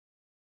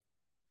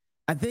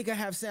I think I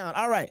have sound.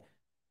 All right.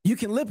 You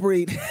can lip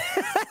read.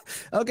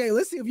 Okay,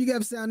 let's see if you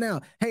have sound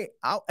now. Hey,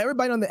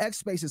 everybody on the X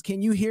Spaces,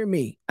 can you hear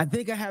me? I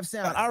think I have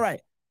sound. All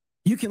right.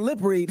 You can lip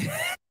read.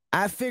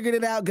 I figured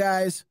it out,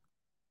 guys.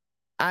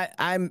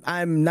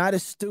 I'm not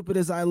as stupid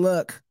as I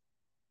look.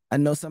 I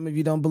know some of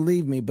you don't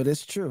believe me, but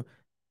it's true.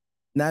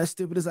 Not as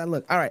stupid as I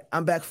look. All right,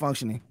 I'm back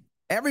functioning.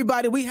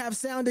 Everybody, we have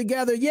sound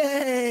together.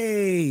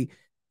 Yay!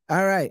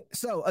 All right.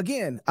 So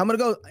again, I'm gonna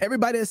go.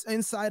 Everybody that's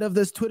inside of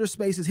this Twitter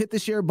Spaces, hit the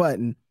share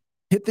button.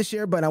 Hit the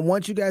share button. I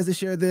want you guys to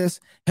share this.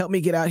 Help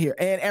me get out here.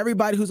 And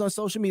everybody who's on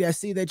social media, I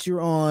see that you're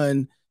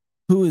on.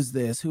 Who is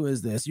this? Who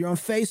is this? You're on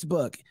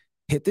Facebook.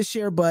 Hit the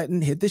share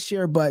button. Hit the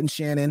share button,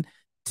 Shannon.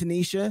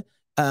 Tanisha,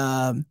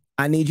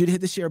 I need you to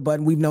hit the share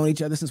button. We've known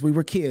each other since we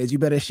were kids. You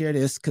better share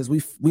this because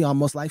we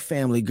almost like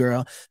family,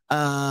 girl.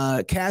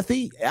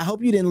 Kathy, I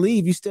hope you didn't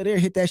leave. You still there?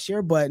 Hit that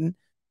share button.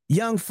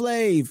 Young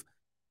Flav,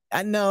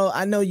 I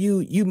know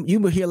you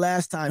were here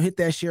last time. Hit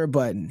that share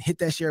button. Hit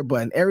that share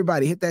button.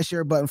 Everybody, hit that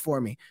share button for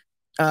me,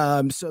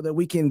 so that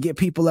we can get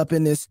people up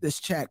in this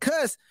chat.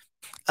 Cause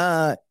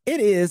it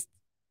is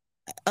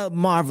a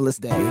marvelous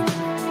day.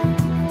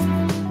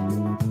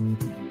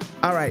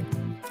 All right,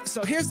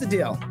 so here's the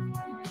deal.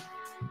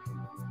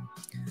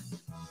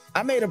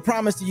 I made a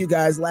promise to you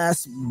guys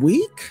last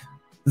week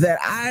that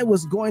I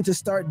was going to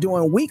start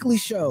doing weekly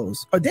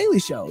shows or daily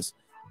shows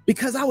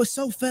because I was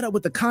so fed up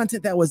with the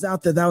content that was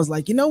out there that I was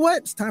like, you know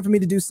what? It's time for me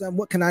to do something.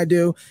 What can I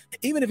do?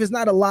 Even if it's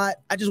not a lot,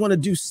 I just want to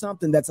do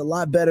something that's a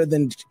lot better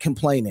than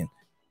complaining.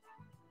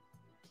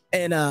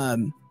 And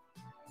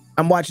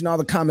I'm watching all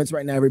the comments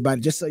right now,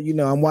 everybody. Just so you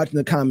know, I'm watching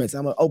the comments.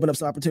 I'm going to open up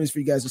some opportunities for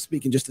you guys to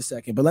speak in just a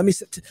second. But let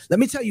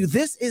me tell you,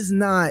 this is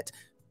not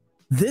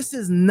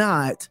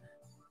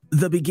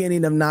the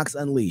beginning of Knox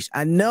Unleashed.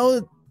 I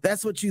know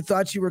that's what you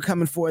thought you were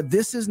coming for.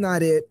 This is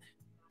not it,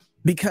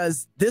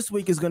 because this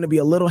week is going to be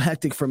a little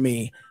hectic for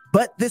me.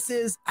 But this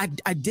is, I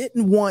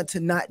didn't want to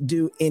not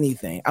do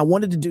anything. I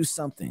wanted to do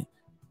something.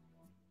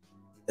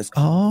 It's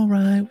all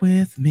right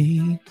with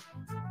me.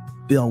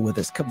 Bill with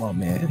us. Come on,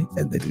 man.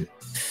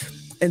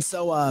 And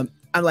so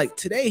I'm like,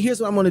 today,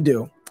 here's what I'm going to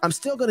do. I'm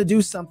still going to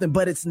do something,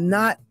 but it's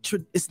not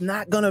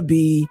going to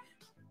be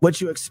what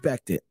you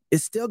expected.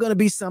 It's still going to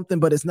be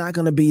something, but it's not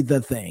going to be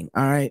the thing.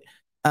 All right.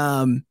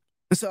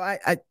 So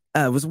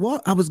I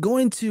was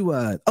going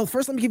to,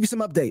 first let me give you some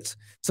updates.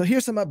 So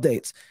here's some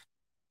updates.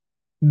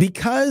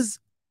 Because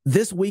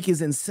this week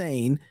is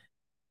insane,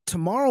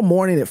 tomorrow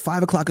morning at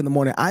 5:00 in the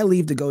morning, I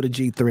leave to go to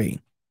G3.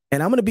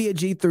 And I'm going to be at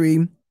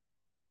G3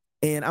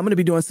 and I'm going to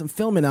be doing some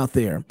filming out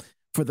there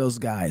for those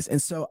guys.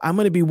 And so I'm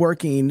going to be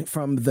working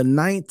from the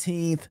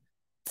 19th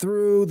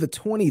through the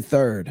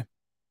 23rd.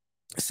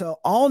 So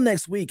all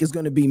next week is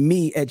going to be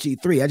me at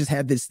G3. I just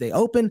have this day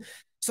open.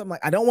 So I'm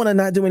like, I don't want to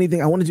not do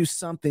anything. I want to do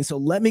something. So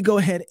let me go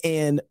ahead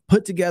and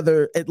put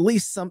together at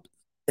least some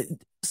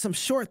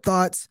short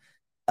thoughts,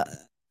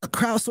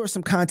 crowdsource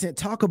some content,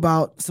 talk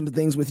about some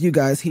things with you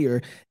guys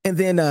here. And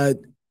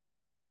then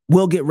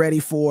we'll get ready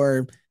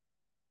for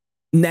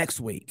next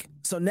week.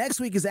 So next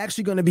week is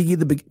actually going to be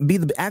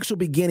the actual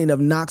beginning of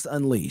Knox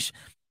Unleashed.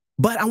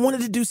 But I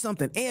wanted to do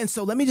something. And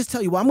so let me just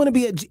tell you, I'm going to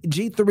be at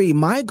G3.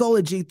 My goal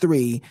at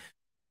G3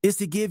 is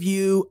to give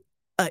you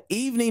an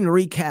evening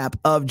recap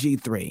of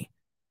G3,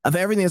 of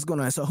everything that's going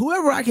on. So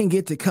whoever I can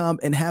get to come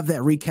and have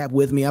that recap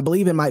with me, I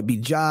believe it might be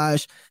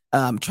Josh,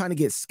 trying to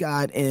get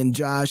Scott and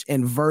Josh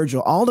and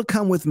Virgil all to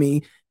come with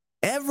me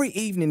every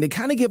evening to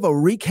kind of give a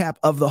recap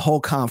of the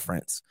whole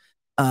conference.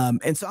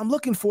 And so I'm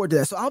looking forward to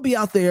that. So I'll be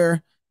out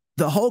there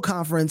the whole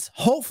conference,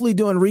 hopefully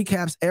doing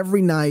recaps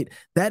every night.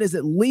 That is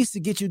at least to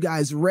get you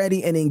guys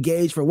ready and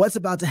engaged for what's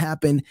about to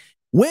happen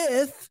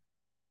with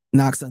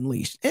Knox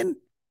Unleashed. And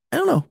I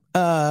don't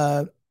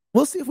know.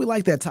 We'll see if we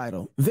like that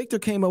title. Victor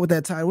came up with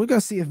that title. We're going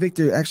to see if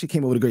Victor actually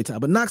came up with a great title.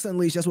 But Knox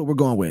Unleashed, that's what we're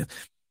going with.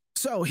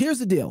 So here's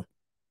the deal.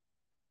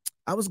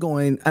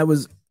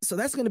 So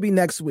that's going to be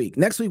next week.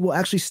 Next week, we'll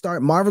actually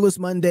start Marvelous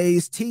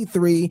Mondays,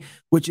 T3,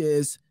 which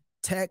is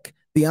Tech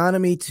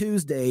Theonomy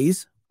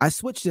Tuesdays. I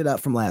switched it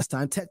up from last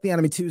time. Tech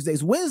Theonomy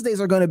Tuesdays.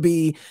 Wednesdays are going to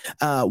be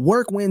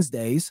Work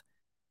Wednesdays.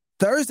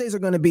 Thursdays are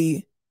going to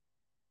be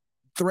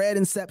Thread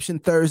Inception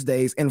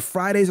Thursdays, and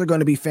Fridays are going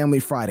to be Family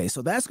Fridays.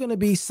 So that's going to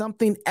be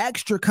something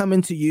extra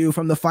coming to you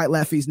from the Fight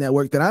Laugh Feast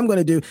Network that I'm going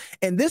to do.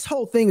 And this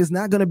whole thing is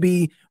not going to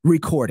be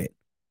recorded.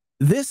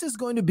 This is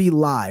going to be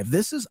live.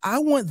 I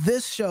want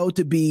this show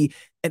to be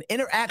an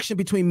interaction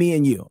between me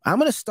and you. I'm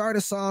going to start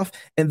us off,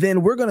 and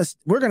then we're going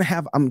to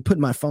have, I'm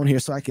putting my phone here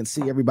so I can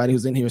see everybody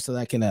who's in here so that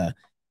I can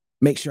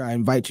make sure I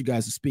invite you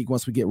guys to speak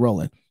once we get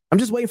rolling. I'm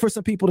just waiting for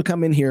some people to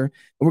come in here, and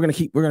we're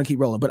gonna keep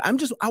rolling. But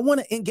I want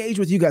to engage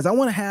with you guys. I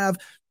want to have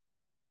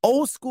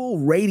old school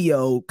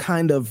radio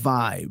kind of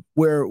vibe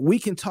where we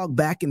can talk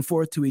back and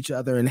forth to each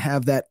other and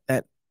have that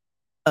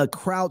a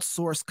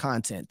crowdsourced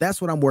content.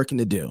 That's what I'm working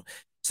to do.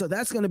 So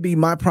that's going to be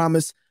my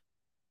promise.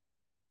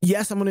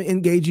 Yes, I'm going to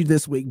engage you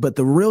this week, but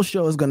the real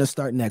show is going to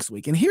start next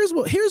week. And here's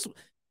what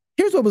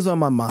was on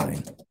my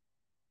mind.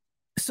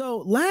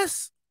 So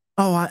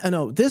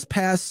this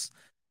past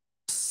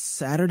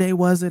Saturday,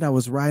 was it? I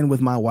was riding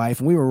with my wife,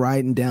 and we were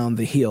riding down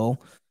the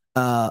hill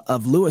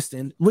of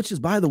Lewiston, which is,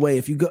 by the way,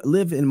 if you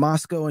live in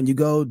Moscow and you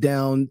go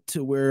down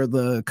to where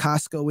the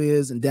Costco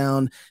is and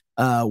down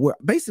where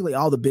basically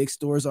all the big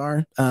stores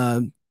are,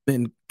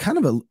 in kind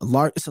of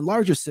it's a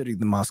larger city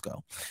than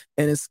Moscow,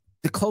 and it's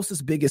the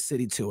closest, biggest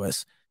city to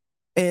us.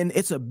 And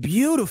it's a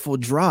beautiful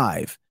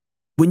drive.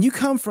 When you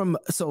come from,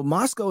 so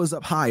Moscow is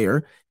up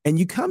higher, and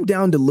you come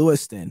down to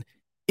Lewiston,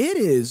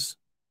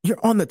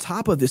 you're on the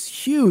top of this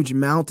huge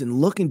mountain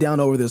looking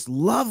down over this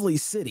lovely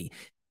city.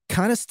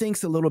 Kind of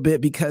stinks a little bit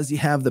because you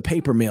have the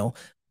paper mill,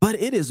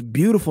 but it is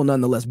beautiful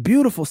nonetheless.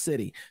 Beautiful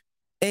city.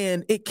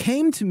 And it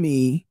came to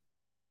me,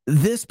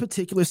 this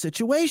particular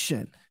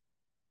situation.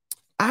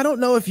 I don't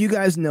know if you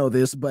guys know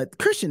this, but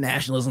Christian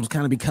nationalism has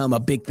kind of become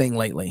a big thing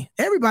lately.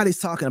 Everybody's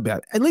talking about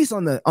it, at least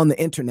on the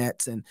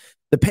internet, and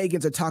the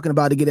pagans are talking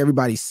about it to get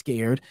everybody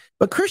scared.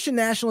 But Christian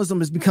nationalism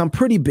has become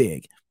pretty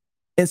big.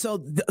 And so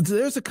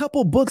there's a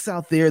couple books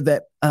out there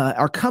that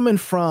are coming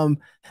from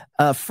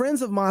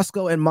friends of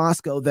Moscow and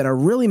Moscow that are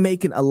really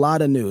making a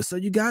lot of news. So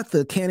you got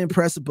the Canon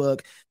Press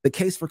book, The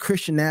Case for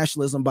Christian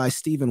Nationalism by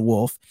Stephen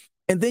Wolfe.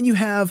 And then you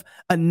have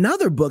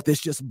another book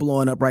that's just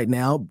blowing up right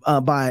now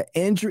by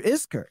Andrew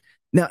Isker.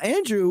 Now,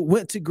 Andrew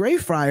went to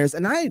Greyfriars,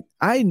 and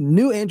I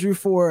knew Andrew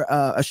for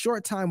a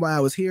short time while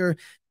I was here.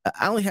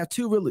 I only have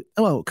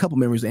a couple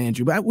memories of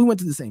Andrew, but we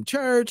went to the same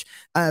church.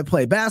 I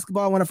played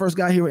basketball when I first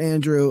got here with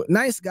Andrew.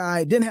 Nice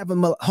guy. Didn't have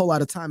a whole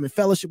lot of time in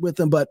fellowship with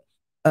him, but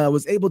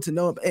was able to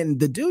know him. And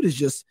the dude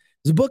his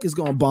book is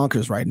going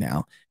bonkers right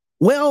now.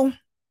 Well,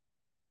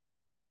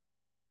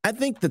 I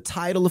think the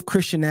title of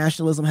Christian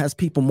nationalism has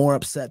people more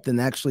upset than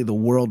actually the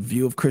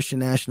worldview of Christian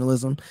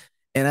nationalism.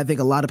 And I think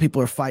a lot of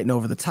people are fighting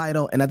over the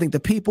title. And I think the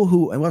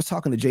people and I was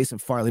talking to Jason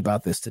Farley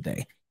about this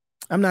today.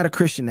 I'm not a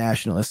Christian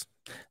nationalist.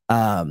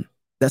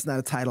 That's not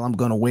a title I'm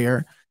going to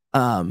wear.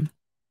 But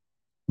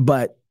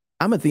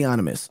I'm a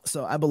theonomist.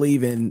 So I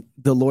believe in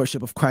the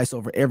lordship of Christ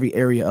over every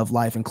area of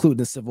life, including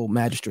the civil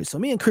magistrate. So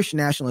me and Christian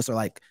nationalists are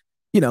like,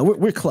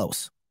 we're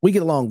close. We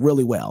get along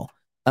really well.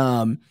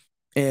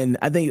 And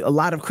I think a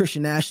lot of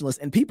Christian nationalists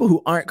and people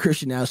who aren't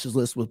Christian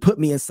nationalists would put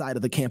me inside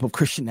of the camp of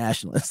Christian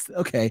nationalists.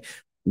 Okay,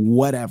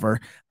 whatever.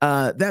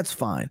 That's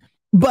fine.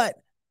 But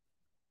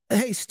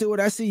hey, Stuart,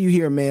 I see you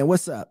here, man.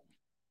 What's up?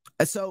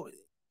 So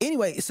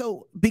anyway,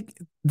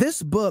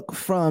 this book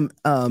from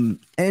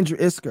Andrew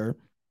Isker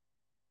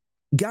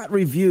got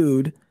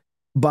reviewed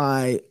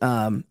by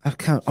I'm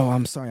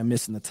sorry, I'm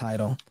missing the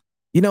title.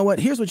 You know what?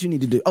 Here's what you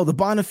need to do. Oh, the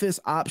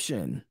Boniface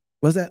Option.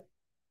 Was that?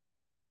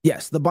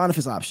 Yes, the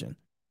Boniface Option.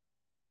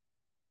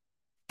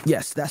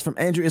 Yes, that's from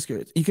Andrew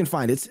Isker. You can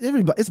find it.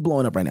 It's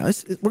blowing up right now.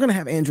 We're going to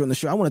have Andrew on the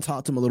show. I want to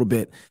talk to him a little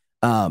bit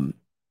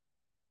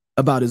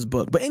about his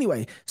book. But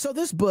anyway, so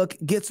this book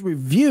gets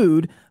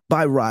reviewed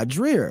by Rod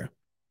Dreher.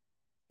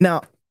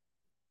 Now,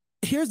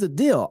 here's the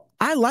deal.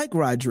 I like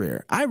Rod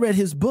Dreher. I read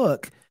his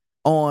book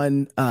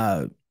on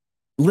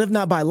Live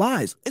Not by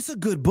Lies. It's a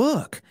good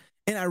book.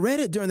 And I read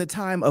it during the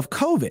time of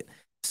COVID.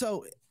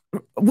 So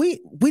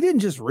we didn't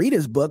just read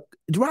his book.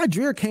 Rod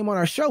Dreher came on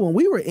our show when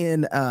we were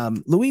in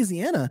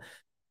Louisiana.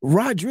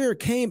 Rod Dreher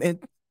came and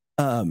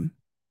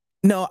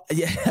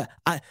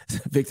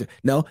Victor,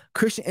 no,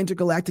 Christian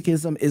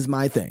intergalacticism is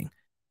my thing.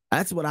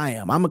 That's what I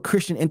am. I'm a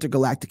Christian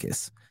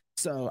intergalacticus.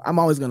 So I'm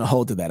always going to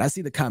hold to that. I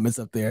see the comments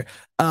up there.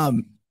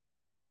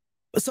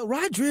 So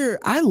Rod Dreher,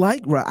 I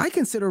like Rod. I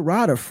consider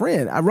Rod a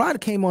friend. Rod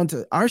came on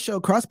to our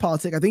show, Cross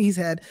Politic. I think he's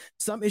had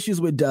some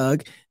issues with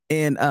Doug.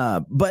 And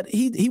but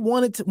he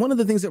wanted to, one of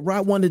the things that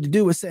Rod wanted to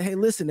do was say, hey,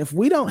 listen, if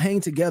we don't hang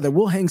together,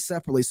 we'll hang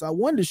separately. So I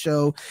wanted to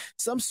show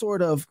some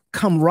sort of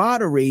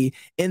camaraderie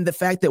in the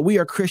fact that we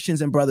are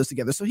Christians and brothers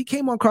together. So he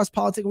came on Cross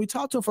Politic and we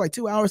talked to him for like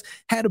 2 hours,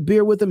 had a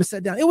beer with him and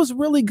sat down. It was a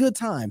really good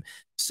time.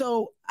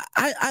 So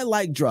I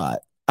like Rod.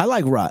 I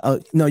like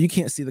Rod. No, you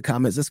can't see the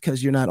comments. That's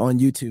because you're not on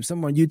YouTube.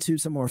 Some are on YouTube,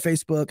 some are on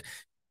Facebook,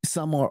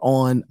 some are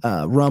on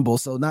Rumble.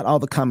 So not all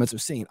the comments are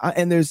seen.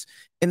 And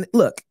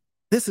look,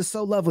 this is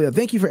so lovely.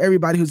 Thank you for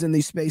everybody who's in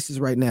these spaces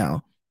right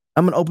now.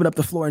 I'm going to open up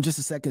the floor in just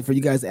a second for you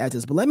guys to add to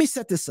this, but let me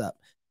set this up.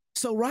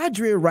 So Rod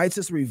Dreher writes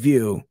this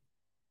review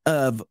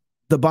of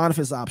the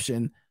Boniface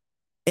Option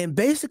and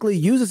basically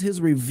uses his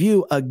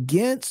review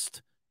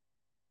against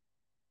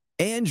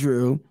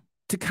Andrew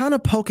to kind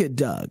of poke at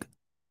Doug.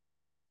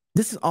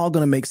 This is all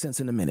going to make sense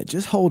in a minute.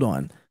 Just hold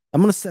on.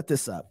 I'm going to set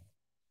this up.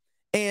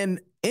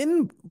 And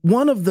in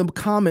one of the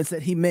comments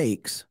that he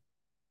makes,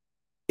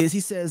 is he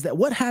says that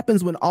what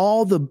happens when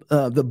all the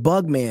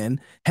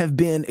bugmen have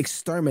been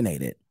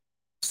exterminated,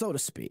 so to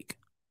speak?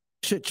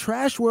 Should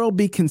Trash World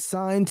be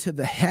consigned to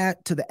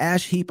the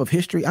ash heap of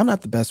history? I'm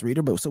not the best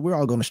reader, but so we're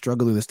all going to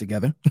struggle through this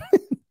together.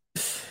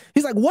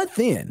 He's like, what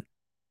then?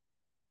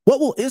 What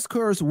will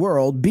Isker's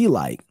world be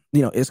like?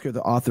 Isker,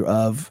 the author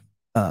of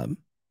the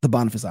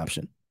Boniface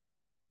Option.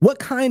 What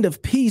kind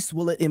of peace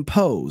will it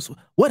impose?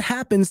 What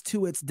happens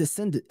to its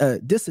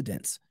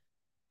dissidents,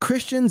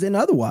 Christians and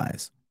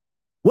otherwise?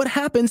 What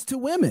happens to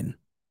women?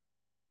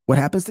 What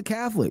happens to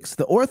Catholics,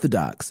 the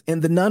Orthodox,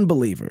 and the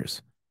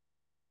non-believers?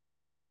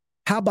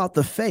 How about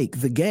the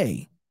fake, the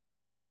gay?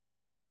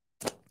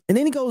 And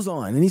then he goes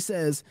on and he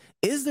says,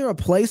 is there a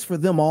place for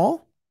them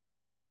all?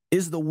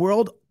 Is the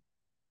world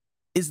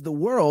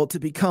to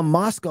become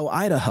Moscow,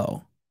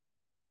 Idaho?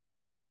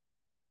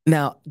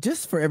 Now,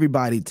 just for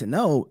everybody to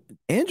know,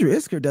 Andrew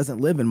Isker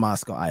doesn't live in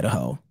Moscow,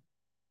 Idaho.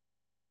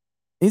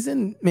 He's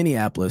in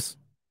Minneapolis,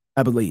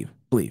 I believe.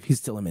 He's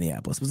still in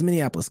Minneapolis. He was a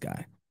Minneapolis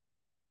guy.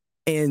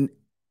 And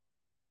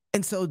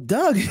so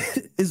Doug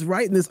is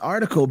writing this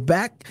article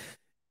back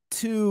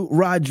to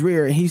Rod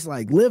Dreher, and he's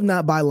like, live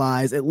not by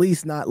lies, at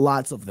least not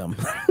lots of them.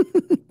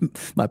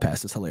 My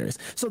pastor's hilarious.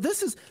 So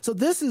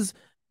this is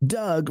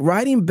Doug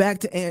writing back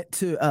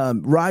to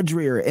Rod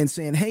Dreher and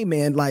saying, hey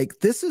man, like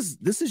this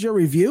is your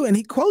review. And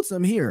he quotes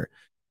him here.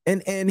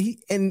 And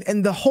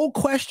the whole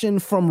question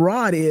from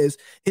Rod is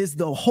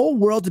the whole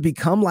world to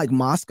become like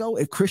Moscow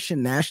if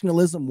Christian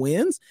nationalism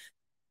wins?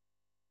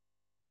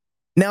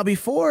 Now,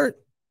 before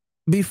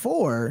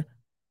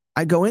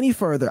I go any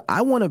further,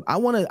 I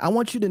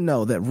want you to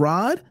know that,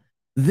 Rod,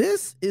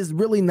 this is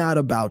really not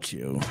about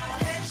you.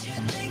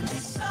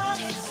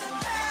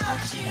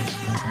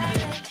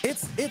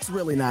 It's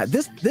really not.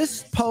 This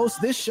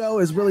show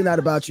is really not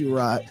about you,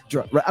 Rod.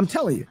 I'm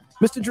telling you,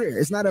 Mr. Dreher,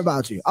 it's not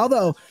about you.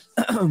 Although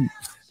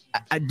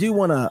I do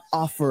want to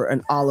offer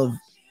an olive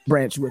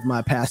branch with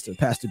my pastor,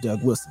 Pastor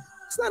Doug Wilson.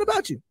 It's not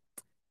about you.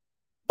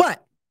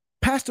 But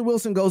Pastor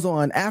Wilson goes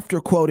on after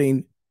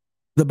quoting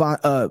the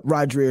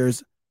Rod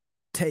Dreher's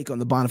take on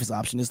the Boniface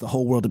option is the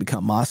whole world to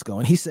become Moscow.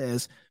 And he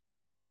says,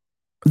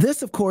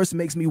 this, of course,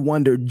 makes me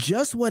wonder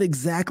just what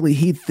exactly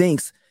he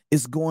thinks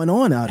is going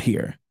on out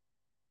here.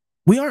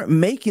 We aren't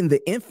making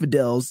the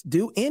infidels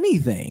do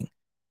anything.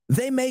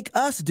 They make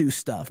us do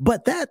stuff,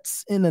 but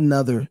that's in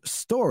another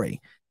story.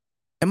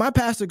 And my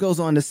pastor goes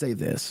on to say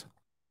this.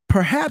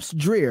 Perhaps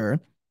Dreher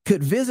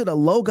could visit a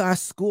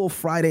Logos school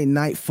Friday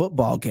night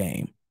football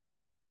game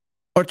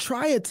or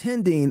try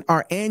attending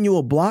our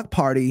annual block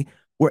party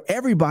where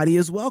everybody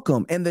is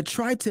welcome and the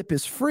tri-tip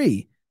is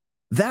free.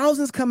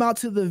 Thousands come out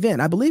to the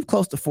event, I believe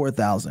close to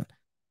 4,000.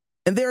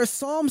 And there are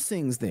psalm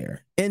sings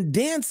there and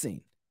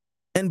dancing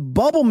and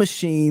bubble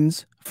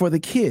machines for the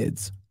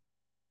kids.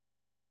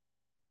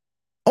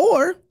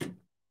 Or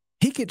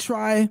he could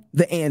try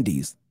the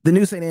Andes, the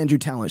new St. Andrew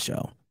talent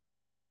show.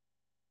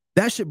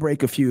 That should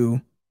break a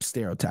few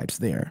stereotypes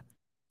there.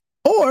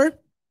 Or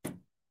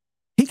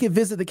he could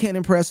visit the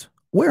Canon Press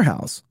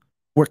warehouse,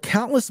 where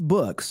countless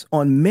books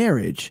on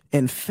marriage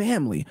and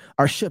family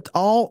are shipped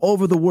all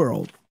over the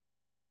world.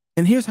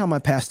 And here's how my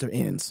pastor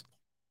ends.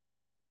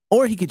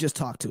 Or he could just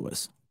talk to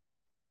us.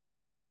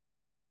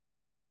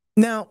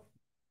 Now,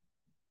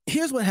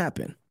 here's what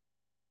happened.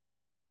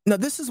 Now,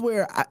 this is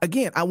where,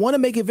 I want to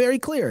make it very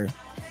clear.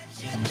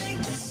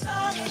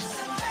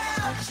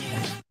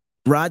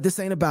 Rod, this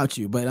ain't about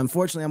you, but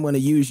unfortunately, I'm going to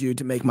use you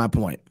to make my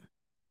point.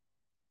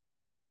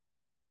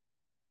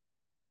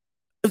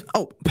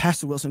 Oh,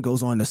 Pastor Wilson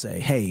goes on to say,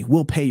 hey,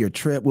 we'll pay your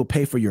trip. We'll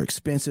pay for your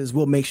expenses.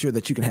 We'll make sure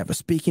that you can have a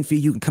speaking fee.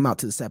 You can come out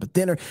to the Sabbath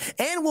dinner,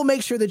 and we'll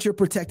make sure that you're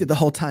protected the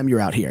whole time you're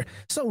out here.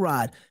 So,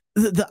 Rod,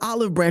 the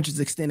olive branch is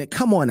extended.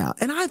 Come on out.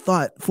 And I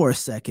thought for a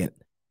second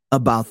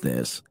about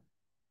this.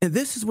 And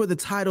this is where the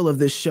title of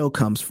this show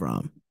comes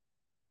from.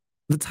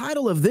 The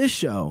title of this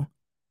show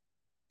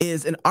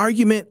is An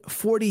Argument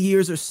 40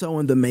 Years or So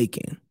in the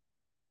Making.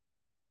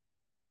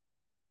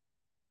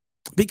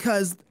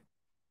 Because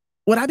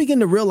what I began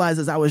to realize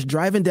as I was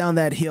driving down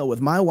that hill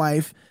with my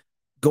wife,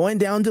 going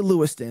down to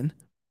Lewiston,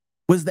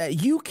 was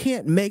that you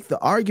can't make the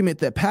argument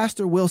that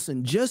Pastor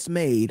Wilson just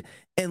made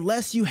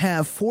unless you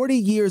have 40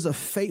 years of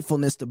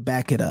faithfulness to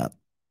back it up.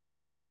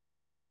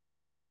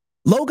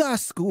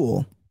 Logos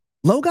School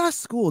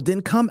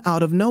didn't come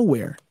out of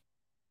nowhere.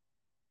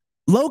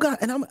 Logos,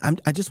 and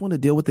I just want to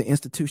deal with the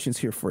institutions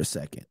here for a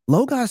second.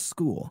 Logos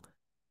School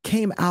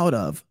came out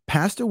of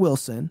Pastor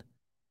Wilson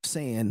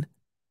saying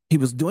he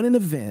was doing an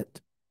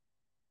event,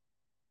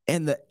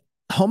 and the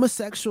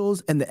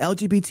homosexuals and the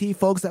LGBT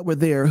folks that were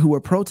there who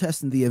were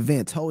protesting the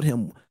event told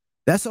him,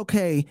 that's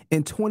okay,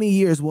 in 20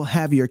 years we'll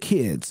have your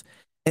kids.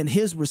 And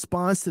his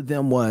response to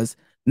them was,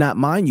 not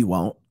mine, you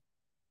won't.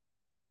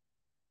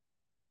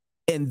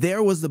 And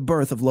there was the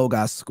birth of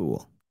Logos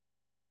School.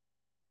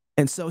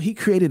 And so he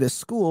created a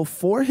school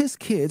for his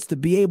kids to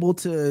be able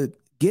to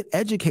get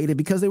educated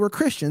because they were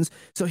Christians.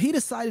 So he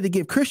decided to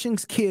give Christian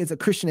kids a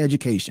Christian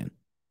education,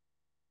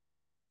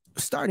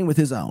 starting with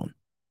his own.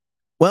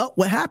 Well,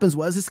 what happens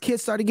was his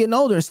kids started getting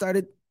older and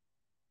started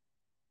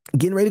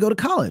getting ready to go to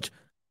college.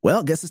 Well,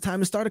 I guess it's time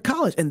to start a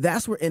college. And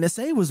that's where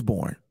NSA was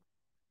born.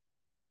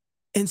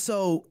 And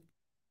so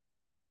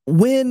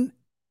when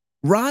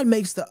Rod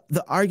makes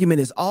the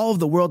argument is all of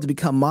the world to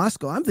become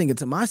Moscow, I'm thinking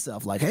to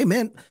myself, like, hey,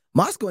 man,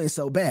 Moscow ain't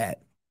so bad,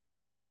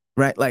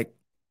 right? Like,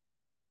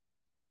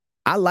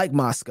 I like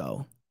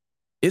Moscow.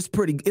 It's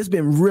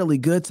been really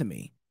good to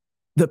me.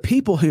 The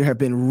people here have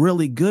been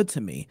really good to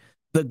me.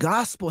 The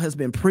gospel has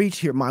been preached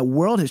here. My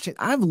world has changed.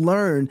 I've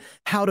learned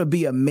how to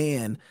be a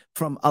man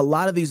from a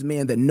lot of these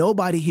men that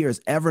nobody here has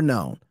ever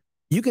known.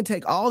 You can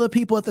take all the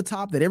people at the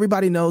top that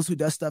everybody knows who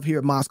does stuff here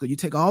at Moscow. You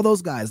take all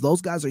those guys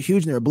are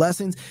huge and they're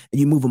blessings, and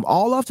you move them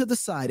all off to the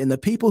side. And the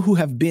people who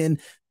have been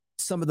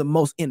some of the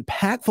most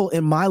impactful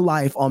in my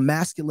life on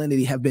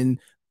masculinity have been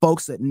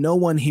folks that no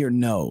one here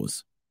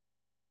knows.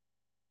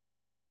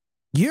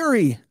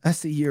 Yuri, I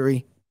see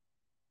Yuri.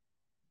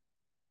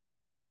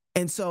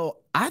 And so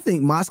I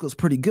think Moscow's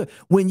pretty good.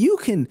 When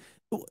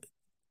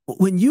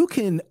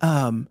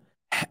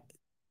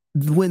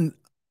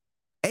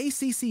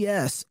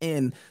ACCS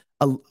and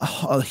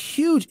a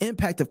huge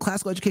impact of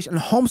classical education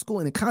and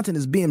homeschooling and content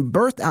is being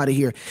birthed out of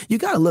here, you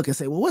got to look and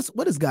say, well,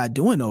 what is God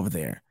doing over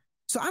there?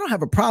 So I don't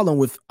have a problem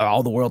with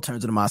all the world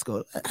turns into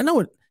Moscow. I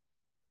know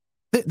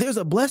there's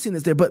a blessing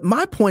that's there, but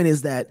my point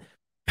is that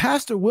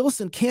Pastor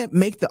Wilson can't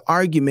make the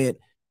argument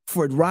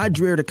for Rod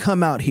Dreher to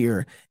come out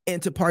here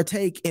and to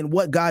partake in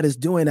what God is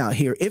doing out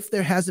here if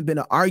there hasn't been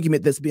an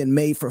argument that's been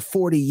made for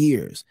 40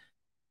 years.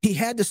 He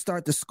had to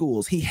start the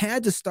schools. He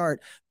had to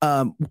start,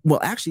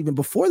 actually, even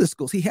before the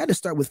schools, he had to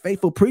start with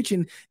faithful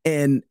preaching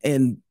and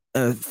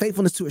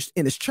faithfulness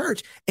in his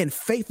church, and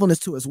faithfulness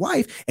to his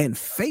wife, and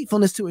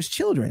faithfulness to his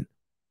children.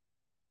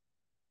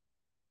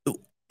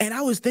 And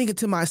I was thinking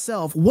to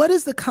myself, what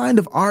is the kind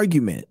of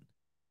argument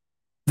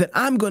that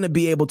I'm going to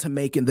be able to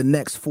make in the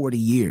next 40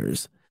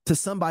 years to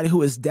somebody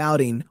who is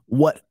doubting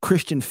what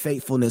Christian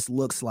faithfulness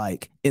looks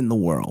like in the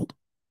world?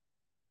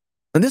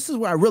 And this is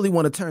where I really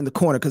want to turn the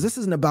corner, because this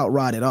isn't about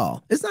Rod at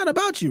all. It's not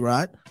about you,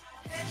 Rod.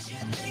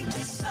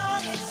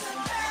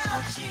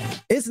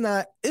 It's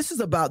not. This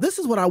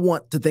is what I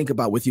want to think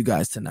about with you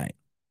guys tonight.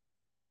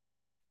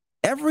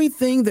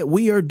 Everything that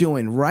we are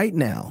doing right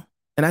now,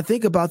 and I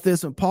think about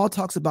this when Paul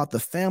talks about the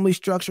family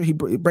structure, he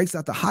breaks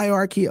out the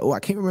hierarchy. Oh, I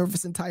can't remember if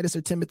it's in Titus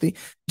or Timothy.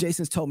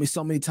 Jason's told me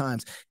so many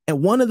times.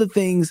 And one of the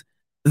things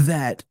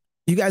that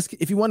you guys,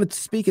 if you want to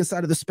speak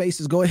inside of the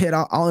spaces, go ahead.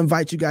 I'll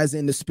invite you guys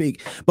in to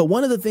speak. But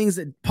one of the things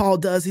that Paul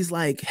does, he's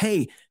like,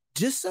 hey,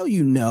 just so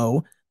you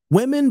know,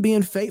 women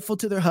being faithful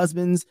to their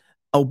husbands,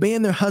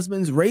 obeying their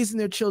husbands, raising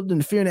their children in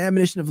the fear and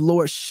admonition of the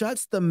Lord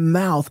shuts the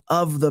mouth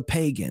of the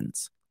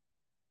pagans.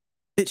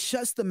 It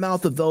shuts the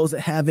mouth of those that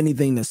have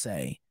anything to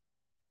say.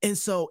 And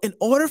so in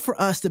order for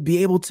us to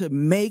be able to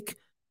make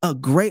a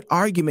great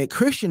argument,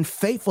 Christian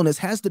faithfulness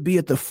has to be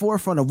at the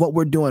forefront of what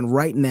we're doing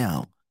right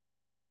now.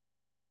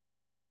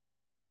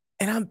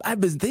 And I've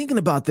been thinking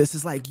about this.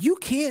 It's like, you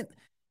can't,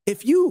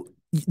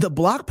 the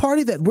block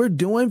party that we're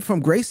doing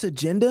from Grace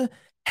Agenda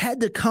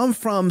had to come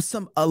from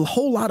a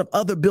whole lot of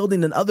other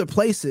building in other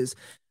places.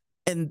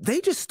 And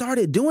they just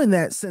started doing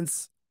that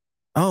since,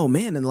 in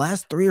the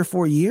last 3 or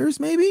 4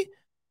 years, maybe,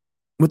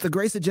 with the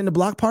Grace Agenda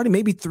block party,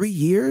 maybe 3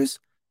 years.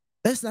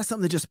 That's not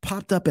something that just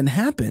popped up and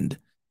happened.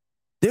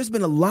 There's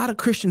been a lot of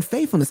Christian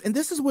faithfulness. And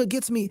this is what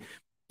gets me,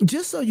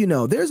 just so you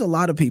know, there's a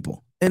lot of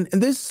people. And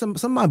there's some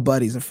of my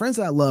buddies and friends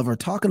that I love are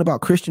talking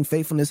about Christian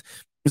faithfulness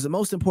is the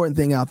most important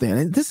thing out there.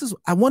 And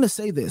I want to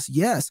say this.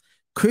 Yes,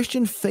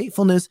 Christian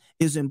faithfulness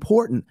is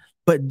important,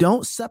 but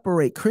don't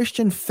separate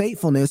Christian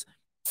faithfulness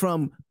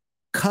from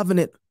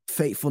covenant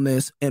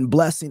faithfulness and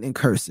blessing and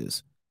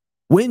curses.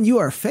 When you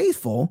are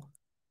faithful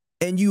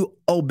and you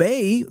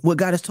obey what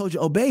God has told you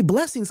to obey,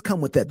 blessings come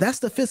with that. That's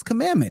the 5th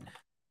commandment.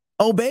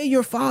 Obey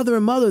your father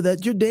and mother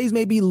that your days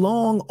may be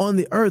long on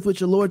the earth, which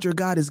the Lord your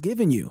God has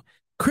given you.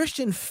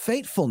 Christian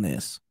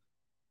faithfulness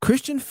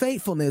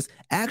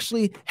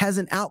actually has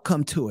an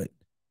outcome to it.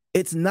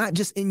 It's not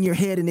just in your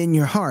head and in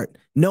your heart.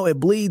 No, it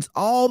bleeds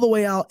all the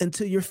way out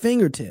into your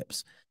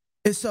fingertips.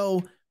 And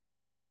so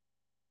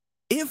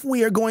if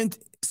we are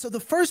so the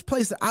first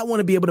place that I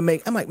want to be able to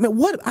make, I'm like, man,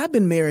 I've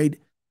been married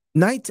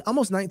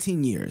almost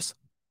 19 years.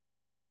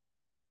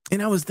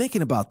 And I was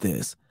thinking about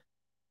this.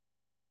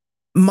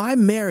 My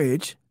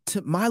marriage,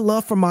 to my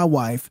love for my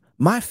wife,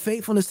 my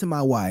faithfulness to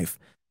my wife,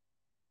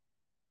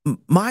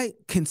 my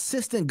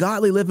consistent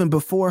godly living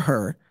before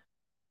her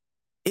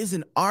is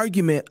an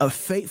argument of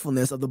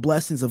faithfulness of the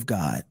blessings of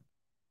God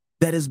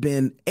that has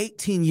been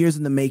 18 years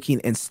in the making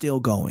and still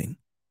going.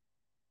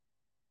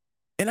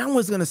 And I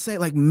was going to say,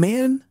 like,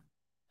 men,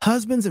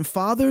 husbands and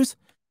fathers,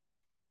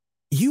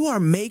 you are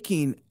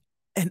making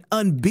an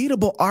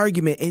unbeatable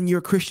argument in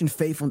your Christian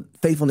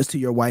faithfulness to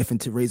your wife and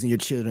to raising your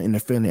children in the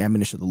fear and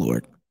admonition of the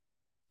Lord.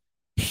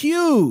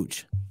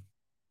 Huge.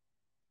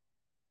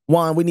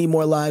 Juan, we need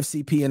more live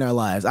CP in our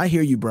lives. I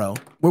hear you, bro.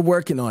 We're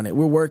working on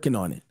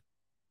it.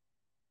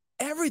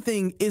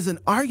 Everything is an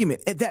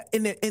argument.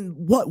 And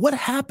what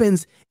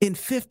happens in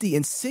 50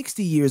 and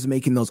 60 years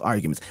making those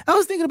arguments? I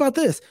was thinking about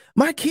this.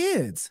 My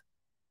kids,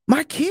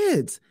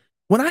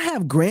 when I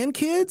have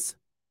grandkids,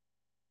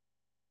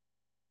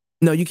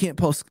 no, you can't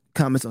post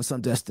comments on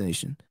some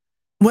destination.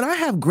 When I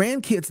have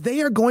grandkids,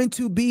 they are going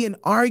to be an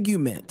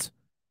argument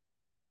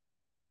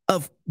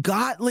of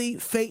godly,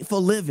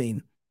 faithful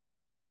living,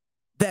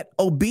 that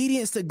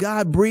obedience to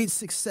God breeds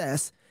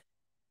success.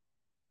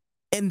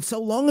 And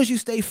so long as you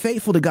stay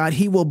faithful to God,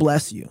 he will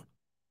bless you.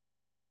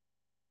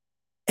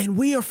 And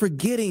we are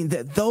forgetting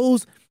that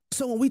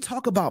so when we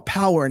talk about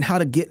power and how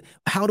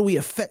do we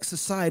affect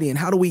society and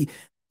how do we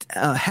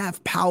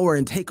have power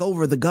and take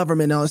over the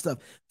government and all that stuff.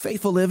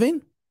 Faithful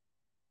living.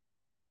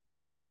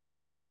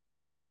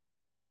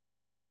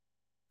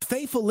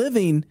 Faithful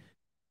living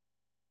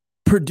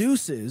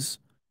produces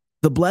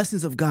the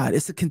blessings of God.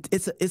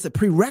 It's a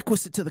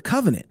prerequisite to the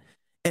covenant.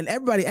 And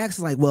everybody acts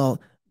like, well,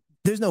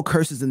 there's no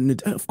curses in the New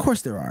Testament. Of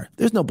course there are.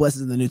 There's no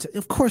blessings in the New Testament.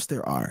 Of course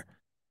there are.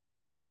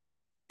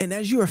 And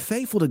as you are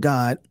faithful to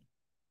God,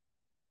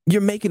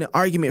 you're making an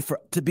argument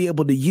to be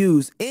able to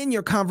use in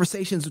your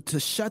conversations to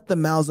shut the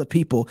mouths of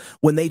people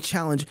when they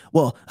challenge,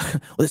 well,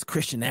 this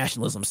Christian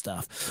nationalism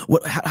stuff.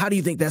 How do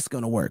you think that's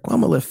going to work? Well,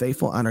 I'm going to live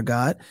faithful, honor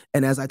God.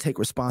 And as I take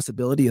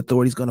responsibility,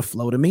 authority is going to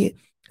flow to me.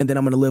 And then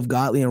I'm going to live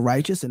godly and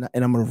righteous, and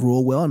I'm going to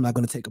rule well. I'm not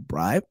going to take a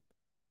bribe.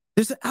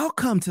 There's an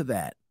outcome to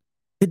that.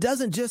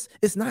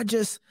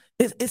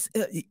 It's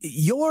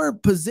your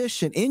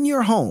position in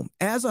your home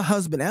as a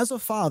husband, as a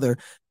father,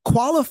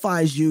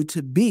 qualifies you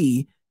to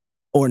be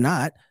or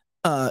not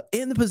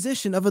in the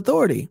position of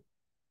authority.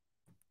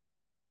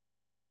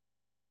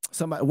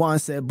 Somebody, Juan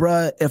said,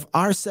 bruh, if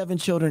our 7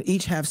 children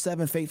each have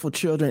 7 faithful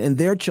children and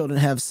their children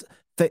have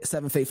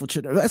 7 faithful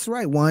children. That's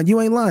right, Juan.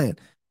 You ain't lying.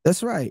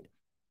 That's right.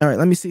 All right,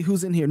 let me see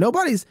who's in here.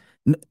 Nobody,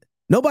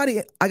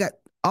 I got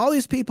all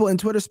these people in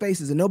Twitter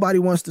Spaces and nobody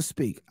wants to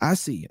speak. I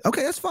see you.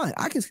 Okay, that's fine.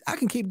 I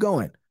can keep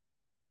going.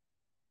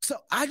 So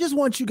I just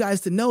want you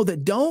guys to know that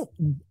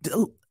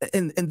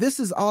and this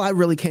is all I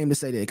really came to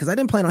say today, because I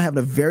didn't plan on having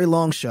a very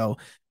long show,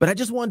 but I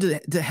just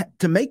wanted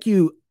to make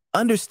you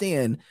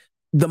understand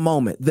the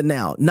moment, the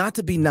now, not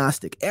to be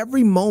Gnostic.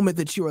 Every moment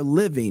that you are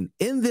living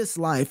in this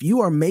life,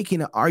 you are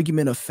making an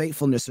argument of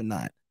faithfulness or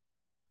not.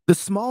 The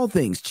small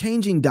things,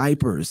 changing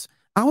diapers.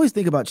 I always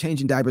think about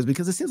changing diapers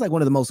because it seems like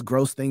one of the most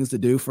gross things to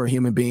do for a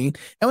human being.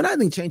 And when I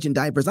think changing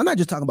diapers, I'm not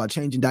just talking about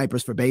changing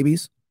diapers for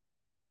babies.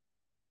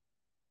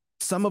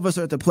 Some of us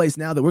are at the place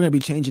now that we're going to be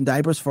changing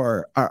diapers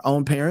for our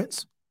own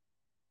parents.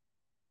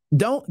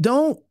 Don't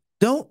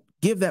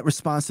give that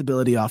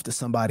responsibility off to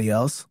somebody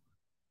else.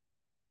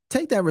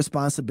 Take that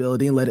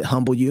responsibility and let it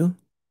humble you.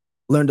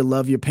 Learn to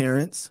love your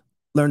parents.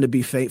 Learn to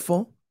be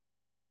faithful.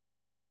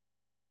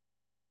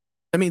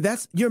 I mean,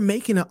 you're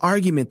making an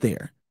argument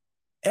there.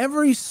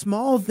 Every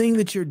small thing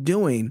that you're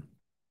doing,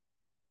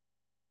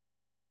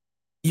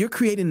 you're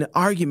creating an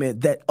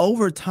argument that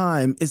over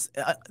time is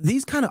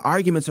these kind of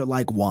arguments are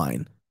like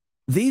wine.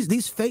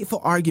 These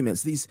faithful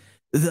arguments,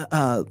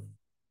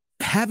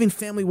 having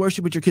family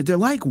worship with your kids, they're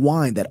like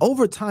wine that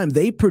over time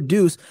they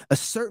produce a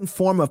certain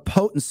form of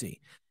potency.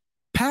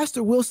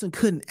 Pastor Wilson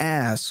couldn't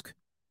ask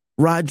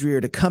Rod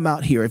Dreher to come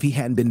out here if he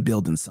hadn't been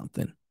building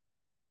something.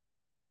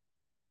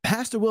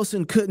 Pastor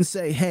Wilson couldn't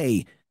say,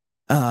 hey,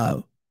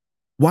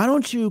 why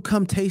don't you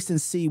come taste and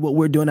see what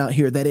we're doing out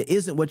here, that it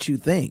isn't what you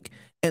think,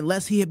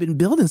 unless he had been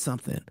building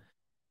something.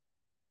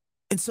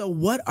 And so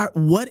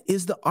what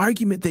is the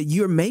argument that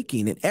you're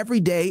making? And every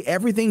day,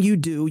 everything you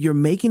do, you're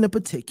making a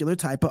particular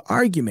type of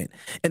argument.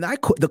 And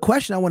the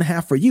question I want to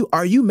have for you,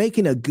 are you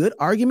making a good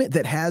argument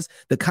that has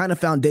the kind of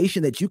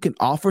foundation that you can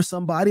offer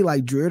somebody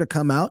like Dreher to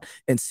come out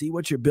and see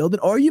what you're building?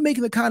 Or are you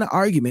making the kind of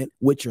argument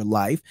with your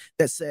life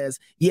that says,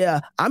 yeah,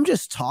 I'm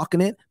just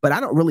talking it, but I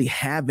don't really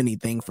have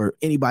anything for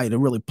anybody to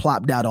really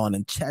plop down on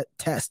and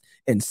test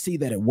and see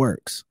that it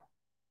works?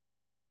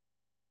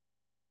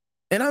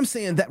 And I'm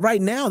saying that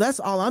right now, that's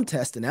all I'm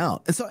testing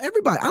out. And so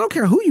everybody, I don't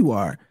care who you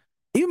are,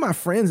 even my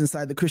friends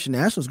inside the Christian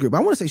Nationalist group, I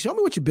want to say, show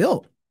me what you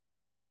built.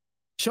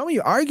 Show me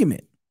your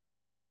argument,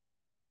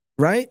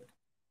 right?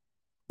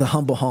 The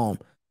humble home.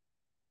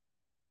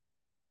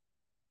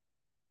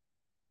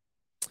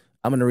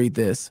 I'm going to read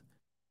this.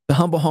 The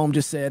humble home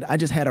just said, I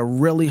just had a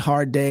really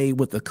hard day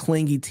with a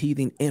clingy,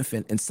 teething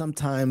infant, and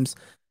sometimes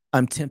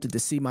I'm tempted to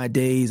see my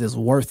days as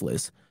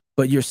worthless,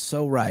 but you're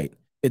so right.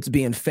 It's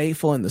being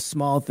faithful in the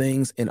small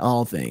things in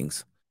all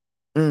things.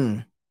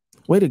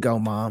 Way to go,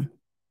 Mom.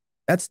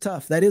 That's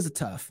tough. That is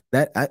tough.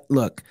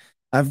 Look,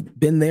 I've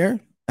been there.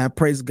 I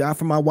praise God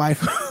for my wife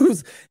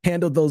who's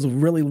handled those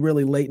really,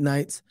 really late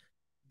nights.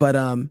 But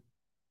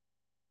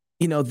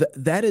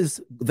that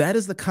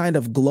is the kind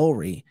of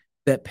glory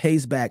that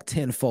pays back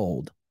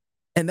tenfold.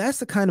 And that's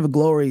the kind of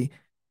glory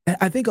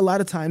I think a lot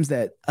of times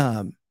that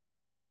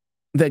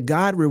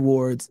God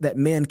rewards that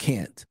man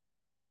can't.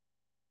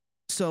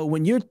 So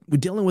when you're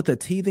dealing with a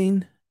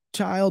teething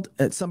child,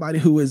 somebody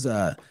who is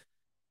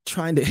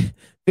trying to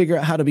figure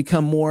out how to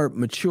become more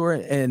mature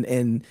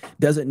and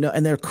doesn't know,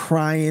 and they're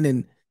crying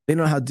and they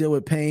don't know how to deal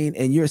with pain,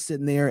 and you're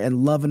sitting there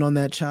and loving on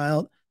that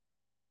child,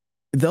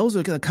 those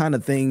are the kind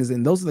of things,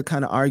 and those are the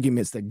kind of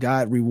arguments that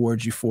God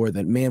rewards you for,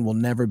 that man will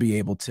never be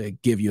able to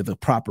give you the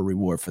proper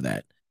reward for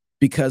that.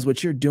 Because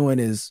what you're doing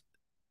is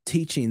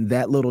teaching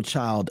that little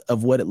child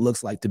of what it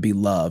looks like to be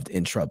loved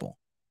in trouble,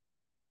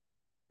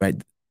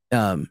 right?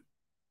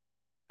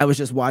 I was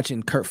just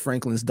watching Kurt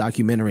Franklin's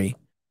documentary,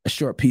 a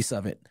short piece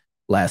of it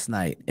last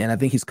night, and I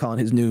think he's calling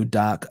his new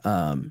doc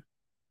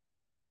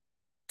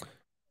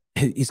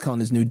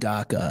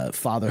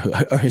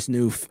Fatherhood, or his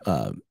new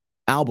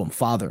album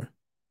Father's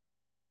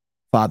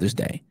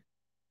Day.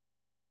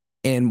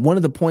 And one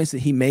of the points that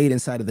he made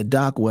inside of the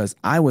doc was,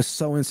 I was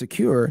so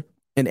insecure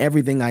in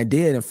everything I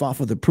did and fought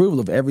for the approval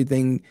of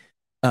everything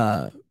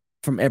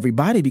from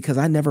everybody because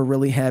I never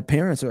really had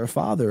parents or a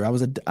father. I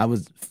was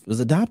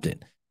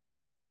adopted.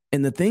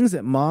 And the things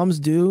that moms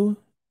do,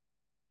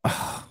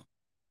 oh,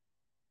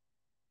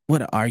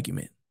 what an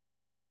argument.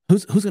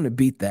 Who's going to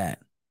beat that?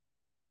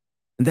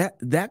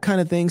 That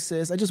kind of thing,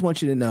 sis, I just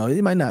want you to know,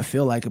 it might not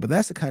feel like it, but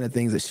that's the kind of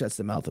things that shuts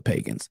the mouth of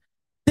pagans.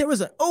 I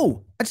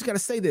just got to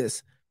say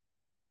this.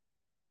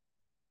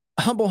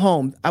 Humble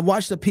Home, I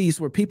watched a piece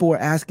where people were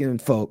asking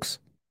folks,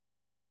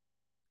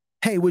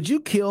 hey, would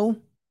you kill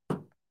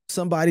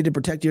somebody to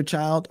protect your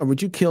child? Or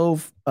would you kill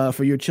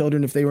for your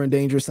children if they were in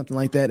danger or something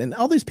like that? And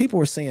all these people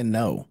were saying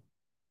no.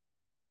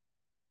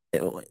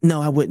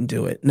 No, I wouldn't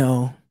do it.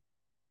 No.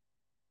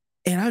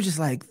 And I was just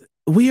like,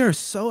 we are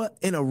so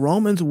in a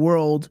Romans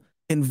world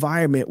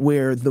environment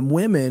where the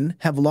women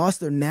have lost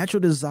their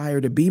natural desire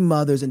to be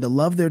mothers and to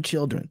love their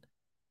children.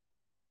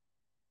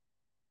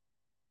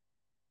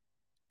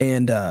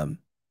 And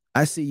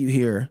I see you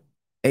here,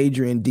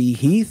 Adrian D.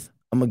 Heath.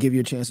 I'm going to give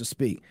you a chance to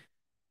speak.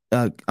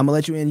 I'm going to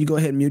let you in. You go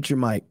ahead and mute your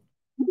mic.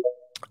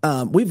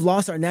 We've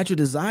lost our natural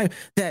desire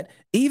that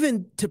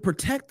even to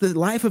protect the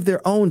life of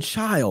their own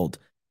child,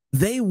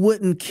 they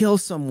wouldn't kill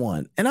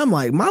someone. And I'm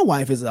like, my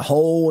wife is a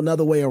whole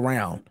another way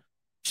around.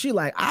 She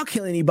like, I'll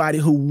kill anybody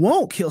who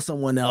won't kill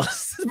someone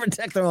else to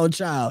protect their own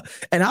child.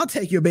 And I'll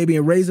take your baby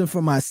and raise him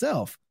for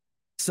myself.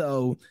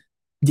 So,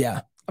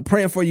 yeah, I'm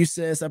praying for you,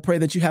 sis. I pray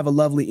that you have a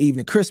lovely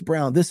evening. Chris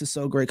Brown, this is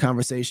so great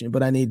conversation,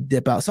 but I need to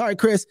dip out. Sorry,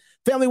 Chris.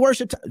 Family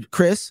worship time.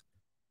 Chris,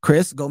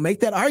 go make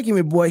that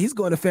argument, boy. He's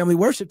going to family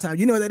worship time.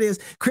 You know what that is?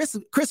 Chris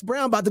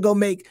Brown about to go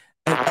make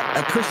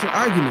a Christian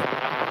argument.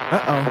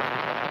 Uh-oh.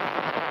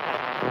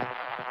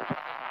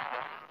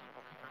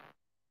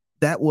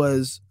 That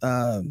was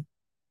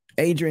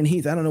Adrian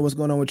Heath. I don't know what's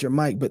going on with your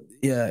mic, but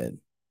yeah,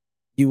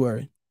 you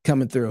were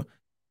coming through.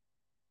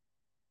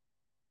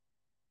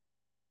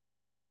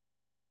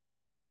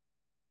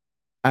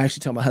 I actually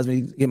told my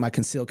husband to get my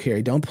concealed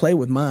carry. Don't play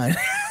with mine.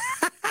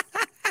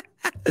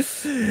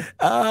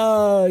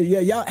 Yeah,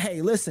 y'all.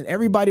 Hey, listen,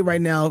 everybody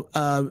right now,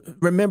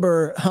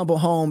 remember Humble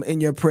Home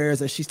in your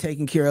prayers as she's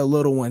taking care of a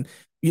little one.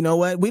 You know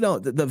what?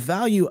 The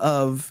value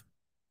of,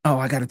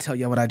 I got to tell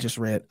you what I just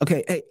read.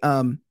 Okay. Hey,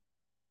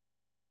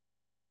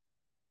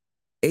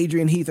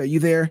 Adrian Heath, are you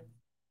there?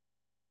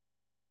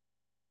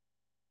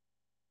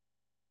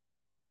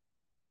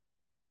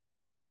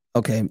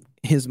 Okay,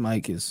 his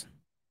mic is.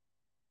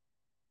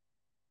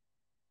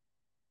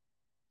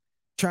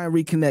 Try and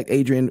reconnect,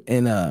 Adrian,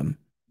 and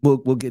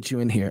we'll get you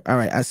in here. All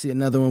right, I see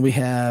another one. We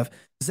have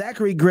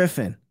Zachary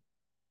Griffin.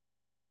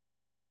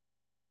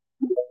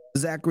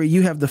 Zachary,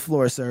 you have the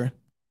floor, sir.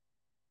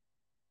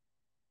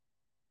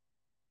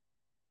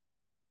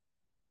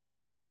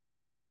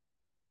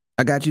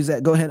 I got you,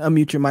 Zach. Go ahead and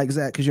unmute your mic,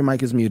 Zach, because your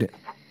mic is muted.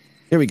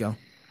 Here we go.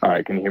 All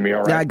right, can you hear me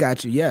all right? Yeah, I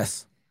got you,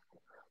 yes.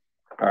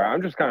 All right,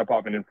 I'm just kind of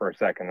popping in for a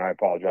second. I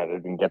apologize. I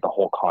didn't get the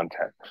whole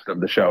context of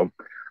the show.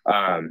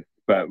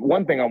 But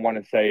one thing I want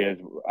to say is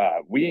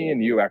we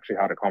and you actually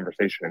had a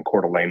conversation in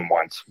Coeur d'Alene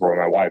once where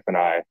my wife and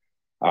I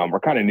were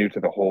kind of new to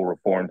the whole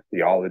Reformed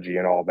theology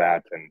and all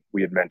that. And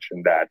we had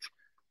mentioned that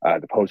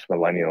the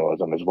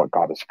post-millennialism is what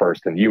got us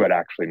first. And you had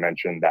actually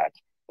mentioned that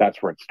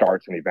that's where it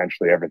starts and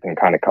eventually everything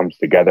kind of comes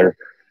together.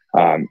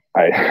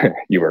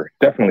 You were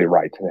definitely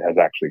right. It has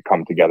actually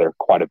come together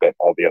quite a bit,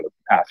 all the other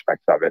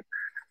aspects of it.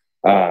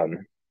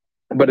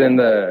 But in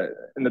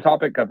the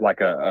topic of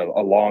like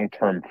a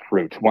long-term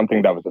fruit, one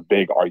thing that was a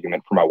big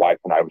argument for my wife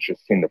and I was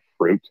just seeing the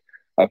fruit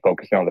of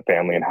focusing on the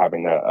family and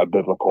having a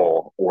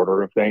biblical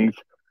order of things.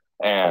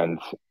 And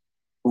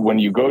when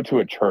you go to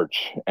a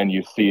church and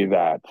you see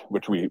that,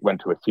 which we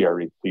went to a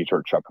CREC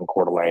church up in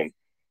Coeur d'Alene,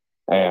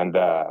 and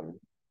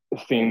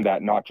seeing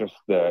that not just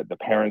the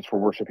parents were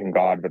worshiping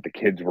God, but the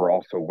kids were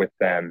also with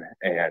them,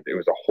 and it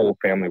was a whole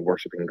family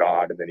worshiping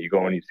God. And then you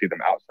go and you see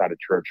them outside of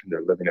church and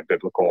they're living a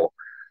biblical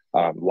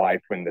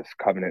life in this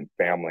covenant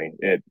family.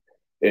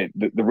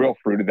 The real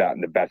fruit of that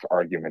and the best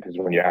argument is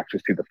when you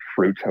actually see the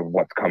fruit of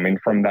what's coming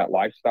from that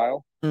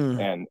lifestyle.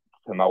 And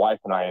to my wife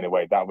and I,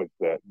 anyway, that was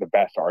the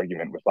best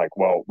argument, was like,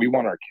 well, we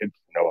want our kids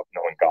to know of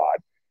knowing God.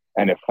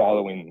 And if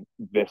following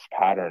this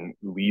pattern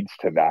leads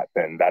to that,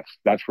 then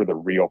that's where the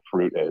real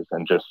fruit is.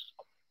 And just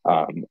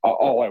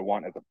all I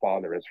want as a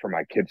father is for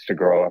my kids to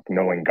grow up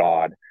knowing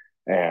God.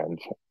 And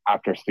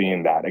after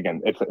seeing that,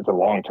 again, it's a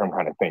long-term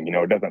kind of thing. You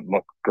know, it doesn't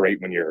look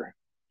great when you're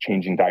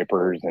changing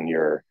diapers and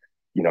you're,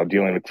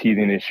 dealing with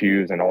teething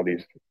issues and all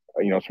these,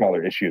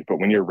 smaller issues. But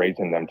when you're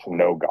raising them to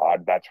know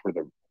God, that's where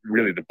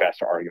really the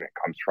best argument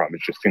comes from.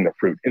 It's just seeing the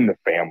fruit in the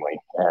family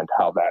and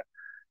how that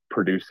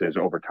produces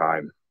over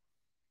time.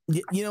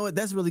 You know what?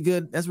 That's really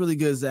good. That's really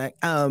good, Zach.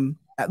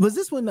 Was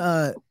this when?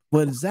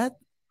 Was that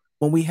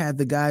when we had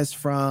the guys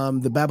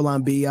from the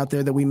Babylon Bee out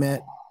there that we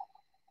met?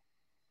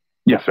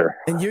 Yes, sir.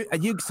 And you're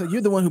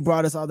the one who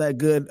brought us all that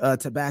good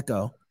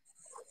tobacco.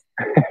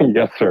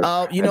 Yes,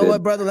 sir. You know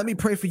what, brother? Let me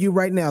pray for you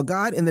right now.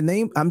 God, in the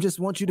name, just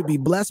want you to be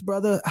blessed,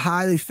 brother.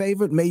 Highly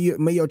favored. May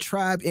your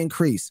tribe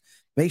increase.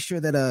 Make sure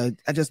that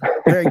I just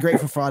very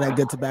grateful for all that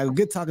good tobacco.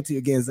 Good talking to you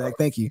again, Zach.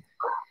 Thank you.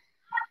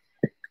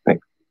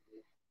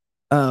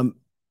 Um,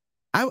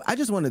 I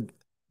just want to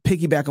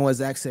piggyback on what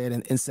Zach said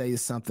and say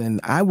something.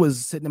 I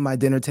was sitting at my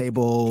dinner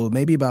table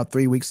maybe about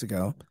 3 weeks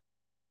ago,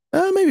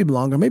 maybe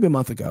longer, maybe a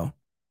month ago.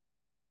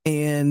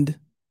 And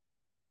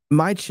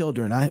my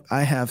children,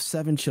 I have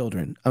 7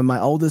 children. My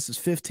oldest is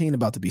 15,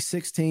 about to be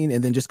 16,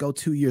 and then just go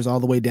 2 years all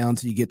the way down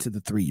till you get to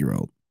the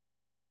 3-year-old.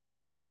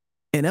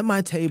 And at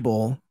my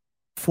table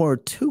for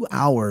 2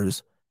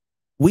 hours,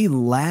 we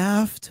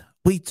laughed,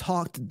 we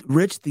talked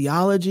rich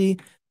theology,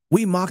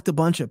 we mocked a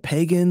bunch of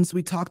pagans,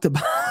 we talked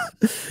about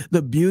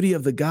the beauty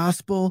of the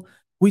gospel,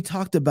 we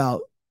talked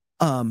about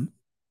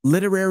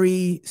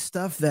literary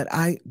stuff that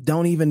I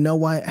don't even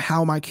know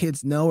how my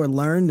kids know or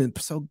learned, and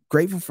so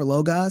grateful for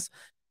Logos.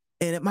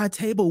 And at my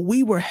table,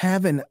 we were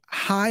having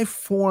high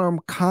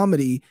form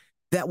comedy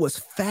that was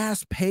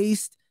fast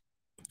paced,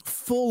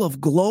 full of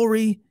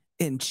glory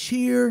and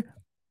cheer,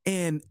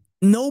 and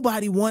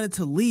nobody wanted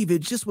to leave.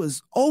 It just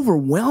was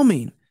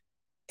overwhelming.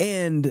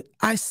 And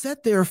I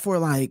sat there for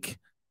like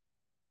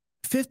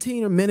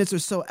 15 minutes or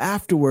so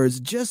afterwards,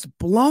 just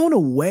blown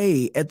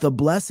away at the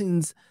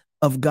blessings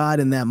of God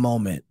in that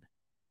moment.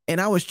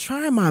 And I was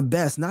trying my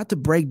best not to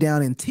break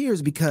down in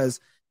tears because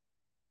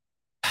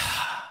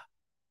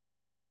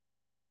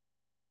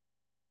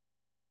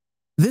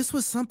this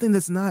was something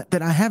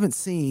that I haven't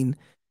seen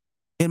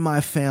in my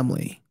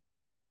family,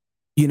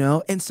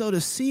 And so to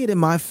see it in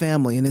my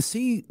family and to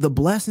see the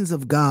blessings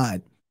of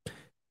God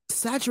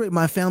saturate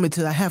my family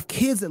till I have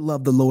kids that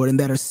love the Lord and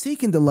that are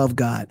seeking to love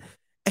God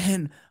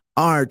and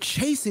are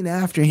chasing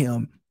after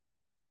him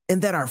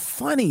and that are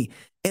funny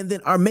and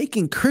then are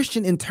making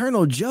Christian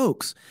internal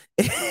jokes,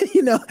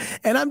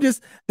 and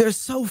they're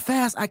so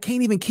fast, I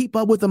can't even keep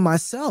up with them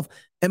myself.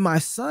 And my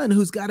son,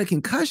 who's got a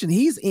concussion,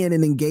 he's in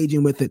and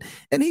engaging with it.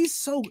 And he's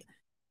so,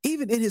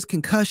 even in his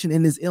concussion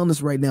and his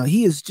illness right now,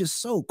 he is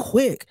just so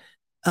quick.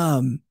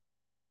 And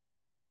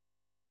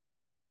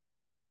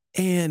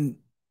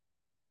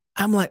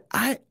I'm like,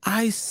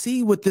 I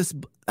see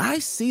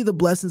the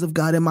blessings of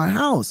God in my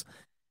house.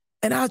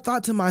 And I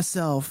thought to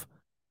myself,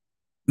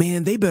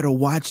 man, they better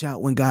watch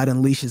out when God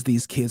unleashes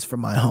these kids from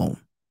my home.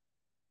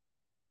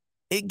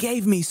 It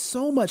gave me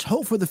so much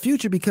hope for the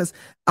future because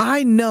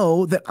I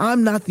know that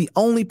I'm not the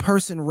only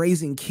person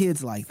raising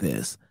kids like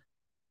this.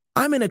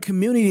 I'm in a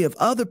community of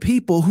other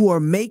people who are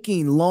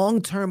making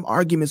long-term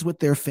arguments with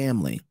their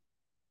family.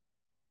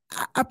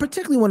 I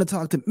particularly want to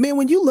talk to, man,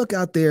 when you look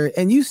out there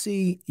and you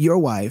see your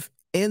wife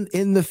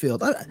in the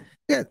field. I'm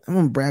going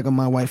to brag on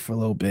my wife for a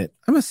little bit.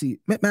 I'm going to see,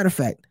 matter of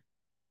fact,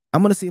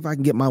 I'm going to see if I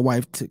can get my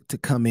wife to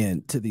come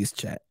in to these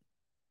chat.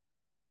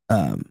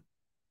 Oh,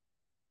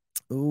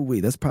 wait,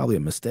 that's probably a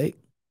mistake.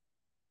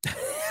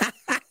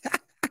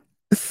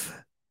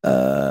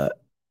 I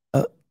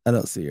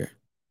don't see her.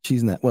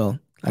 She's not, well,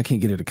 I can't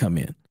get her to come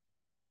in.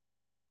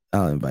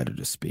 I'll invite her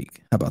to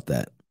speak. How about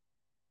that?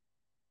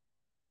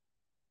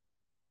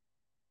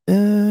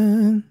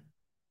 And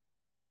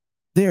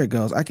there it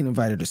goes. I can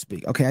invite her to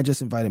speak. Okay, I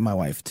just invited my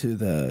wife to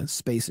the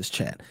Spaces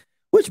chat,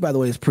 which, by the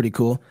way, is pretty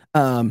cool.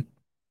 And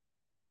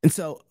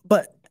so,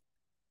 but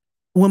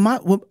when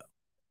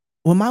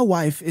my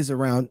wife is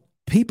around,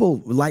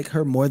 people like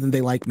her more than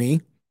they like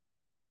me.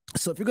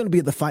 So if you're going to be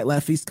at the Fight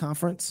Laugh Feast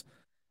conference,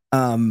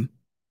 and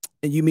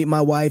you meet my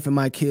wife and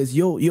my kids,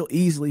 you'll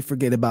easily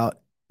forget about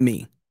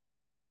me,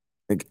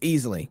 like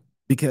easily,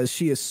 because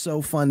she is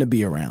so fun to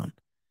be around.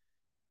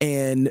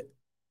 And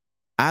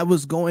I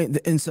was going,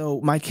 and so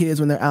my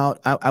kids, when they're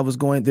out, I was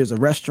going, there's a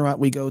restaurant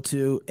we go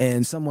to,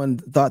 and someone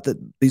thought that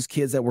these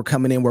kids that were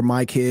coming in were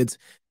my kids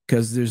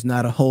because there's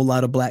not a whole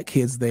lot of black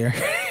kids there.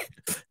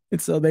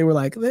 And so they were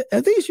like,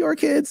 are these your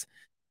kids?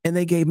 And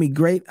they gave me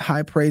great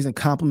high praise and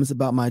compliments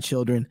about my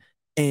children.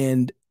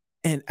 And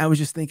I was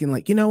just thinking,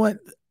 like, you know what?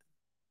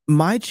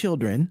 My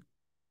children,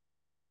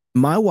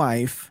 my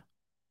wife,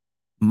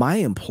 my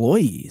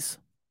employees,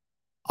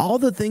 all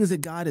the things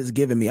that God has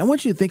given me. I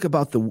want you to think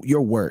about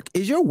your work.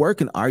 Is your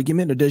work an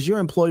argument, or does your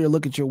employer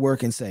look at your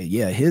work and say,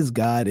 yeah, his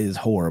God is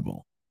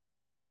horrible,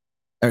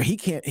 or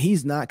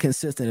he's not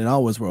consistent in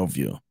all his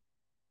worldview?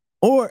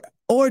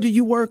 Or do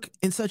you work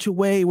in such a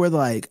way where,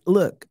 like,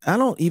 look, I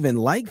don't even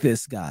like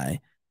this guy,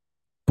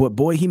 but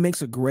boy, he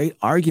makes a great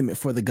argument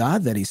for the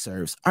God that he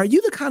serves. Are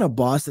you the kind of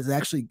boss that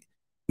actually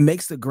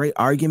makes a great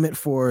argument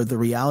for the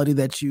reality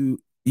that you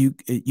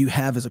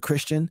have as a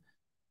Christian?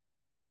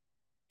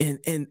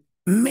 And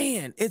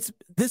man,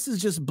 this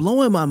is just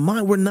blowing my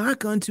mind. We're not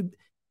going to,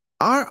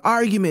 our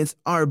arguments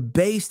are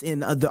based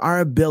in our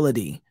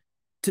ability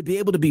to be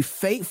able to be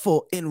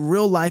faithful in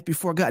real life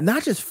before God,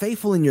 not just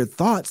faithful in your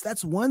thoughts.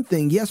 That's one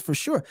thing. Yes, for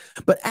sure.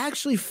 But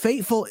actually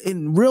faithful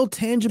in real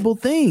tangible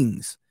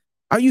things.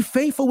 Are you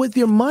faithful with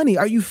your money?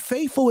 Are you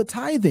faithful with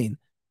tithing?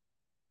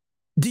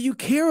 Do you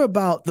care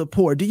about the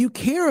poor? Do you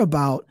care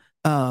about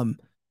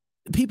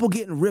people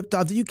getting ripped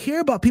off? Do you care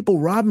about people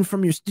robbing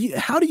from your?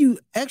 How do you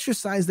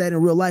exercise that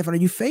in real life? And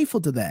are you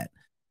faithful to that?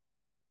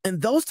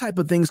 And those type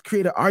of things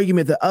create an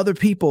argument that other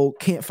people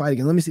can't fight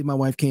against. Let me see if my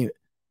wife can't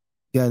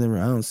get in the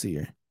room. I don't see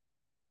her.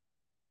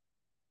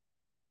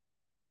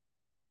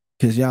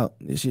 Because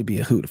it should be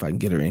a hoot if I can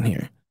get her in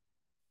here.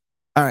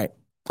 All right.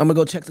 I'm gonna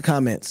go check the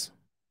comments.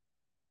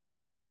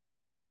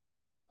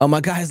 Oh,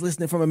 my guy's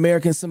listening from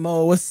American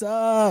Samoa. What's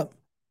up?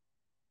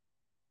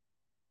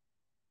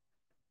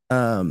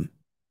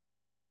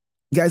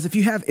 Guys,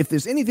 if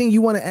there's anything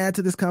you want to add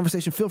to this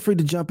conversation, feel free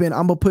to jump in.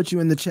 I'm gonna put you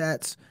in the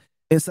chats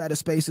inside of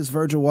Spaces.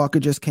 Virgil Walker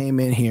just came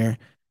in here,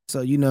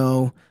 so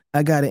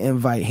I gotta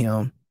invite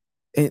him.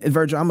 And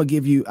Virgil, I'm gonna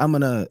give you kind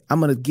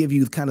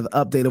of the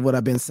update of what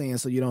I've been saying,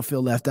 so you don't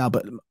feel left out.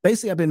 But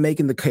basically, I've been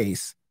making the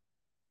case.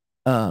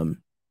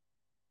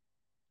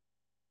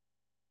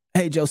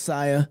 Hey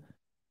Josiah,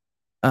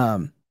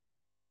 I've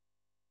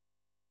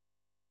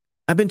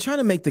been trying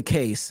to make the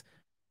case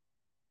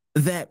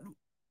that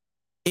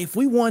if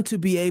we want to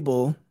be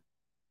able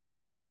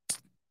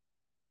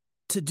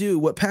to do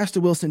what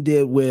Pastor Wilson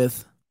did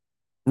with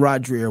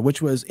Rod Dreher,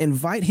 which was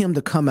invite him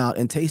to come out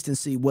and taste and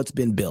see what's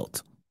been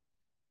built.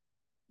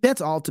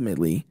 That's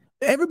ultimately,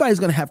 everybody's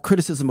going to have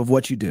criticism of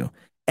what you do.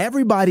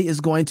 Everybody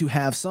is going to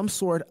have some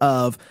sort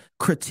of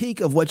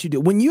critique of what you do.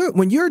 When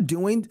you're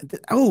doing,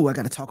 I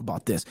got to talk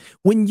about this.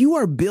 When you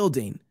are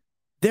building,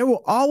 there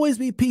will always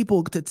be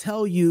people to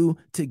tell you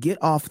to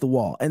get off the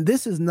wall. And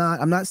this is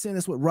not, I'm not saying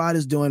that's what Rod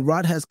is doing.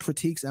 Rod has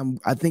critiques.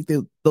 I think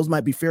that those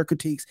might be fair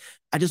critiques.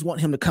 I just want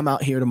him to come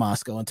out here to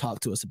Moscow and talk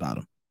to us about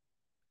them.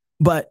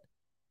 But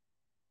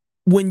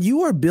when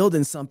you are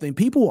building something,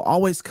 people will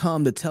always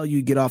come to tell you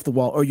to get off the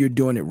wall or you're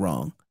doing it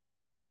wrong.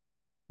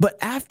 But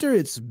after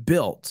it's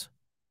built,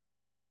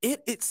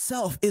 it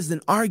itself is an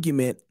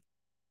argument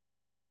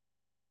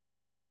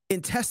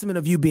in testament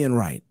of you being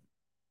right.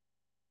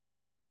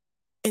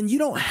 And you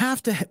don't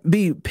have to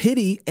be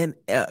petty and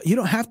you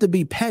don't have to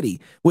be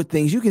petty with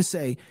things. You can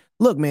say,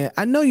 look, man,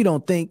 I know you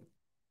don't think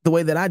the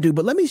way that I do,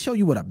 but let me show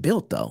you what I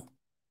built, though.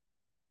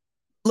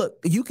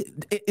 Look,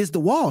 is the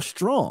wall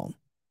strong?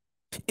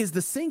 Is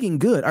the singing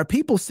good? Are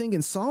people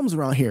singing psalms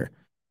around here?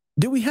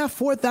 Do we have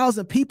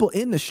 4,000 people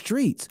in the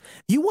streets?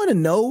 You want to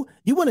know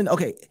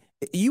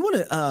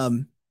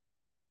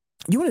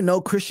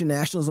Christian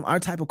nationalism, our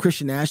type of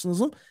Christian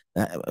nationalism?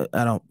 I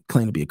don't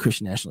claim to be a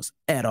Christian nationalist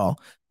at all.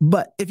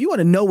 But if you want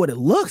to know what it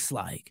looks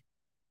like,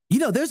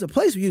 there's a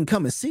place where you can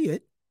come and see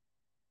it.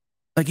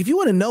 Like, if you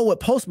want to know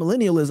what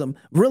postmillennialism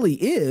really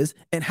is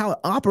and how it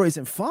operates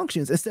and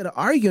functions, instead of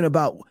arguing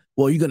about,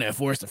 well, you're going to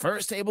enforce the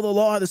first table of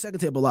the law or the second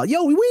table of the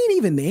law. Yo, we ain't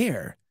even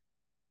there.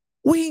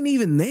 We ain't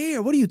even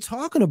there. What are you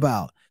talking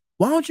about?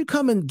 Why don't you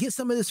come and get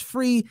some of this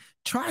free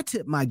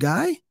tri-tip, my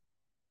guy?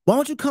 Why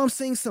don't you come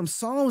sing some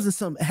songs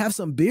and have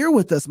some beer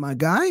with us, my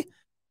guy?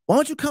 Why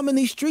don't you come in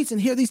these streets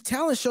and hear these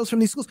talent shows from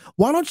these schools?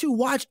 Why don't you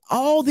watch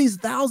all these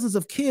thousands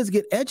of kids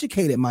get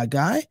educated, my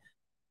guy?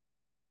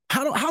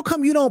 How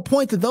come you don't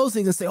point to those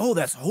things and say, oh,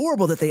 that's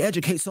horrible that they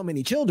educate so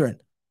many children?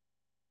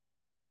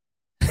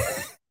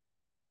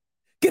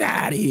 Get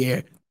out of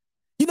here.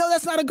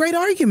 That's not a great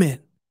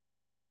argument.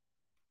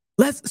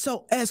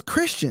 So as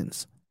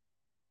Christians,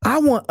 I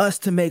want us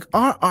to make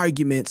our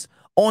arguments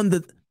on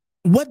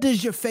what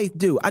does your faith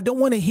do? I don't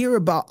want to hear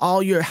about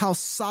how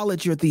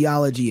solid your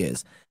theology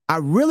is. I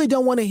really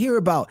don't want to hear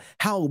about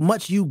how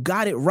much you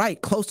got it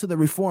right close to the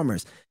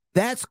reformers.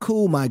 That's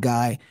cool, my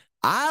guy.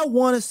 I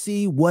want to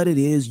see what it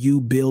is you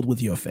build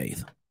with your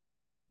faith.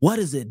 What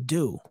does it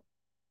do?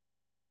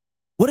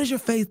 What does your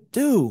faith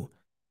do?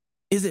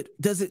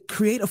 Does it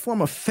create a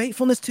form of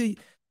faithfulness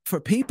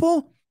for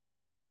people?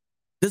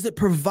 Does it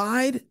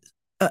provide?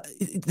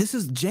 This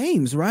is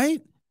James,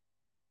 right?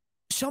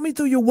 Show me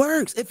through your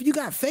works. If you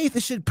got faith,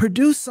 it should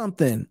produce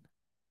something.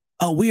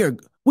 Oh,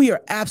 we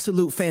are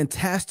absolute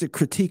fantastic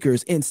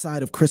critiquers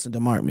inside of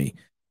Christendom, aren't we?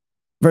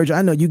 Virgil,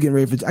 I know you getting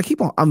ready for. I keep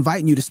on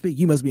inviting you to speak.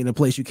 You must be in a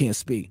place you can't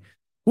speak.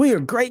 We are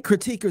great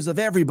critiquers of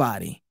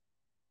everybody.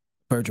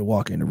 Virgil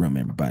Walker in the room,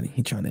 everybody.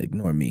 He trying to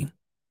ignore me.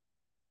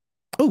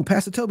 Oh,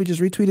 Pastor Toby just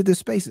retweeted this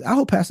space. I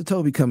hope Pastor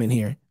Toby come in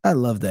here. I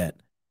love that.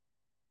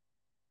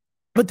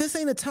 But this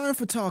ain't a time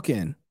for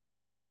talking.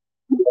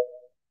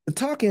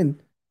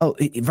 Oh,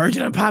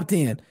 Virgin popped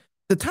in.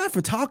 The time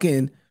for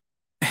talking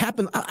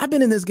happened. I've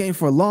been in this game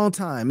for a long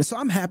time. And so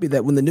I'm happy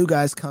that when the new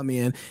guys come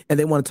in and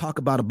they want to talk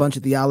about a bunch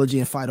of theology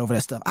and fight over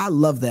that stuff, I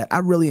love that. I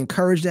really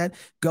encourage that.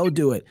 Go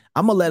do it.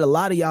 I'm going to let a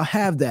lot of y'all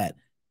have that.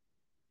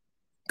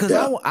 Because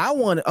I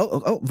want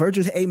to,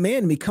 Virgil's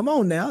amen to me. Come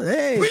on now.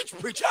 Hey.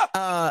 Preach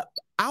up.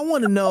 I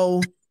want to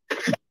know,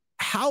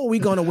 how are we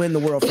going to win the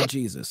world for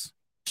Jesus?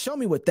 Show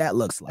me what that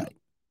looks like.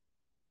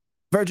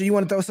 Virgil, you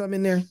want to throw something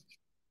in there?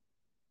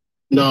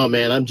 No,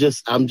 man, I'm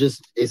just,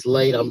 it's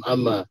late.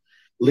 I'm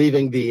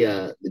leaving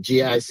the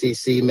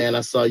GICC, man.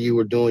 I saw you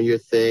were doing your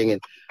thing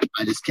and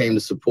I just came to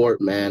support,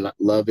 man. I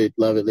love it.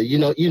 You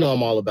know,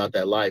 I'm all about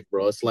that life,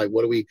 bro. It's like,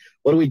 what are we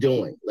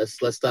doing? Let's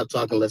stop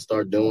talking. Let's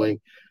start doing.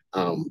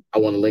 I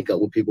want to link up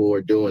with people who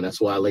are doing.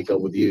 That's why I link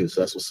up with you.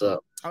 So that's what's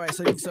up. All right.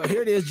 So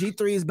here it is.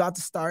 G3 is about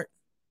to start.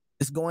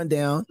 It's going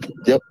down.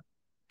 Yep.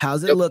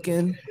 How's it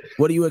looking?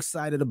 What are you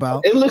excited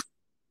about? It looks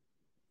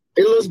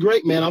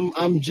great, man.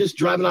 I'm just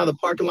driving out of the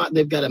parking lot.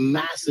 They've got a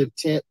massive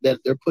tent that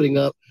they're putting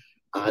up.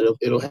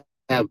 It'll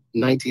have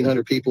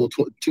 1,900 people,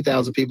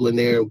 2,000 people in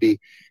there. It'll be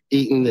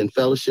eating and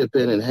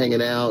fellowshipping and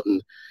hanging out.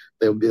 And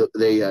They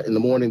in the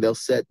morning they'll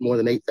set more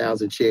than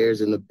 8,000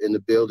 chairs in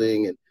the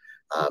building, and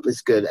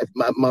it's good.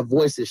 My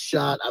voice is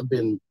shot. I've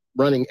been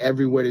running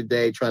everywhere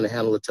today, trying to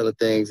handle a ton of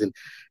things, and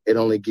it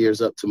only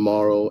gears up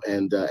tomorrow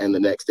and the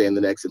next day and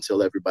the next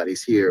until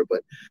everybody's here.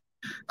 But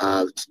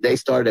they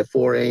started at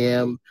 4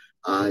 a.m.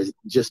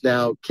 Just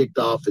now kicked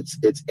off.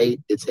 It's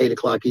 8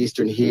 o'clock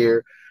Eastern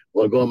here. I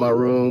want to go in my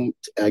room,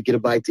 get a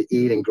bite to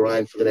eat, and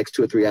grind for the next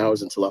 2 or 3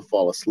 hours until I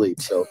fall asleep.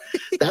 So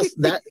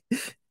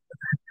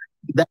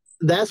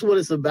that's what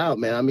it's about,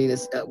 man. I mean,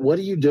 it's what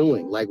are you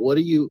doing? Like, what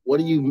are you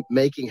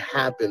making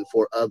happen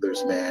for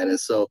others, man? And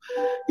so,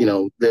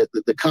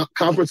 the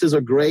conferences are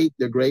great.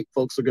 They're great.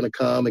 Folks are going to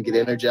come and get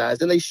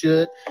energized, and they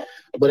should.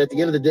 But at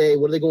the end of the day,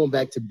 what are they going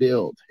back to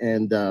build?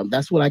 And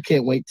that's what I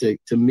can't wait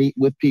to meet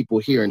with people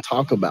here and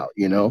talk about.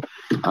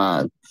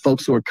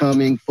 Folks who are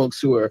coming, folks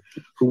who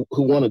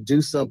want to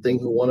do something,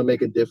 who want to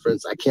make a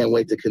difference. I can't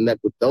wait to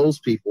connect with those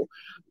people,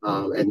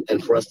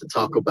 and for us to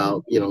talk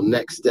about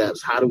next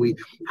steps. How do we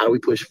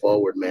push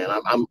forward, man?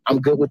 I'm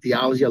good with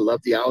theology. I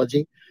love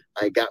theology.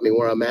 It got me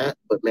where I'm at.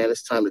 But man,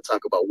 it's time to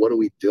talk about what are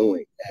we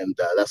doing, and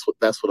that's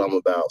what I'm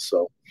about.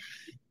 So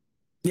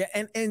yeah,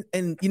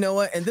 and you know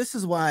what? And this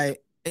is why.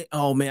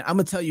 Oh man, I'm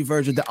gonna tell you,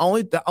 Virgil. The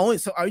only.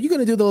 So, are you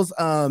gonna do those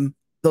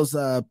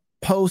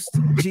post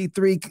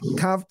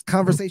G3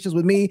 conversations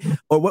with me,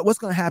 or what's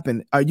gonna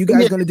happen? Are you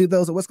guys gonna do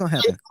those, or what's gonna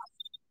happen?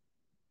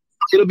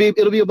 It'll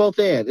be a both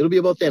and. It'll be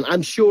a both and.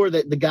 I'm sure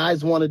that the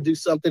guys want to do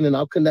something, and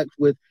I'll connect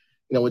with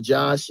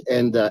Josh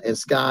and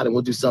Scott, and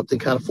we'll do something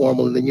kind of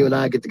formal, and then you and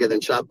I get together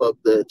and chop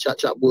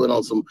wood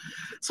on some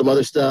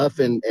other stuff,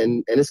 and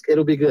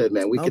it'll be good,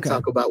 man. We can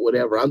talk about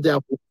whatever. I'm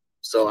down for.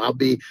 So I'll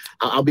be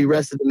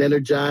rested and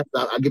energized.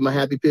 I'll get my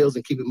happy pills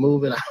and keep it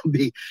moving.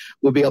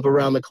 We'll be up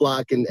around the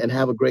clock and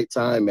have a great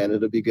time, man.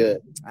 It'll be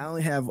good.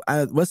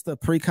 What's the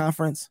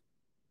pre-conference?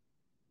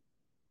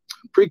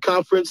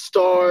 Pre-conference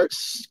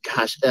starts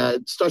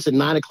at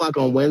 9 o'clock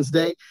on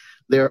Wednesday.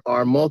 There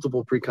are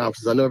multiple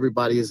pre-conferences. I know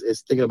everybody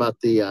is thinking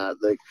about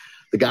the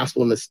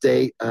gospel in the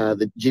state.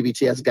 The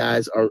GBTS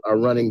guys are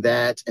running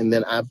that. And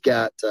then I've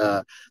got,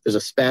 there's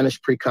a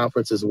Spanish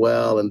pre-conference as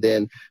well. And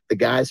then the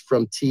guys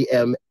from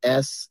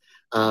TMS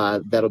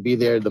that'll be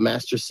there. The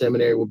Master's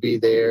Seminary will be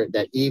there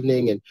that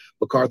evening. And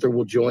MacArthur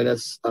will join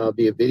us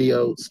via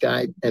video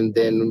Skype. And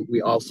then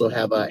we also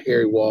have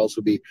Harry Walls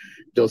who'll be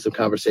doing some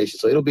conversation.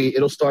 So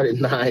it'll start at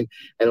 9 and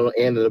it'll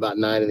end at about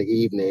 9 in the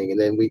evening.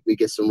 And then we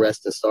get some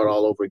rest and start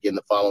all over again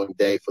the following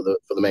day for the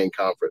main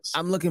conference.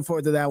 I'm looking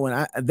forward to that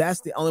one.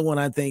 That's the only one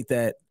I think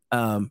that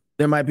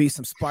there might be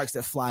some sparks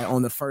that fly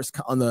on the first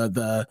on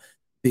the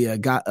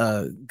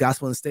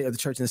gospel in the state, or the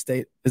church in the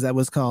state. Is that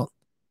what it's called?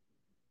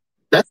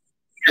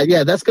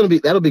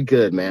 That'll be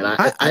good, man.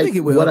 I think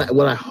it will.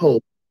 What I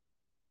hope.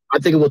 I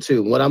think it will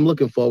too. What I'm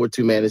looking forward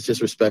to, man, is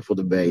just respectful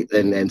debate.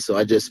 And so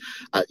I just,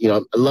 I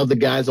love the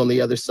guys on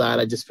the other side.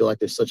 I just feel like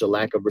there's such a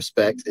lack of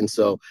respect. And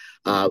so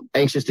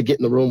anxious to get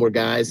in the room where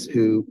guys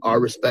who are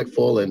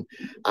respectful and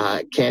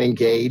can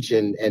engage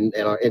and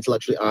are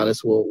intellectually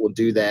honest will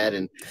do that.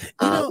 And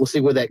we'll see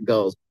where that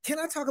goes. Can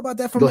I talk about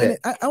that for a minute?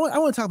 I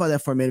want to talk about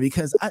that for a minute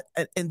because I've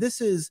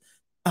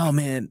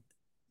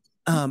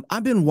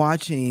been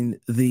watching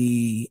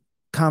the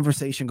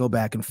conversation go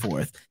back and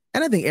forth.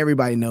 And I think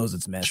everybody knows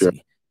it's messy. Sure.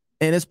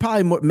 And it's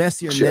probably more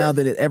messier now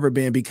than it ever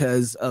been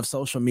because of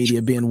social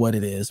media being what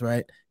it is,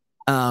 right?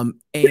 So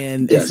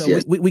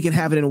we can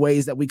have it in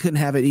ways that we couldn't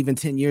have it even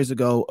 10 years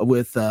ago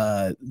with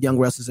Young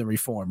Wrestlers in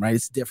Reform, right?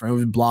 It's different.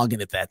 We've been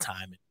blogging at that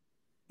time.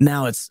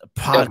 Now it's a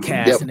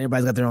podcast and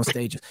everybody's got their own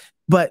stages.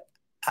 But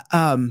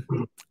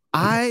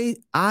I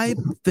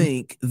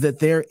think that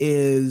there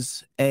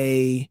is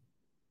I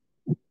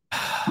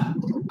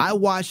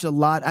watched a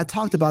lot. I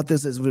talked about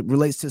this as it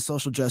relates to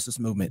social justice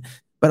movement.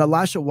 But I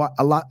watched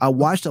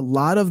a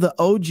lot of the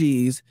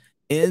OGs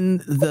in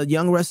the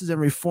Young Wrestlers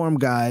and Reform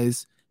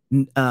guys,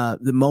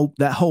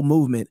 that whole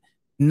movement,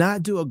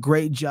 not do a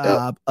great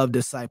job of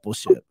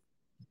discipleship.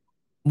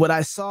 What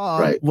I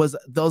saw was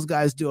those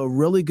guys do a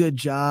really good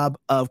job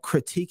of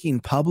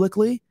critiquing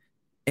publicly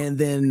and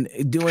then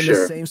doing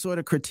the same sort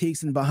of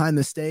critiques and behind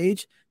the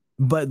stage,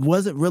 but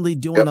wasn't really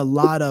doing a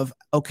lot of,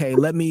 okay,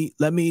 let me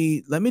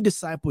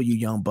disciple you,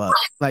 young buck.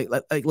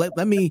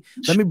 Let me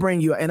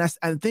bring you. And I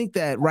think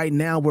that right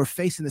now we're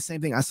facing the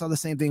same thing. I saw the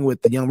same thing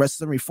with the Young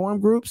Wrestlers and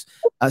Reform groups.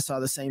 I saw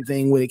the same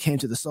thing when it came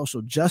to the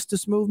social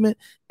justice movement.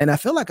 And I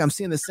feel like I'm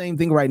seeing the same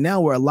thing right now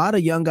where a lot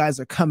of young guys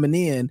are coming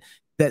in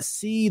that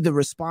see the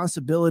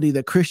responsibility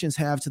that Christians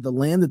have to the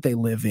land that they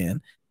live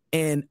in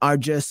and are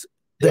just,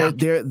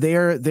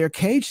 they're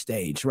cage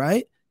stage,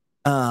 right?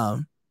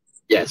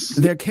 Yes,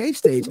 they're cage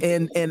stage,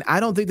 and I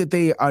don't think that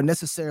they are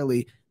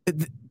necessarily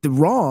the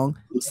wrong.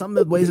 Some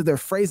of the ways that they're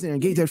phrasing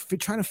and engaged, they're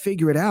trying to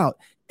figure it out.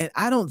 And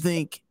I don't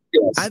think.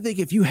 Yes. I think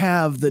if you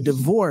have the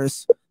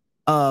divorce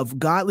of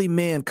godly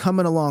men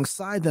coming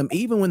alongside them,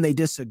 even when they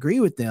disagree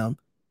with them,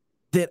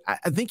 that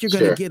I think you're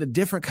going to get a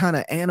different kind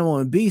of animal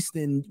and beast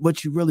than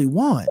what you really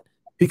want,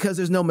 because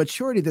there's no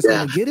maturity that's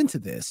going to get into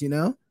this.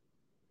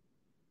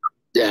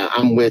 Yeah,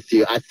 I'm with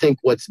you. I think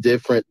what's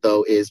different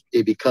though is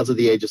because of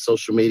the age of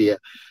social media,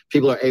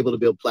 people are able to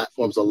build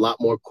platforms a lot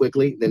more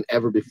quickly than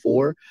ever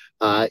before.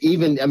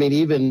 Even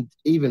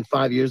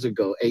 5 years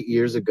ago, 8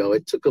 years ago,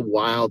 it took a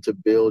while to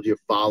build your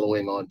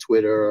following on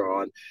Twitter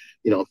or on,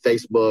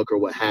 Facebook or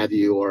what have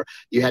you, or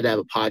you had to have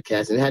a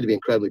podcast and it had to be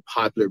incredibly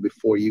popular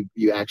before you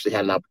actually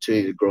had an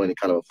opportunity to grow any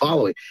kind of a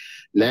following.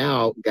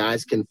 Now,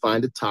 guys can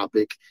find a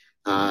topic,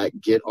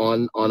 get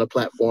on a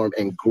platform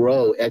and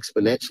grow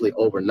exponentially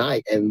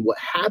overnight. And what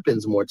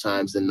happens more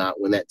times than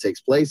not when that takes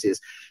place is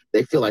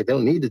they feel like they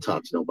don't need to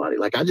talk to nobody.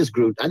 Like I just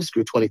grew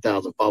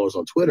 20,000 followers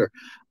on Twitter.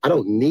 I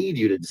don't need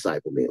you to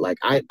disciple me. Like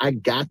I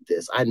got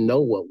this. I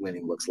know what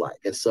winning looks like.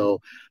 And so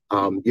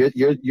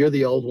you're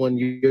the old one.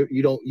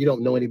 You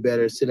don't know any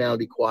better. Sit down,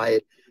 be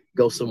quiet,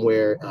 go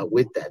somewhere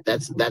with that.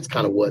 That's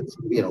kind of what,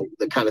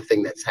 the kind of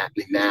thing that's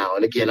happening now.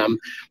 And again, I'm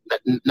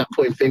not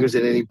pointing fingers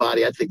at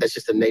anybody. I think that's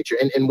just the nature.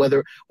 And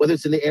whether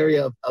it's in the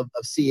area of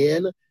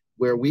CN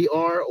where we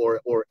are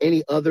or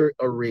any other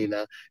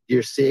arena,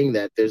 you're seeing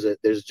that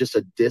there's just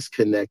a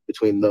disconnect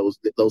between those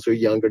who are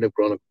younger and have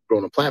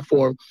grown a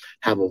platform,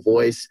 have a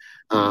voice,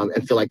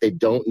 and feel like they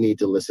don't need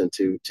to listen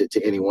to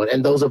anyone.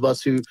 And those of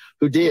us who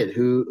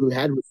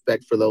had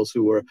respect for those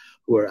who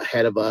were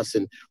ahead of us,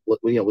 and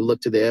we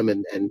looked to them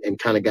and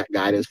kind of got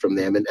guidance from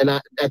them. And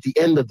at the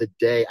end of the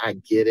day, I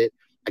get it.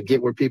 I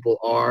get where people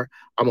are.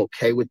 I'm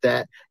okay with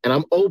that. And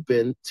I'm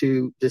open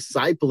to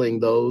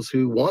discipling those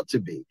who want to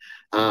be.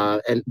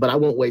 But I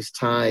won't waste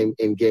time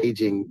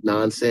engaging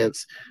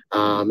nonsense.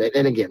 And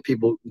again,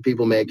 people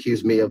may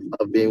accuse me of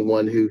being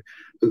one who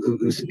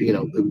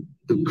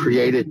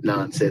created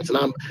nonsense.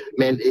 And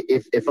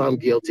if I'm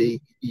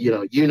guilty,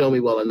 you know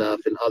me well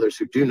enough, and others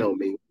who do know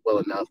me well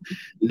enough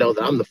know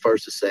that I'm the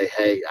first to say,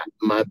 hey,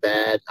 my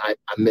bad. I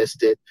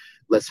missed it.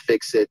 Let's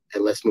fix it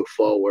and let's move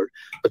forward.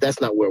 But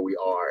that's not where we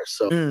are.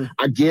 So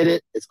I get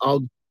it. It's all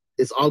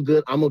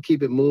good. I'm gonna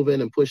keep it moving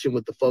and pushing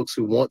with the folks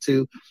who want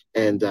to.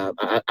 And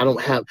I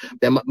don't have.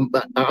 I'm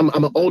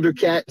an older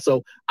cat,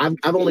 so I've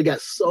only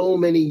got so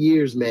many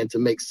years, man, to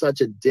make such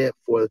a dent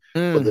for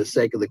the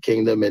sake of the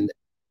kingdom and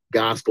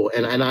gospel.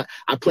 And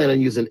I plan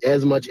on using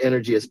as much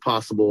energy as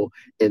possible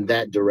in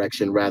that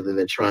direction rather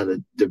than trying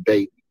to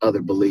debate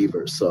other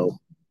believers. So.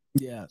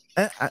 Yeah.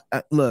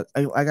 Look,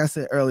 like I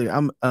said earlier,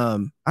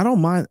 I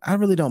don't mind. I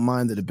really don't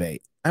mind the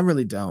debate. I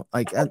really don't.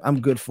 Like I'm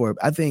good for it.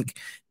 I think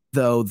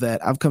though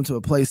that I've come to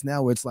a place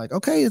now where it's like,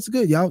 okay, it's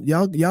good. Y'all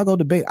go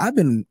debate. I've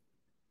been,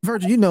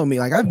 Virgil, you know me.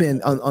 Like I've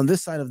been on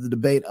this side of the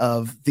debate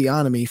of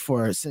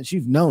theonomy since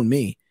you've known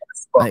me.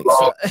 Like,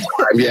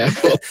 yeah.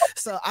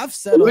 So I've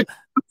settled.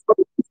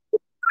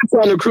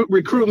 Trying to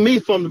recruit me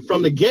from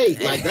the gate,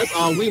 like that's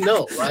all we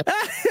know, right?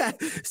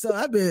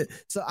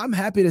 So I'm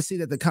happy to see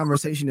that the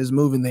conversation is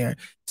moving there.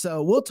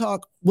 So we'll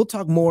talk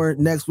more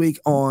next week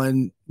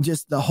on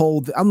just the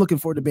whole. I'm looking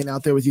forward to being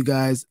out there with you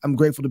guys. I'm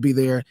grateful to be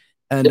there,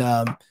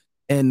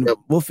 and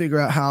we'll figure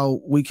out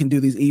how we can do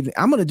these evenings.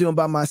 I'm gonna do them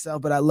by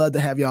myself, but I'd love to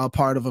have y'all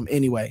part of them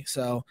anyway.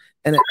 So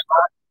I'm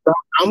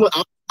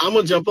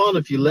gonna jump on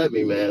if you let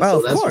me, man.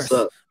 Oh, so that's what's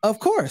up. Of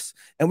course.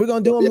 And we're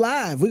gonna do them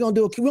live. We're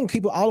gonna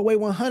keep it all the way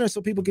 100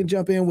 so people can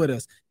jump in with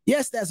us.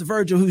 Yes, that's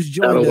Virgil who's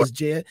joined us,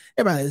 Jed.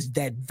 Everybody is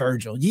that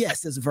Virgil.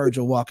 Yes, it's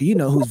Virgil Walker. You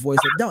know whose voice.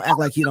 Don't act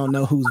like you don't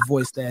know whose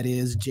voice that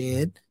is,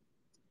 Jed.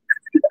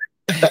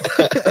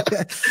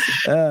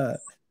 I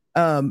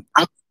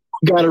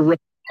gotta run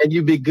and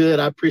you be good.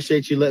 I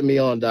appreciate you letting me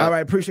on, Doc. All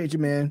right, appreciate you,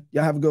 man.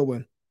 Y'all have a good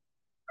one.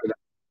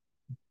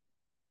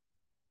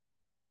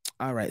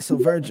 All right, so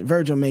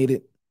Virgil made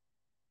it.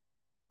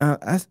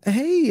 I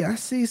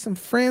see some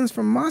friends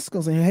from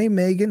Moscow's in here. Hey,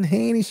 Megan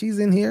Haney, she's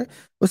in here.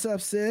 What's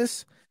up,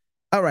 sis?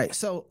 All right,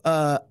 so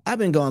I've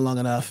been going long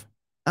enough.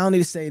 I don't need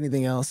to say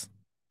anything else.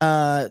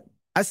 I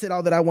said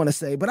all that I want to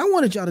say, but I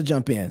wanted y'all to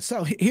jump in.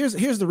 So here's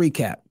the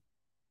recap.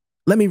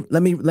 Let me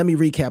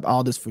recap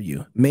all this for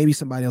you. Maybe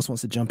somebody else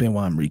wants to jump in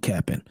while I'm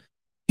recapping.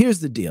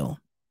 Here's the deal.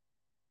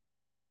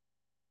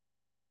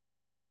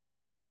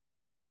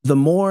 The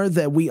more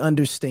that we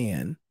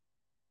understand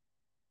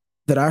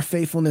that our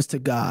faithfulness to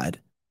God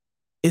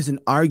is an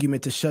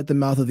argument to shut the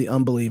mouth of the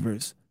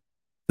unbelievers,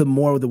 the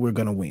more that we're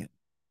going to win.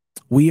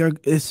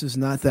 This is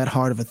not that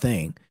hard of a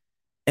thing.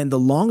 And the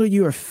longer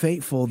you are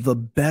faithful, the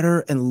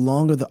better and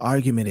longer the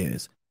argument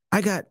is.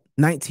 I got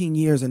 19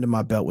 years under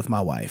my belt with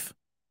my wife.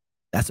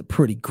 That's a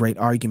pretty great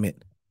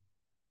argument.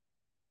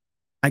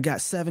 I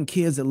got 7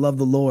 kids that love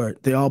the Lord.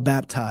 They're all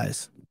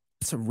baptized.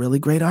 It's a really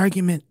great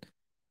argument.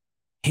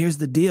 Here's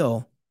the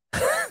deal.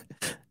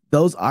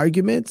 Those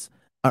arguments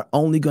are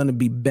only going to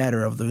be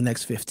better over the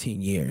next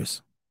 15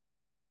 years.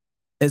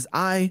 As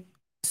I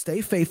stay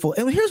faithful,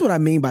 and here's what I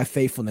mean by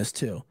faithfulness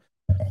too.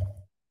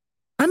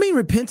 I mean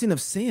repenting of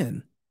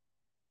sin.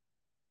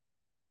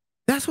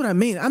 That's what I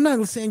mean. I'm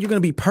not saying you're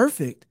going to be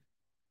perfect,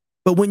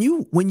 but when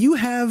you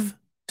have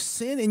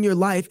sin in your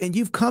life and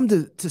you've come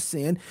to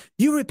sin,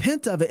 you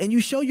repent of it and you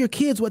show your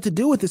kids what to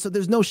do with it so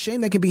there's no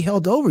shame that can be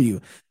held over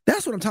you.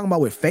 That's what I'm talking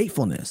about with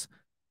faithfulness.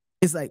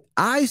 It's like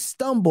I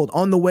stumbled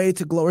on the way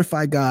to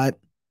glorify God.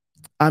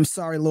 I'm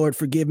sorry, Lord,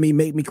 forgive me,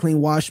 make me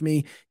clean, wash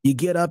me. You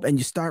get up and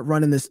you start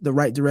running the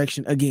right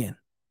direction again.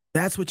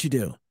 That's what you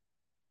do.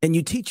 And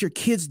you teach your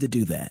kids to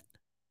do that.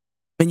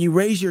 And you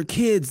raise your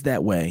kids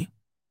that way.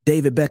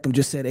 David Beckham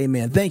just said,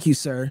 amen. Thank you,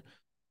 sir.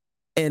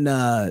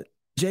 And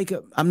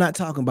Jacob, I'm not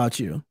talking about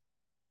you.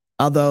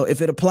 Although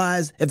if it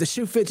applies, if the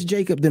shoe fits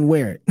Jacob, then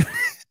wear it.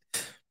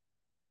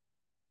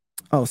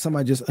 Oh,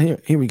 somebody just here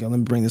we go. Let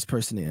me bring this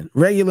person in.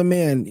 Regular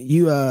man,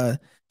 you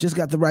just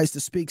got the rights to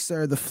speak,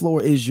 sir. The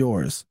floor is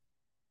yours.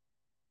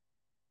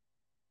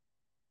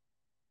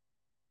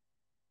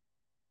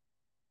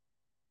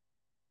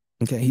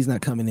 Okay, he's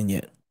not coming in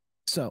yet.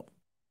 So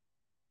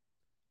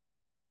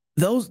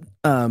those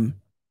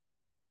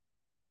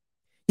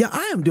yeah,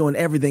 I am doing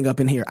everything up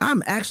in here.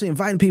 I'm actually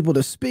inviting people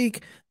to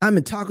speak.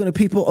 I'm talking to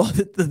people on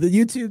the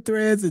YouTube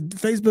threads and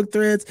Facebook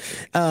threads.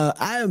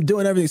 I am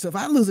doing everything. So if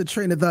I lose a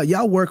train of thought,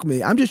 y'all work with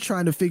me. I'm just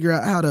trying to figure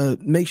out how to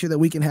make sure that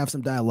we can have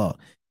some dialogue.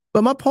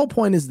 But my whole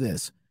point is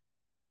this.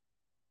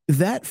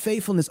 That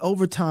faithfulness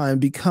over time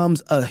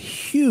becomes a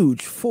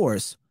huge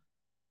force,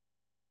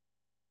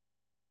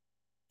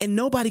 and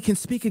nobody can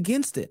speak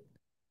against it.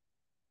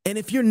 And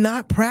if you're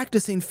not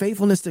practicing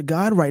faithfulness to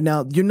God right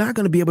now, you're not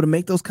going to be able to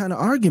make those kind of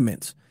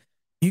arguments.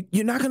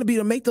 You're not going to be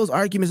able to make those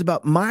arguments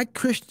about my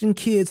Christian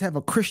kids have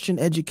a Christian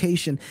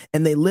education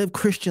and they live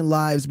Christian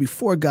lives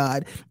before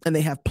God, and they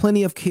have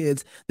plenty of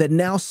kids that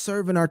now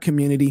serve in our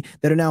community,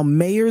 that are now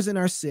mayors in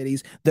our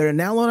cities, that are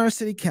now on our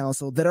city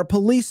council, that are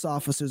police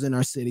officers in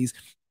our cities,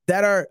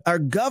 that are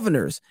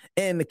governors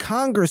and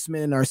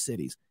congressmen in our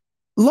cities.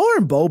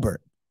 Lauren Boebert,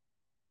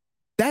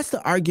 that's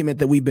the argument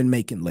that we've been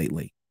making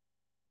lately.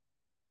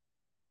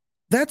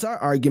 That's our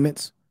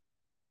arguments.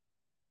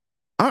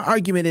 Our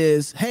argument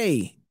is,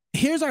 hey,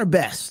 here's our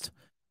best.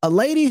 A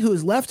lady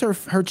who's left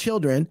her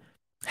children,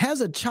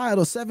 has a child,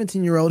 a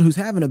 17-year-old who's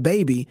having a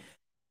baby,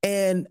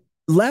 and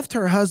left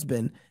her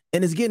husband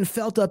and is getting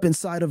felt up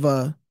inside of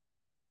a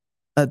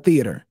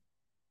theater.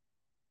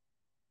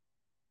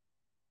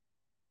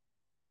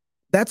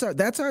 That's our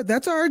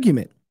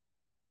argument.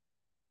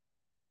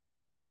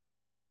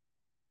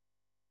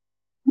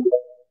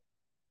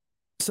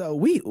 So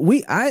we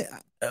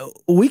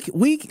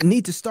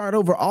need to start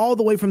over all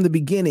the way from the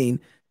beginning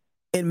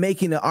in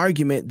making an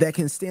argument that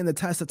can stand the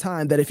test of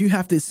time, that if you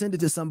have to send it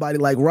to somebody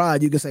like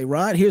Rod, you can say,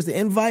 Rod, here's the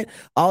invite,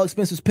 all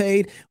expenses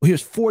paid. Well,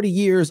 here's 40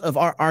 years of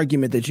our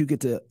argument that you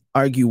get to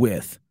argue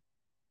with.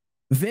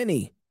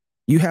 Vinny,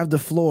 you have the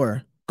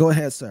floor. Go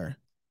ahead, sir.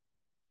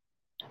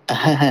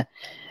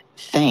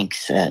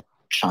 Thanks,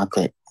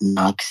 Chocolate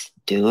Knox,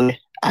 dude.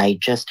 I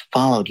just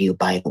followed you,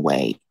 by the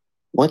way.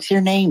 What's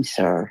your name,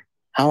 sir?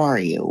 How are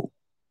you?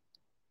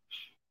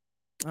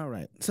 All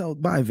right. So,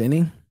 bye,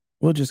 Vinny.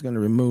 We're just going to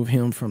remove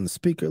him from the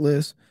speaker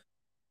list.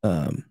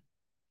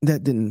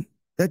 Maybe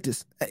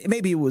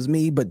it was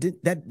me, but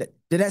did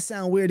that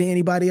sound weird to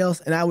anybody else?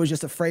 And I was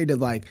just afraid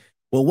of like,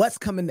 well, what's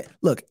coming?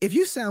 Look, if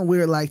you sound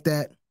weird like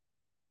that,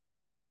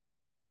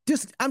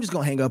 I'm just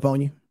going to hang up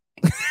on you.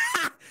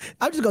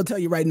 I'm just going to tell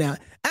you right now,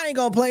 I ain't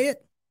going to play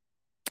it.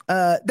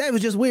 That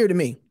was just weird to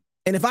me.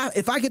 And if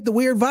I get the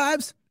weird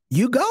vibes,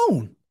 you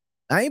gone.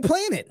 I ain't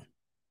playing it.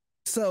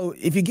 So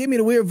if you give me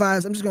the weird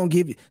vibes, I'm just going to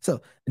give you.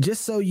 So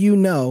just so you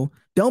know,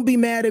 don't be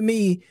mad at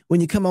me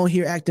when you come on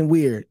here acting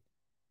weird.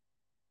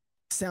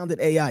 Sounded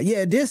AI.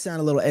 Yeah, it did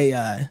sound a little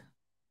AI.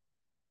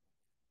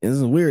 This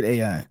is a weird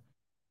AI.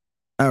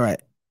 All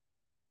right.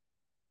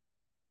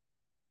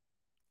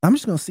 I'm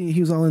just going to see if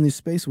he was all in this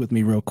space with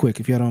me real quick,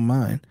 if y'all don't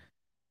mind.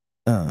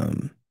 All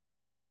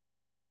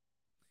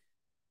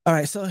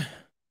right. So,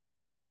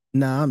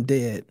 nah, I'm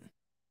dead.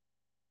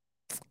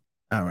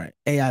 All right.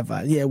 AI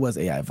vibes. Yeah, it was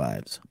AI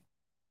vibes.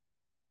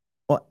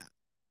 Well,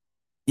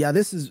 yeah,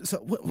 this is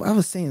so. I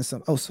was saying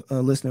something. Oh,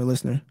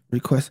 listener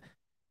request.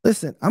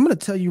 Listen, I'm going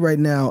to tell you right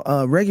now,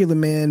 Regular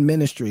Man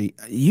Ministry,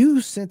 you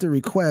sent a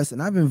request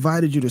and I've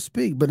invited you to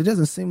speak, but it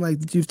doesn't seem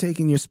like that you've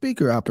taken your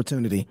speaker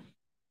opportunity.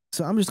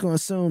 So I'm just going to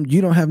assume you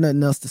don't have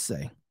nothing else to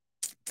say.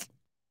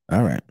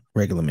 All right,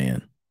 Regular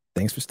Man,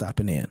 thanks for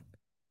stopping in.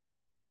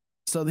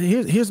 So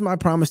here's my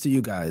promise to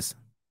you guys.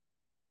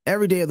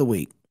 Every day of the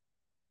week,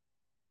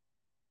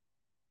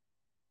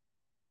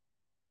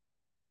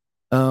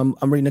 I'm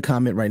reading a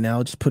comment right now.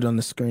 I'll just put it on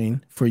the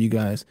screen for you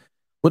guys.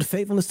 Would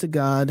faithfulness to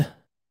God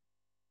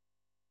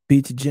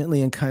be to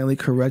gently and kindly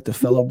correct a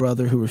fellow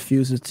brother who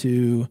refuses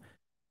to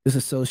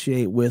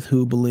disassociate with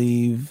who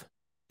believe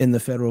in the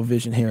federal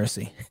vision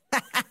heresy?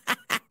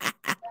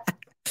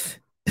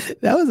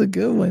 That was a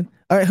good one.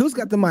 All right, who's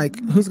got the mic?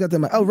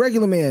 Oh,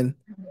 Regular Man.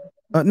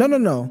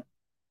 No.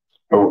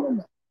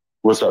 Oh,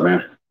 what's up,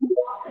 man?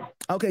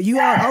 Okay, you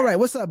are all right.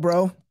 What's up,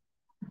 bro?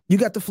 You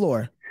got the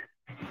floor.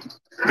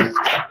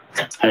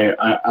 Hey,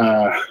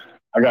 I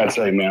gotta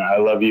say, man, I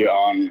love you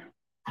on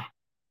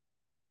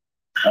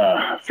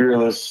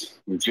Fearless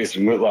with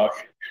Jason Whitlock.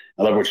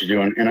 I love what you're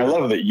doing, and I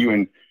love that you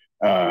and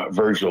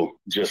Virgil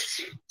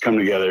just come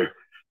together.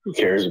 Who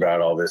cares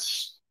about all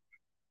this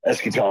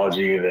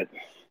eschatology that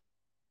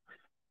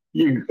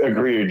you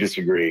agree or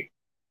disagree?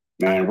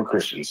 Man, we're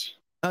Christians.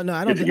 Oh no,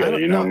 I get don't. I together.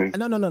 don't. You know what I No, mean?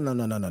 no, no, no, no,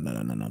 no, no, no,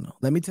 no, no, no, no.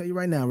 Let me tell you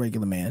right now,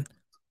 regular man.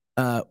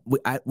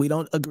 We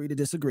don't agree to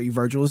disagree.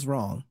 Virgil is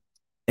wrong,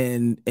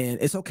 and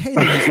it's okay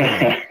that he's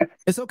wrong.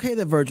 It's okay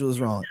that Virgil is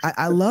wrong.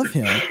 I love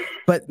him,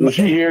 but Is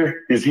he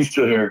here? Is he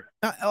still here?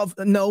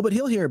 no, but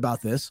he'll hear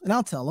about this, and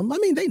I'll tell him. I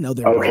mean, they know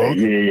they're Okay, wrong.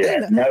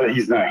 yeah. Now that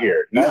he's not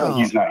here, you're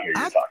talking.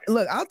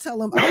 Look, I'll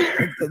tell him.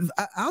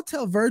 I'll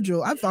tell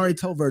Virgil. I've already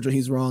told Virgil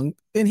he's wrong,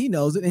 and he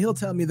knows it, and he'll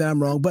tell me that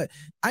I'm wrong. But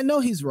I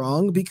know he's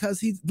wrong because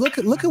he's look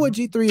at what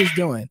G3 is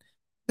doing.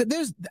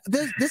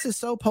 This is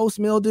so post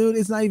mill, dude.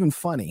 It's not even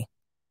funny.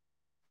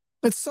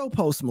 It's so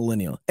post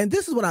millennial, and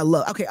this is what I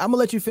love. Okay, I'm gonna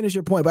let you finish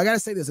your point, but I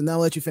gotta say this, and then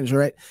I'll let you finish. All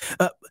right,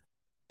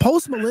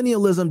 post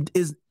millennialism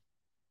is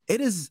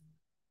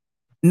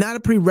not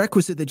a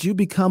prerequisite that you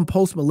become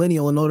post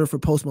millennial in order for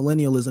post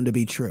millennialism to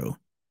be true.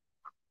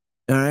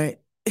 All right,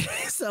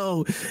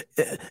 so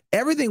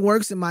everything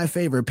works in my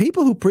favor.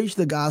 People who preach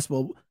the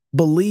gospel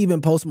believe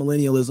in post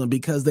millennialism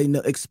because they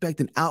expect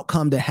an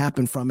outcome to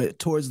happen from it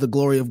towards the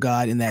glory of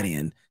God in that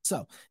end.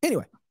 So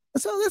anyway.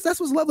 So that's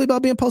what's lovely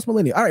about being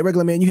post-millennial. All right,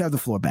 regular man, you have the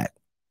floor back.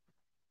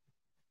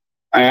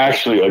 I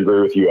actually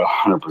agree with you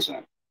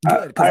 100%.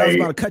 Good, because I was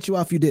about to cut you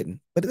off. You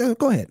didn't, but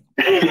go ahead.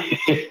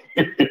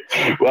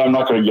 Well, I'm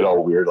not going to get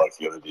all weird like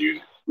the other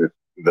dude with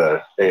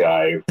the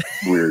AI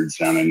weird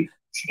sounding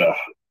stuff.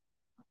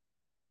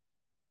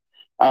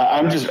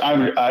 I just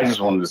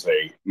wanted to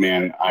say,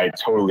 man, I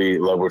totally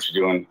love what you're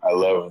doing. I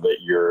love that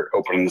you're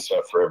opening this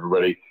up for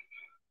everybody.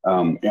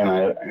 And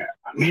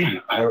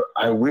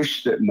I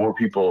wish that more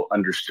people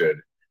understood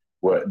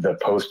what the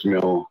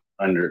post-mill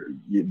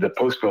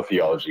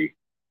theology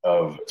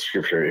of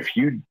Scripture.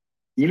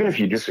 Even if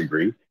you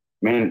disagree,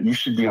 man, you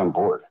should be on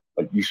board.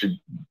 Like, you should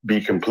be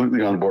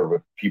completely on board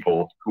with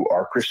people who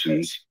are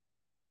Christians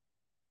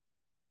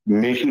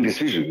making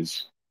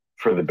decisions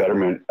for the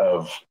betterment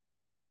of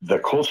the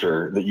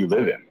culture that you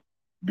live in,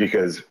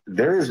 because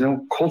there is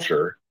no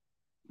culture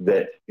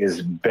that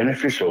is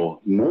benefits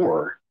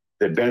more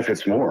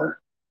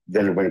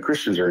than when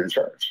Christians are in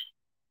charge.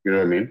 You know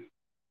what I mean?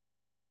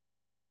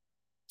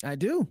 I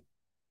do.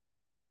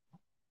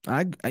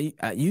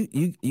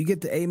 You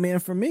get the amen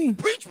from me.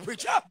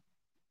 Preach up.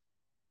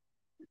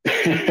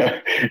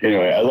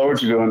 Anyway, I love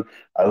what you're doing.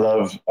 I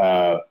love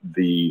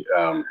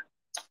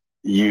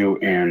you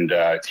and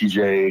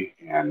TJ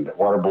and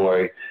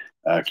Waterboy.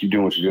 Keep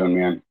doing what you're doing,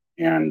 man.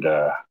 And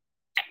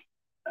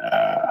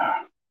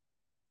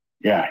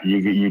yeah,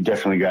 you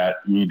definitely got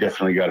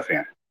a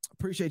fan.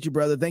 Appreciate you,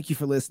 brother. Thank you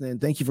for listening.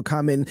 Thank you for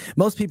commenting.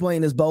 Most people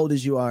ain't as bold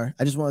as you are.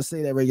 I just want to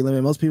say that, regular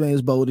man. Most people ain't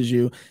as bold as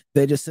you.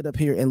 They just sit up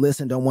here and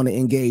listen, don't want to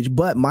engage.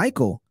 But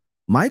Michael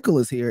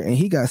is here, and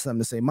he got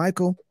something to say.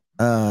 Michael,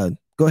 go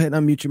ahead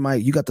and unmute your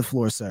mic. You got the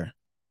floor, sir.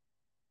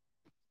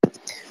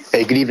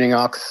 Hey, good evening,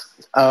 Knox.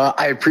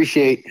 I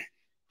appreciate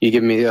you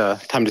giving me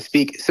time to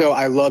speak. So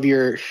I love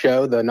your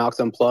show, the Knox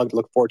Unplugged.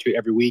 Look forward to it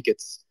every week.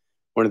 It's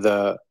one of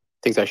the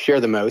things I share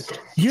the most.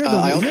 You're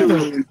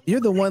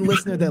the one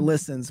listener that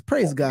listens.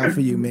 Praise God for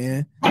you,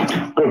 man.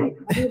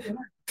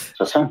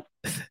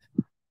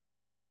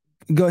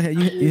 Go ahead.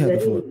 You have the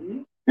floor.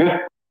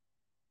 Yeah.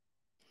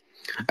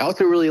 I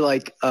also really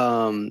like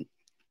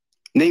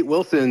Nate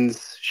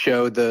Wilson's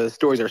show, The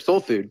Stories Are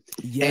Soul Food.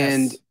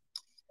 Yes.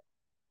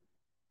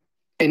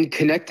 And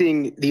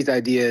connecting these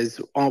ideas,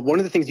 one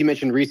of the things you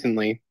mentioned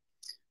recently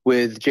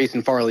with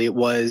Jason Farley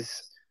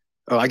was,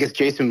 I guess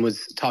Jason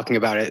was talking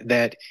about it,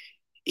 that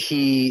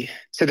he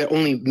said that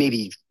only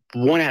maybe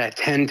 1 out of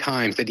 10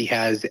 times that he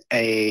has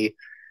a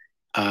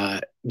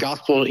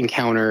gospel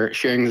encounter,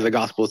 sharing the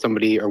gospel with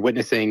somebody or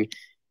witnessing,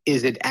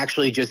 is it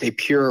actually just a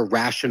pure,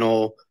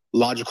 rational,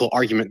 logical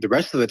argument. The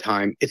rest of the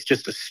time, it's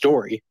just a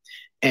story.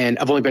 And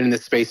I've only been in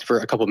this space for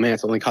a couple of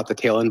minutes. I only caught the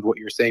tail end of what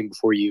you were saying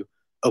before you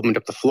opened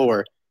up the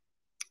floor.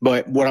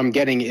 But what I'm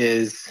getting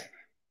is,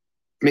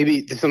 maybe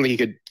it's something you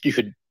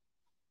could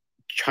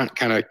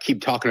kind of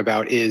keep talking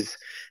about, is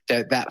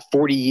that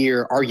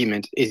 40-year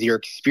argument is your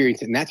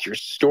experience, and that's your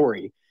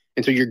story.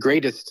 And so your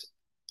greatest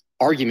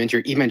argument,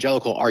 your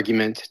evangelical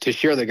argument to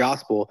share the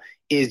gospel,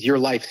 is your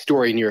life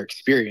story and your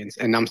experience.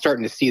 And I'm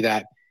starting to see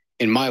that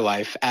in my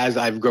life as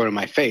I've grown in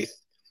my faith.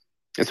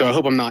 And so I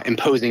hope I'm not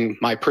imposing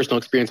my personal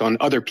experience on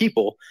other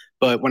people.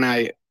 But when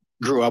I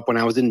grew up, when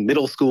I was in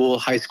middle school,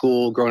 high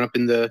school, growing up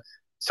in the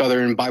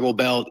Southern Bible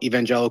Belt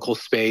evangelical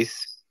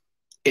space,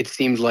 it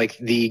seemed like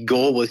the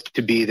goal was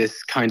to be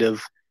this kind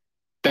of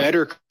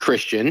better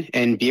Christian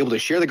and be able to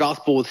share the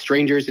gospel with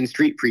strangers and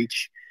street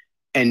preach.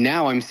 And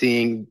now I'm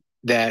seeing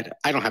that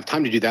I don't have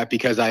time to do that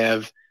because I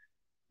have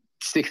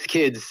 6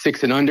 kids,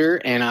 6 and under,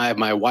 and I have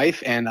my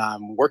wife, and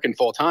I'm working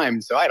full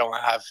time. So I don't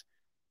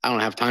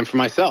have time for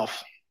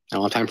myself. I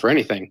don't have time for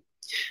anything.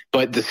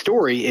 But the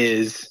story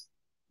is,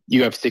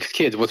 you have 6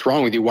 kids. What's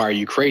wrong with you? Why are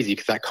you crazy?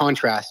 Because that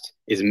contrast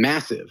is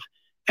massive.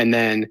 And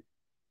then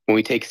when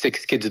we take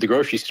 6 kids to the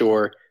grocery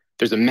store,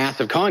 there's a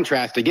massive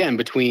contrast again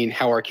between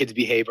how our kids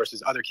behave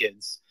versus other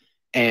kids.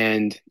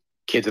 And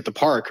kids at the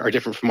park are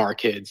different from our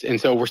kids. And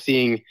so we're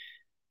seeing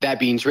that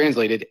being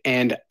translated.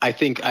 And I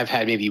think I've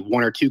had maybe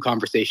 1 or 2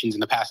 conversations in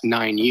the past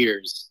 9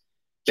 years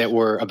that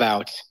were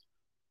about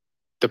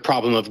the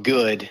problem of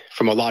good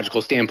from a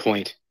logical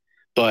standpoint,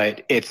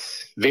 but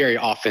it's very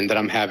often that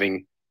I'm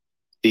having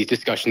these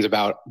discussions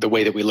about the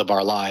way that we live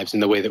our lives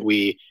and the way that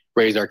we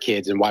raise our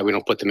kids and why we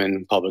don't put them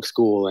in public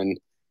school and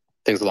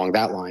things along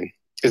that line.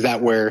 Is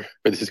that where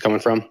this is coming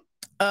from?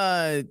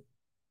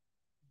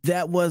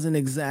 That wasn't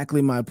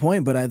exactly my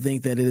point, but I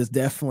think that it is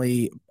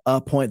definitely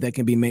a point that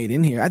can be made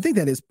in here. I think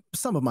that is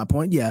some of my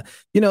point. Yeah.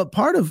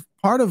 Part of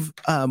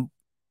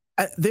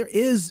there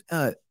is,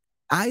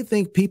 I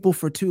think people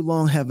for too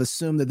long have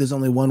assumed that there's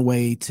only one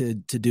way to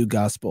do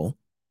gospel.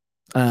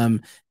 Or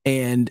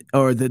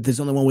that there's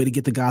only one way to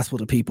get the gospel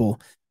to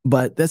people,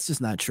 but that's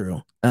just not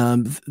true.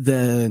 When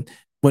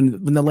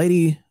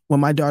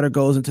my daughter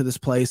goes into this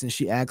place and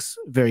she acts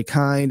very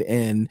kind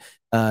and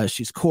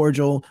she's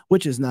cordial,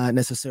 which is not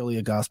necessarily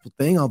a gospel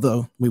thing,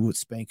 although we would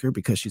spank her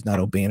because she's not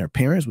obeying her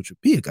parents, which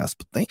would be a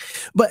gospel thing.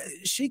 But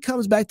she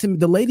comes back to me.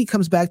 The lady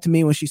comes back to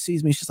me when she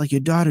sees me. She's like,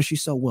 "Your daughter,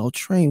 she's so well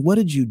trained. What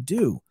did you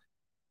do?"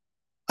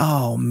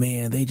 Oh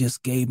man, they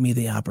just gave me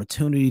the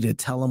opportunity to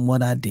tell them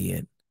what I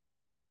did.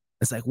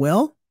 It's like,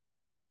 well,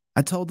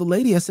 I told the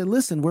lady, I said,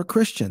 "Listen, we're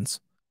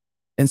Christians.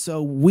 And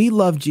so we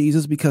love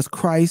Jesus because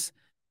Christ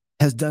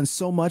has done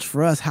so much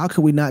for us. How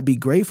could we not be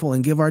grateful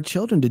and give our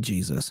children to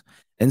Jesus?"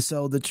 And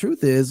so the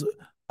truth is,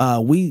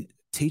 we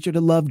teach her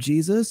to love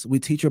Jesus. We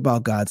teach her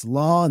about God's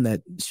law and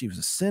that she was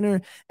a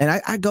sinner. And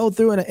I go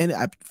through and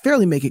I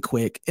fairly make it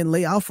quick and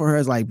lay out for her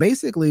as like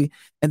basically,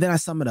 and then I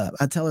sum it up.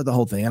 I tell her the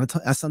whole thing.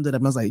 I summed it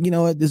up. I was like, you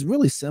know what? It's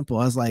really simple.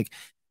 I was like,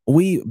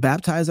 we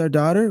baptize our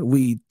daughter,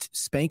 we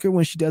spank her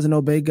when she doesn't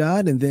obey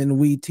God, and then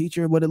we teach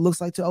her what it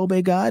looks like to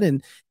obey God.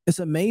 And it's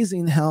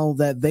amazing how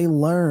that they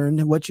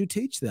learn what you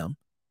teach them.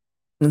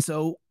 And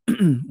so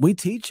we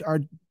teach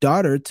our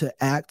daughter to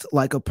act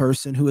like a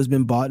person who has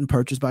been bought and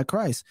purchased by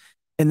Christ.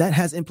 And that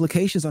has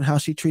implications on how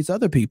she treats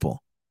other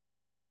people.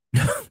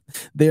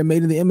 They're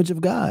made in the image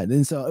of God.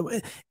 And so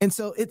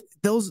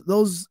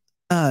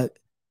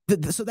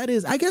so that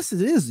is, I guess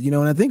it is,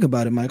 when I think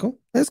about it, Michael,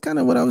 that's kind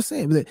of what I was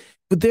saying.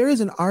 But there is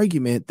an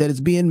argument that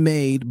is being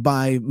made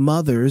by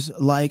mothers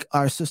like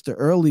our sister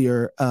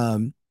earlier.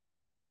 What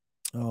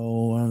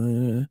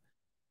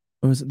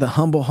was it? The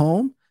Humble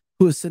Home,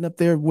 who is sitting up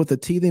there with a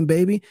teething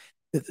baby.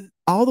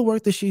 All the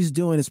work that she's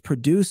doing is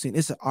producing.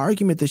 It's an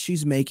argument that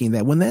she's making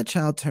that when that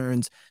child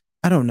turns,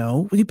 I don't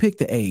know, when you pick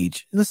the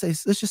age, let's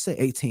just say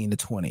 18 to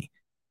 20.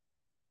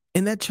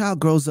 And that child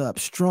grows up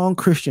strong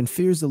Christian,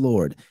 fears the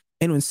Lord.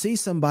 And when sees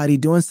somebody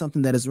doing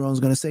something that is wrong, is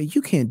going to say,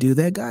 "You can't do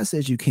that. God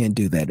says you can't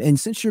do that. And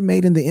since you're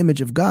made in the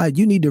image of God,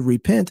 you need to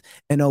repent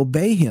and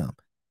obey him.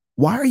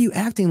 Why are you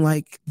acting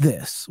like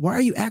this? Why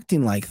are you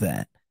acting like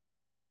that?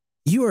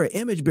 You are an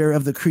image bearer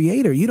of the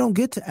Creator. You don't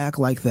get to act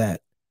like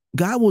that.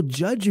 God will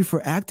judge you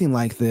for acting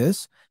like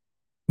this.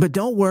 But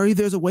don't worry,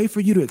 there's a way for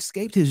you to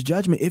escape his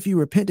judgment. If you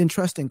repent and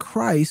trust in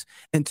Christ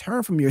and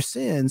turn from your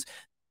sins,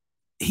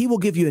 he will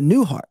give you a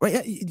new heart."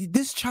 Right?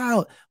 This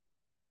child,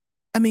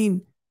 I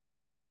mean,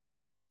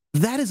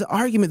 that is an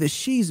argument that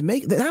she's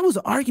making. That was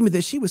an argument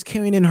that she was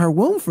carrying in her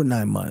womb for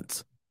 9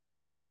 months.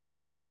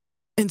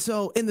 And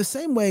so in the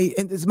same way,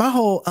 and it's my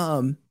whole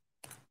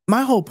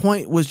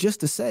point was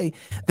just to say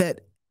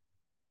that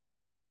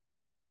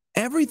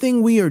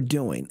everything we are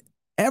doing,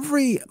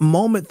 every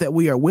moment that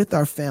we are with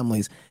our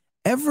families,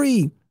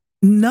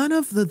 none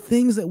of the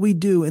things that we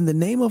do in the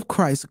name of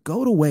Christ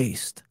go to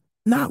waste.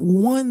 Not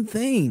one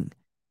thing.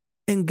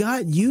 And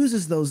God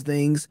uses those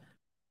things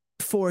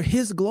for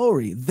his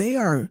glory. They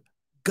are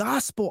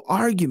gospel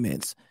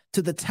arguments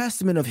to the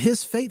testament of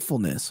his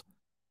faithfulness.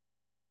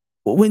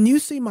 When you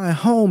see my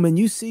home and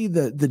you see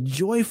the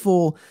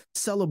joyful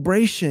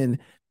celebration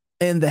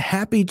and the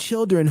happy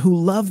children who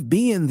love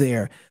being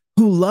there,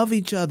 who love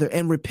each other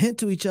and repent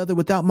to each other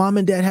without mom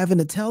and dad having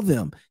to tell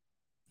them,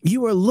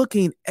 you are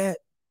looking at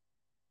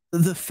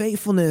the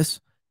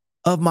faithfulness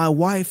of my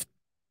wife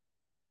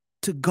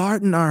to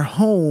garden our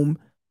home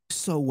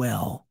so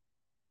well.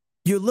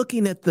 You're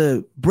looking at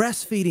the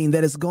breastfeeding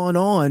that has gone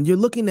on. You're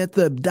looking at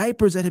the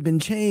diapers that have been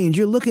changed.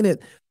 You're looking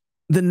at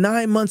the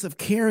 9 months of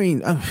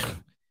carrying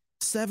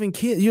 7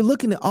 kids. You're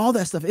looking at all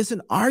that stuff. It's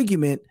an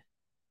argument.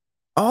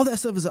 All that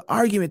stuff is an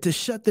argument to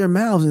shut their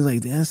mouths. And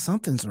it's like, yeah,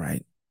 something's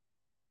right.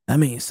 I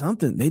mean,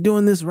 they're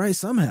doing this right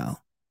somehow.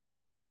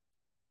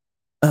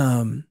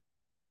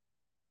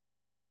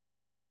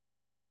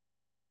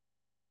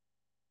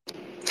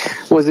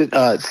 Was it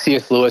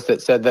C.S. Lewis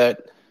that said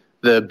that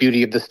the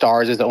beauty of the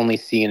stars is only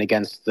seen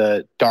against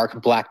the dark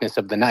blackness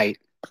of the night?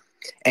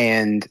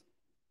 And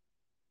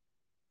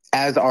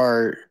as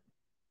our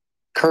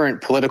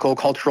current political,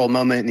 cultural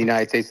moment in the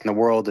United States and the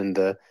world, and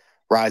the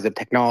rise of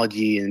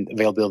technology and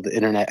availability of the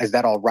internet, as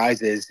that all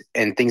rises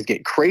and things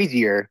get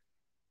crazier,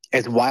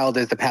 as wild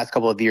as the past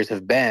couple of years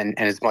have been,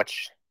 and as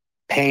much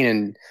pain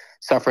and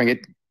suffering,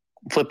 it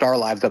flipped our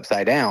lives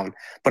upside down.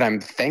 But I'm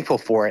thankful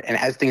for it. And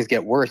as things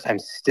get worse, I'm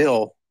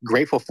still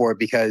grateful for it,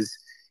 because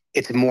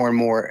it's more and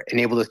more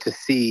enabled us to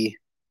see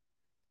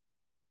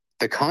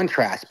the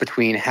contrast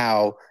between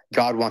how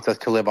God wants us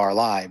to live our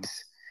lives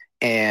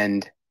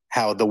and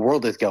how the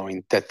world is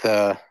going. That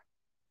the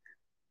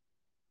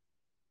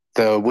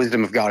the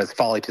wisdom of God is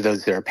folly to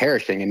those that are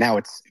perishing. And now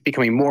it's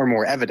becoming more and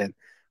more evident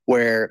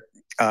where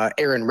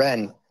Aaron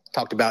Wrenn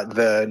talked about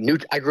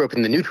I grew up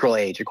in the neutral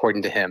age,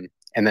 according to him.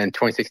 And then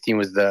 2016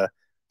 was the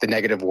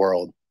negative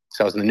world.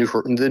 So I was in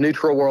the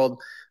neutral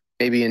world,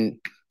 maybe in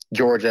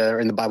Georgia or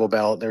in the Bible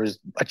Belt. There was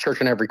a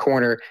church in every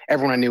corner.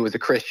 Everyone I knew was a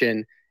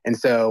Christian. And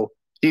so,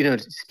 be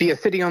a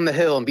city on the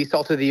hill and be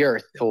salt of the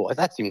earth. Well,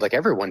 that seemed like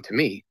everyone to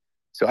me.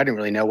 So I didn't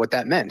really know what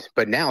that meant.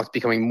 But now it's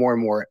becoming more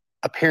and more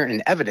apparent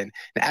and evident.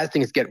 And as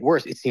things get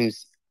worse, it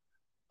seems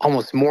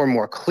almost more and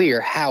more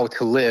clear how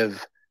to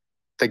live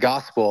the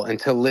gospel and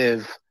to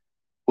live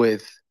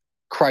with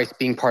Christ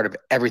being part of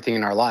everything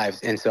in our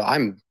lives. And so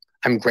I'm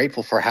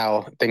grateful for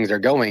how things are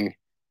going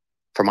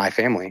for my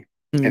family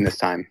in this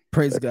time.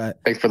 Praise God.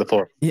 Thanks for the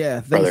floor. Yeah.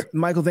 Thanks, brother.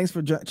 Michael. Thanks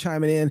for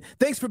chiming in.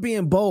 Thanks for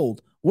being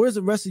bold. Where's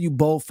the rest of you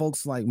bold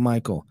folks like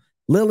Michael?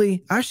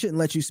 Lily, I shouldn't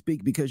let you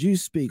speak because you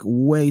speak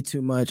way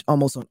too much,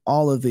 almost on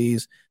all of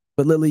these.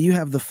 But Lily, you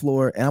have the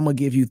floor, and I'm going to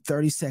give you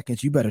 30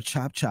 seconds. You better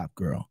chop,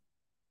 girl.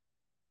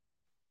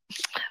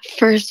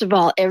 First of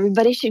all,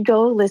 everybody should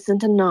go listen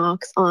to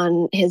Knox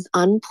on his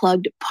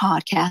Unplugged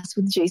podcast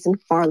with Jason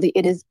Farley.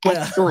 It is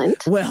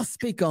excellent. Well,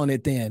 speak on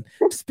it then.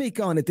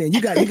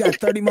 You got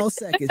 30 more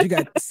seconds. You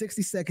got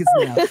 60 seconds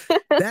now.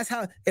 That's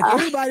how, if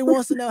anybody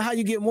wants to know how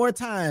you get more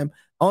time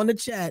on the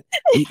chat,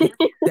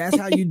 that's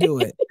how you do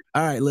it.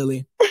 All right,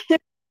 Lily.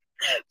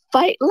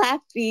 Fight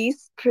Laugh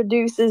Feast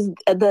produces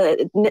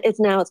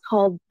it's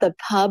called the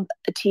Pub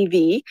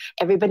TV.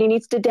 Everybody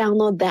needs to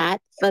download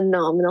that.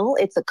 Phenomenal.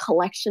 It's a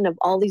collection of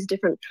all these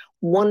different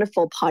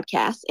wonderful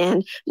podcasts,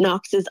 and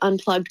Knox's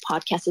Unplugged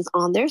podcast is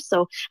on there.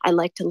 So I'd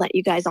like to let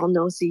you guys all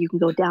know so you can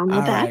go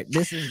download that.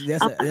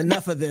 All right,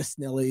 enough of this,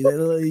 Nelly.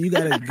 You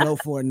got to go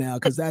for it now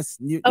because that's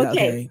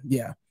okay.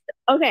 Yeah.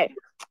 Okay.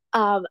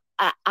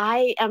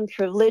 I am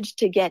privileged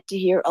to get to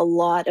hear a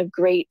lot of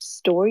great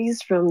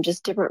stories from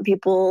just different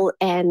people,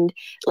 and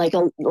like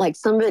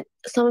some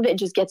of it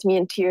just gets me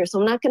in tears. So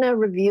I'm not going to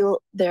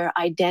reveal their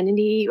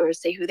identity or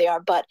say who they are,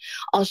 but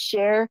I'll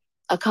share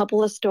a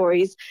couple of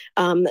stories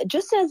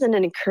just as an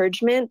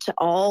encouragement to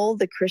all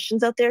the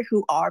Christians out there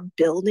who are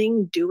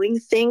building, doing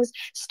things,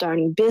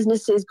 starting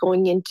businesses,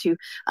 going into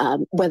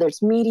whether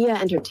it's media,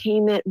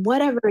 entertainment,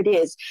 whatever it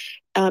is.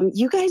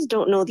 You guys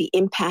don't know the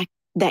impact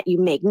that you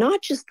make,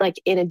 not just like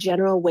in a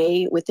general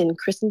way within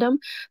Christendom,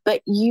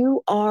 but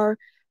you are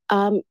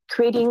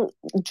creating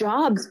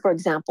jobs, for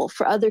example,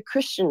 for other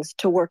Christians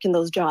to work in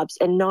those jobs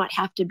and not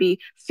have to be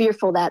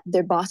fearful that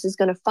their boss is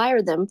going to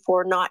fire them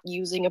for not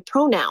using a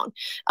pronoun.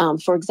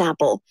 For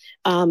example,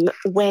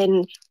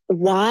 when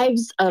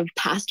wives of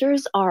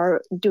pastors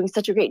are doing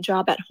such a great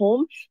job at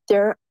home,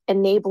 they're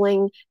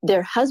enabling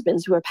their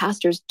husbands who are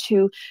pastors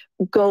to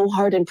go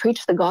hard and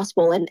preach the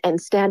gospel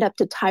and stand up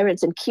to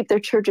tyrants and keep their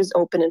churches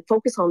open and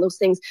focus on those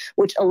things,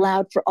 which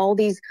allowed for all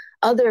these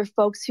other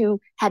folks who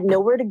had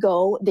nowhere to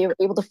go. They were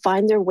able to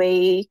find their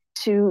way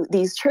to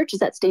these churches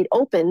that stayed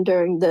open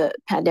during the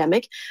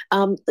pandemic.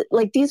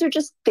 Like these are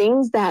just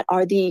things that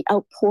are the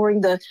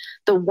outpouring, the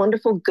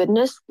wonderful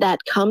goodness that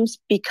comes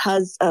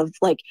because of,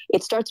 like,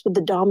 it starts with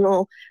the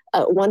domino,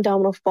 one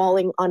domino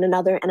falling on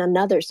another and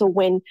another. So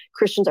when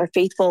Christians are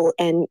faithful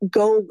and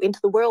go into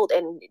the world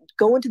and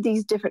go into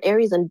these different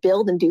areas and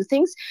build and do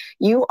things,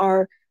 you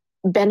are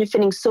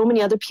benefiting so many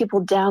other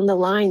people down the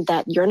line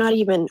that you're not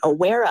even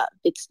aware of.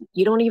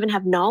 You don't even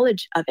have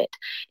knowledge of it.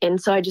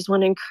 And so I just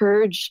want to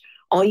encourage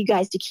all you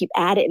guys to keep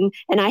at it.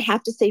 And I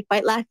have to say,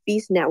 Fight Laugh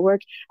Feast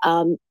Network,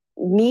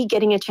 me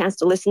getting a chance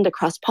to listen to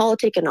Cross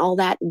Politic and all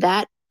that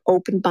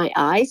opened my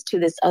eyes to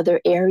this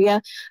other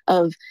area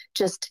of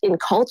just in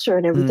culture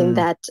and everything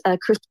that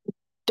Christians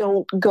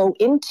don't go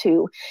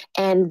into.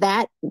 And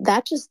that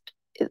just,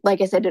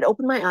 like I said, it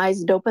opened my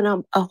eyes, it opened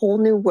up a whole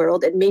new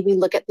world and made me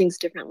look at things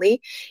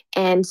differently.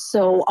 And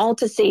so all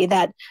to say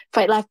that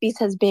Fight Laugh Feast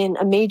has been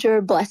a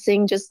major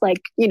blessing, just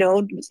like,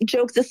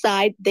 jokes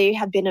aside, they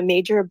have been a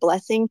major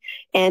blessing.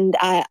 And,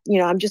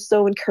 I'm just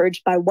so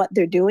encouraged by what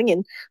they're doing.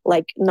 And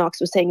like Knox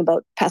was saying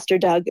about Pastor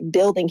Doug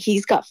building,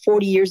 he's got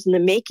 40 years in the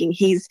making.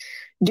 He's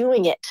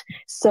doing it.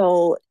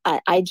 So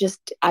I just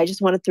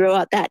want to throw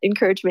out that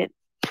encouragement.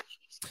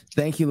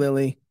 Thank you,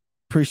 Lily.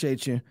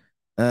 Appreciate you.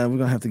 We're going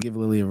to have to give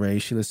Lily a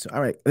raise. All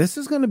right. This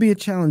is going to be a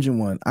challenging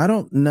one. I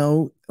don't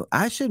know.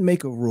 I should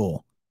make a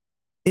rule.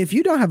 If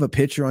you don't have a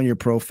picture on your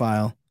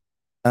profile,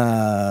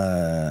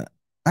 I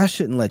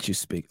shouldn't let you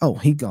speak. Oh,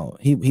 he gone.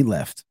 He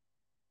left.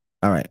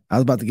 All right. I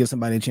was about to give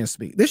somebody a chance to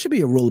speak. There should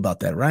be a rule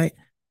about that, right?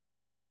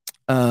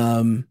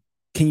 Can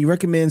you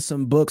recommend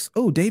some books?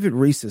 Oh, David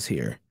Reese is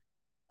here.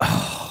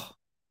 Oh,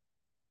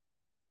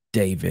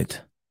 David.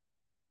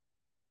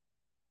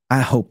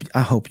 I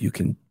hope you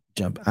can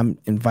jump. I'm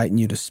inviting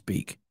you to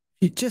speak.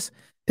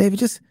 David,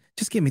 just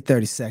give me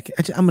 30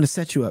 seconds. I'm going to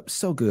set you up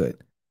so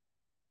good.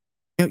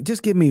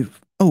 Just give me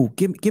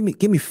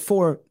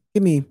 4.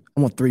 I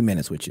want 3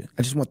 minutes with you.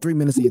 I just want 3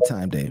 minutes of your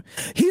time, Dave.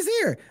 He's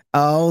here.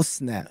 Oh,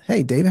 snap.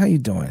 Hey, David, how you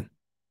doing?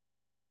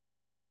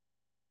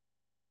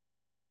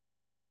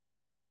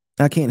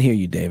 I can't hear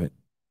you, David.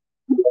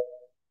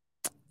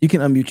 You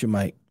can unmute your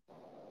mic.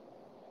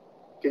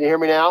 Can you hear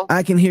me now?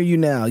 I can hear you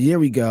now. Here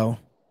we go.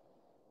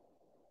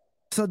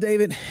 So,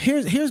 David,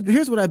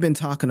 here's what I've been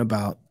talking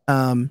about.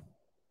 I've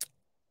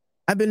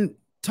been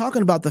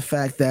talking about the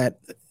fact that,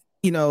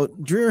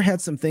 Dreer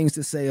had some things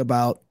to say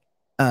about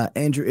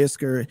Andrew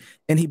Isker,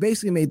 and he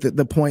basically made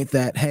the point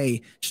that,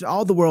 hey, should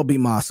all the world be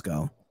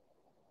Moscow?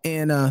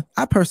 And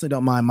I personally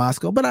don't mind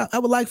Moscow, but I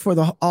would like for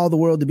all the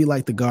world to be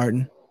like the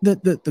garden,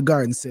 the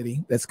garden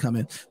city that's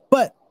coming.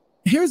 But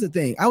here's the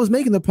thing. I was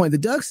making the point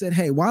that Doug said,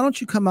 hey, why don't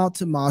you come out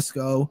to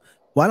Moscow?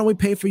 Why don't we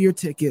pay for your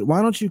ticket?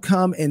 Why don't you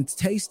come and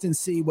taste and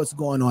see what's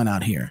going on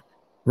out here?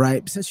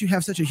 Right. Since you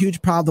have such a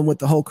huge problem with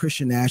the whole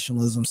Christian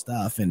nationalism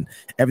stuff and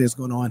everything's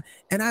going on.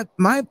 And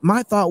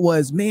my thought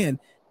was, man,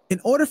 in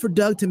order for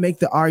Doug to make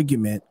the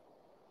argument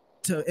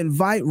to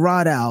invite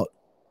Rod out,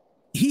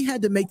 he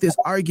had to make this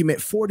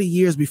argument 40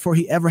 years before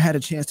he ever had a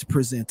chance to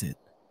present it.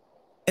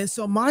 And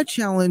so my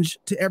challenge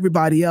to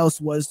everybody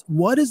else was,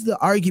 what is the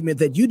argument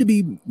that you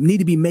need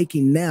to be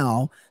making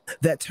now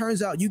that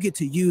turns out you get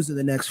to use in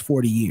the next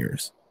 40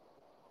 years?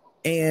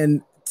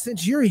 And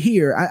since you're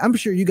here, I'm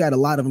sure you got a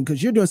lot of them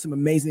because you're doing some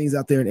amazing things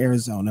out there in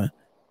Arizona.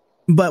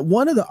 But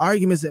one of the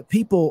arguments that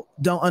people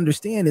don't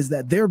understand is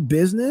that their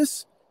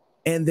business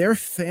and their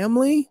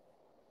family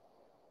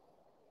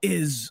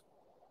is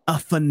a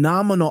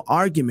phenomenal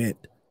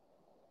argument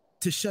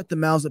to shut the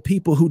mouths of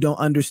people who don't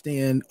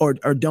understand or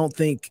don't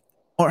think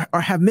or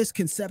have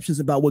misconceptions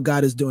about what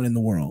God is doing in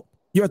the world.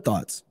 Your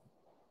thoughts?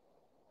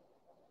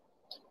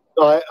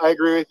 No, I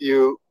agree with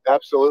you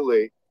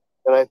absolutely.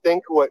 And I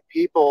think what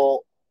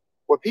people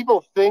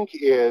think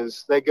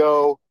is they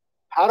go,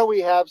 how do we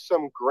have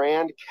some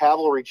grand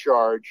cavalry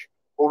charge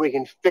where we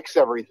can fix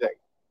everything?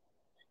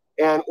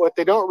 And what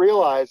they don't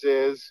realize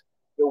is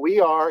that we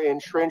are in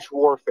trench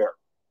warfare.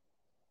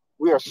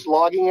 We are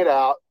slogging it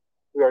out.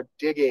 We are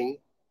digging,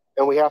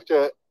 and we have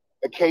to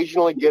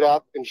occasionally get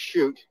up and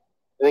shoot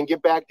and then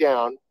get back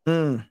down.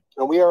 And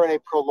we are in a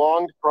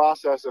prolonged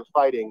process of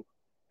fighting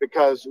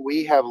because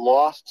we have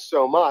lost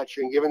so much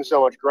and given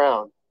so much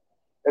ground.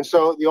 And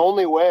so the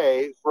only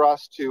way for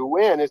us to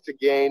win is to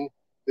gain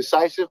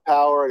decisive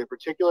power at a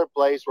particular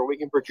place where we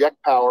can project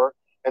power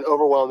and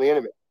overwhelm the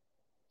enemy.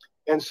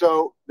 And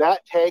so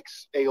that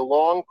takes a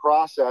long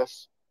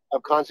process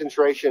of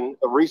concentration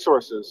of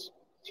resources.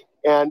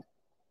 And,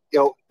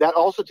 that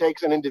also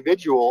takes an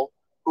individual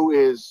who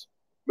is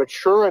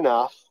mature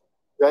enough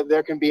that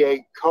there can be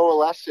a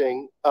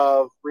coalescing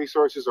of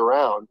resources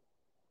around.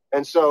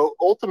 And so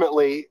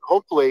ultimately,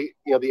 hopefully,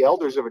 the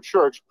elders of a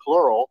church,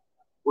 plural,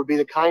 would be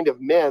the kind of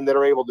men that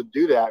are able to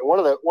do that. One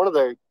of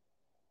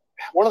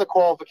the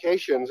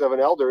qualifications of an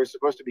elder is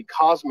supposed to be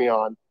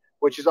cosmion,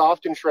 which is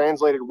often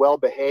translated well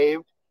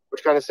behaved,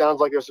 which kind of sounds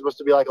like they're supposed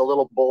to be like a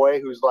little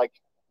boy who's like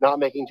not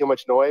making too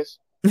much noise.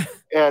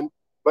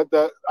 But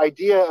the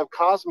idea of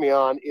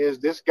cosmion is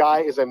this guy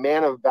is a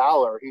man of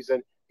valor. He's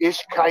an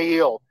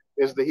Ishkail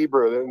is the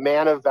Hebrew, the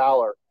man of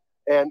valor.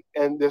 And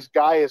this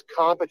guy is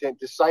competent,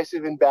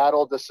 decisive in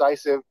battle,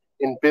 decisive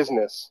in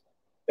business.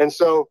 And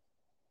so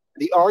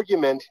the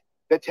argument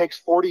that takes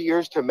 40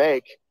 years to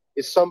make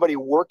is somebody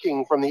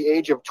working from the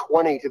age of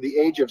 20 to the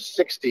age of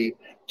 60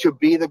 to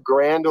be the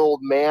grand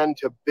old man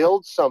to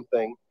build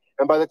something.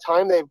 And by the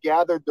time they've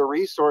gathered the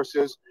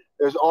resources,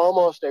 there's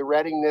almost a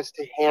readiness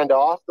to hand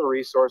off the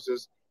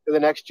resources to the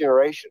next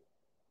generation.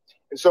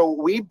 And so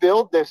we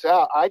build this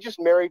out. I just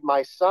married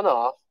my son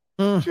off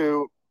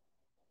to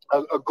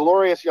a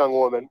glorious young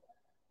woman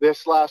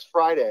this last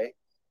Friday.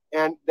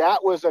 And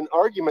that was an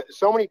argument.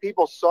 So many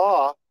people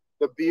saw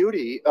the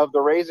beauty of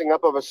the raising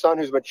up of a son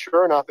who's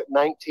mature enough at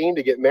 19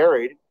 to get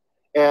married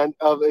and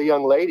of a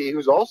young lady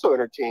who's also in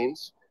her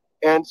teens.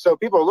 And so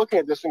people are looking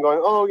at this and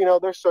going, oh,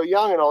 they're so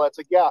young and all that. It's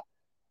like, yeah,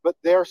 but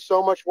they're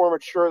so much more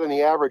mature than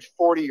the average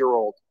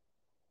 40-year-old.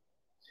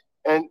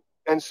 And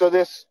so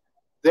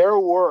their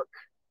work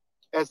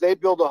as they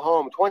build a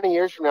home 20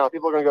 years from now,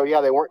 people are going to go, yeah,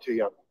 they weren't too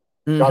young,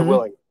 God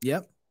willing.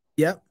 Yep.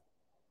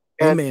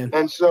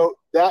 And so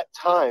that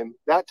time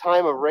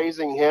of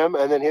raising him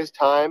and then his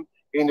time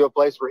getting to a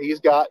place where he's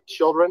got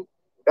children,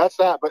 that's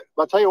that. But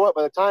I'll tell you what,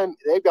 by the time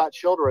they've got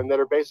children that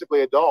are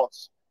basically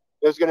adults,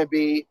 there's going to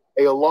be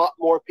a lot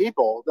more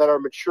people that are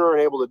mature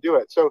and able to do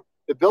it. So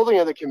the building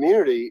of the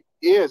community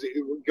it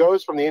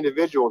goes from the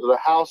individual to the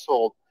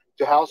household,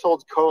 to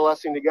households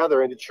coalescing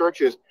together, into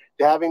churches,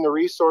 to having the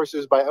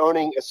resources by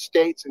owning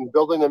estates and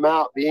building them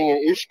out, being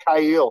an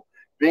Ishkail,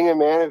 being a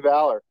man of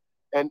valor,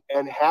 and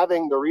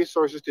having the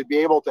resources to be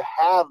able to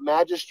have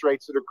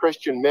magistrates that are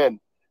Christian men.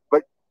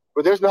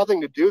 But there's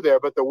nothing to do there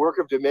but the work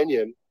of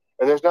dominion,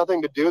 and there's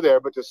nothing to do there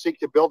but to seek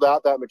to build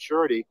out that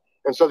maturity.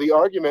 And so the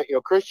argument,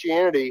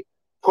 Christianity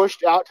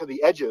pushed out to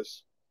the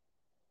edges.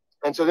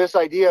 And so this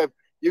idea of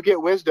you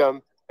get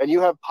wisdom and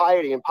you have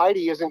piety, and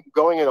piety isn't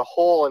going in a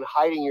hole and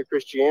hiding your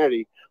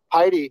Christianity.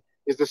 Piety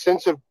is the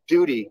sense of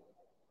duty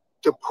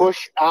to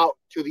push out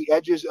to the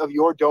edges of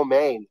your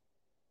domain,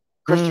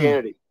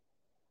 Christianity.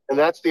 And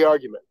that's the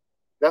argument.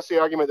 That's the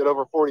argument that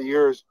over 40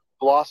 years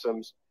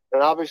blossoms.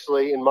 And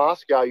obviously in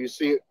Moscow, you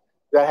see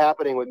that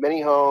happening with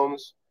many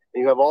homes,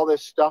 and you have all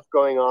this stuff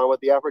going on with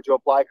the effort to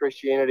apply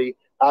Christianity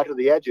out to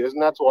the edges,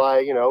 and that's why,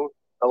 you know,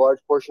 a large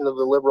portion of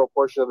the liberal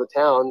portion of the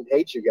town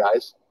hates you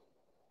guys.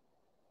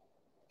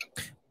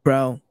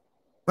 Bro,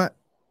 but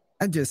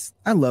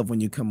I love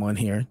when you come on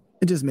here.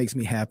 It just makes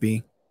me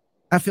happy.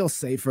 I feel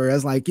safer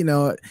as, like, you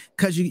know,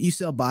 because you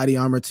sell body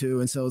armor too.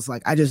 And so it's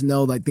like, I just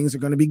know like things are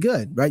going to be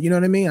good, right? You know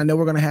what I mean? I know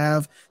we're going to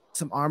have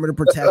some armor to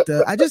protect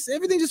us.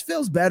 Everything just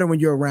feels better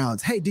when you're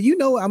around. Hey, do you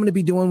know I'm going to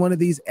be doing one of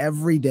these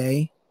every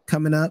day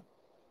coming up?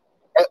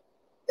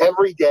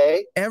 Every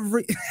day?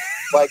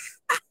 Like,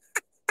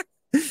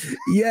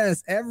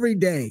 yes, every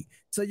day.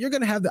 So you're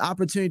going to have the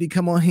opportunity to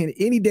come on here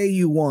any day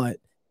you want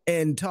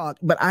and talk.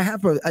 But I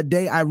have a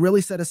day I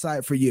really set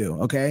aside for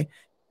you. Okay.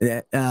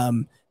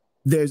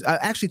 There's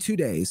actually 2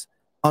 days.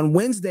 On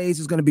Wednesdays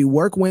is going to be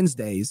work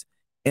Wednesdays,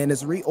 and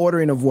it's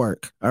reordering of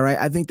work. All right.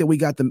 I think that we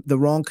got the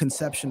wrong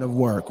conception of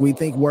work. We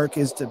think work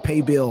is to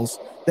pay bills.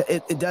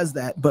 It does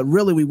that, but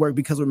really we work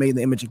because we're made in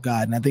the image of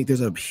God. And I think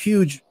there's a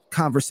huge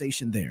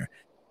conversation there.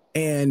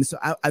 And so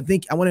I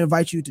think I want to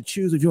invite you to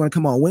choose if you want to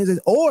come on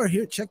Wednesdays, or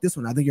here, check this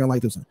one. I think you're gonna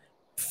like this one.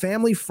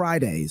 Family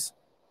Fridays.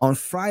 On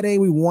Friday,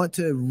 we want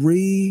to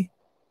reorder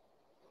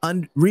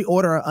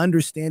our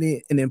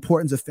understanding and the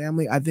importance of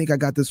family. I think I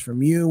got this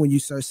from you when you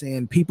start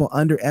saying people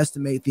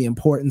underestimate the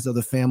importance of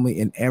the family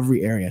in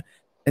every area.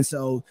 And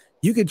so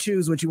you can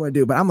choose what you want to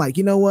do. But I'm like,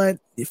 you know what?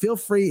 Feel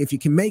free. If you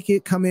can make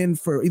it, come in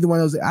for either one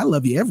of those. I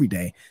love you every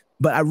day.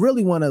 But I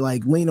really want to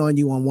like lean on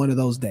you on one of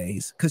those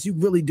days, because you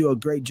really do a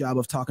great job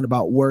of talking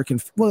about work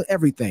and, well,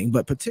 everything,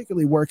 but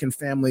particularly work and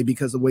family,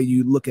 because of the way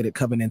you look at it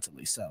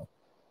covenantally. So.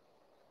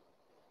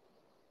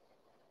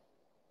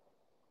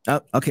 Oh,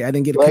 okay. I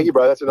didn't get it. Thank you,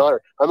 bro. That's an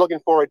honor. I'm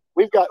looking forward.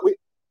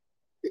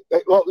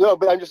 Well, no,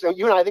 but I'm just,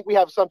 you and I think we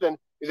have something.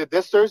 Is it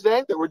this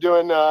Thursday that we're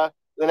doing the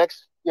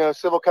next, you know,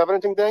 civil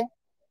covenanting thing?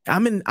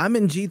 I'm at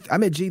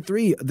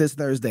G3 this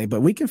Thursday,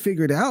 but we can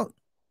figure it out.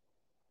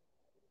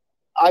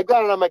 I've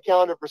got it on my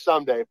calendar for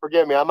someday.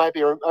 Forgive me. I might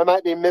be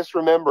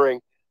misremembering.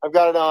 I've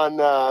got it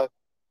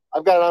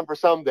on for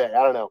someday.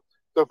 I don't know.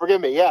 So forgive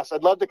me. Yes,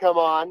 I'd love to come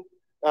on,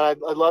 and I'd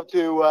love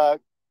to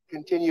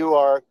continue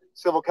our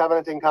civil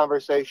covenanting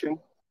conversation.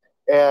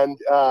 And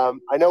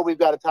I know we've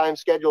got a time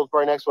scheduled for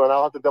our next one.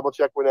 I'll have to double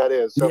check when that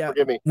is. So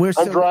forgive me.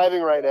 I'm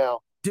driving right now.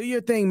 Do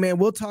your thing, man.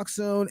 We'll talk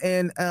soon.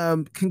 And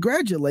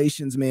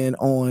congratulations, man,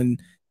 on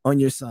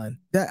your son.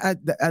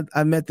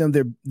 I met them.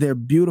 They're a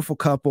beautiful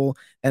couple,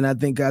 and I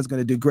think God's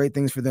going to do great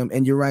things for them.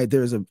 And you're right.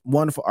 There's a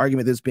wonderful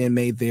argument that's being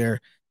made there.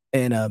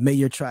 And may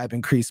your tribe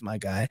increase, my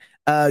guy.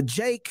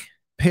 Jake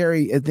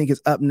Perry, I think,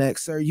 is up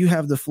next. Sir, you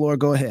have the floor.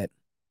 Go ahead.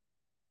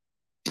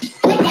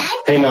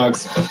 Hey,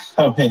 Knox.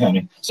 Oh, hey,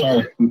 honey.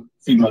 Sorry,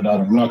 feed my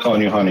daughter. I'm not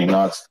calling you honey,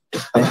 Knox.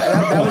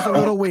 That was a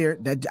little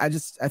weird. I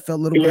felt a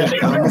little weird.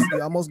 I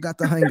almost got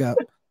the hang up.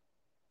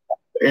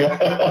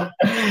 Yeah,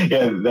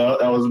 that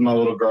was my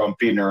little girl. I'm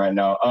feeding her right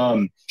now.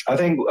 I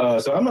think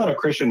so. I'm not a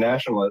Christian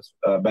nationalist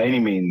by any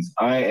means.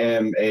 I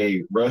am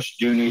a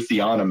Rushdoony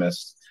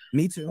theonomist.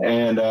 Me too.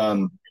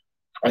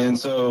 And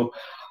so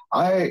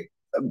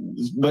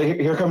but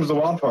here comes the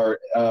wild part.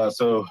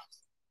 So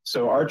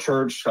our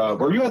church,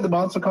 were you at the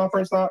Bonson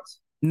conference, Knox?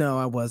 No,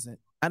 I wasn't.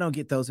 I don't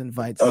get those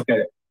invites.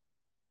 Okay.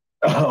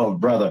 Oh,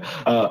 brother.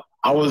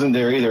 I wasn't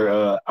there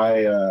either.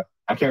 I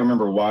can't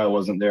remember why I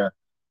wasn't there.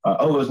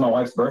 It was my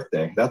wife's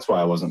birthday. That's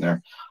why I wasn't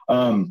there.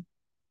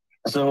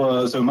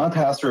 So my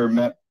pastor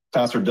met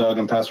Pastor Doug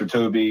and Pastor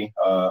Toby,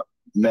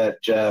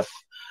 met Jeff,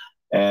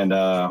 and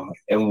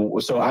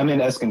so I'm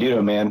in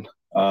Escondido, man.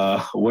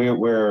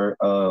 We're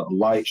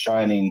light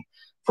shining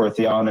for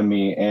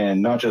theonomy,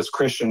 and not just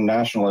Christian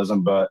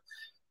nationalism, but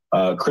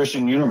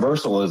Christian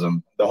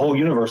universalism. The whole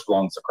universe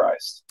belongs to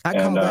Christ. I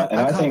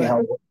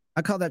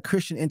call that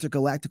Christian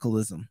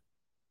intergalacticalism.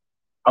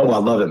 Oh, I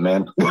love it,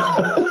 man.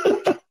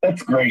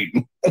 That's great.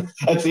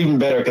 That's even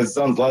better because it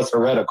sounds less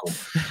heretical.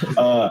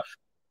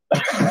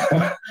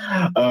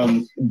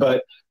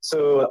 But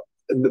so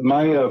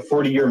my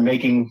 40-year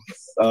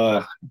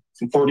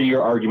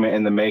argument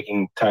in the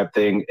making type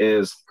thing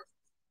is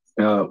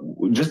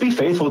just be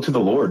faithful to the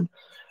Lord.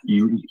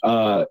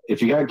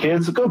 If you got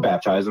kids, go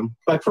baptize them,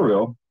 like for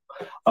real.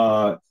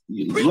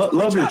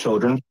 Love your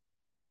children.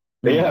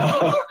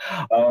 Yeah,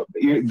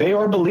 they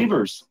are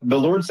believers. The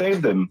Lord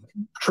saved them.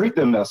 Treat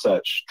them as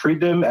such.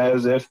 Treat them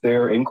as if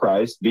they're in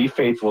Christ. Be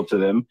faithful to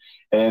them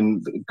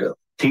and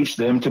teach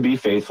them to be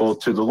faithful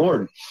to the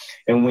Lord.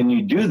 And when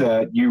you do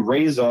that, you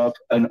raise up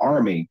an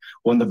army.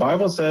 When the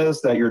Bible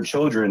says that your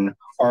children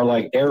are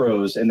like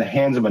arrows in the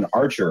hands of an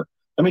archer,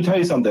 let me tell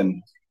you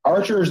something.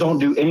 Archers don't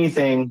do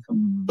anything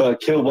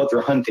but kill what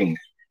they're hunting.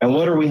 And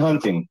what are we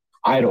hunting?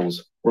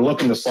 Idols. We're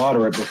looking to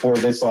slaughter it before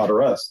they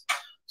slaughter us.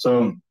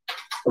 So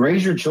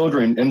raise your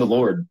children in the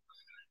Lord.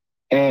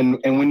 And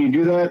when you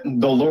do that,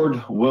 the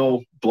Lord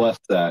will bless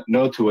that.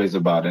 No two ways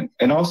about it.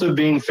 And also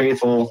being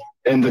faithful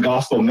in the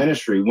gospel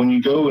ministry. When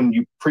you go and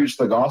you preach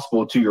the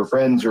gospel to your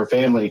friends, your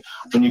family,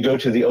 when you go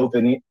to the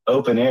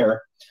open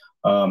air,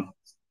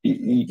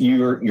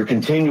 you're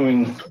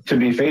continuing to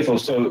be faithful.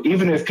 So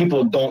even if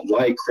people don't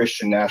like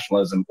Christian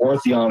nationalism or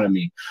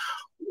theonomy,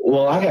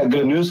 well, I got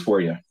good news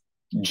for you.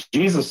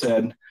 Jesus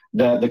said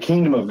that the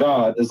kingdom of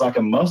God is like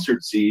a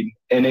mustard seed,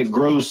 and it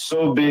grows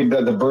so big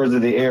that the birds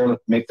of the air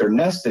make their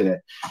nest in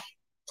it,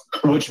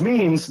 which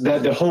means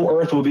that the whole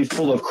earth will be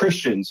full of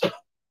Christians.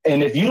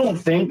 And if you don't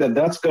think that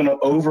that's going to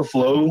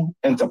overflow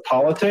into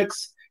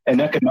politics and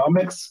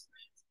economics,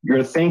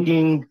 your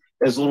thinking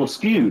is a little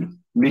skewed,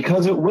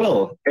 because it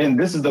will. And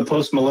this is the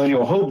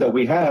post-millennial hope that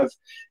we have,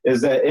 is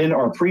that in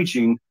our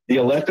preaching, the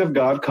elect of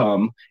God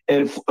come,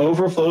 it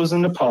overflows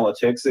into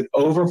politics, it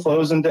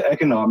overflows into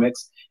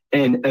economics,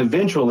 and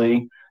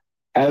eventually,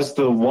 as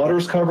the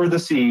waters cover the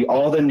sea,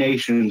 all the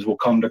nations will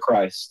come to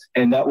Christ,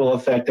 and that will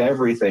affect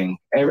everything,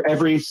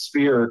 every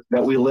sphere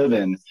that we live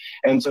in.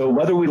 And so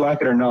whether we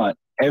like it or not,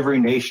 every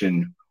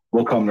nation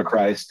will come to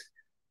Christ,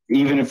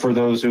 even for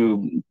those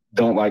who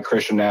don't like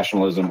Christian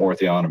nationalism or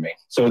theonomy.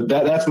 So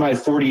that's my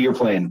 40-year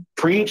plan.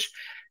 Preach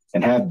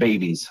and have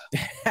babies.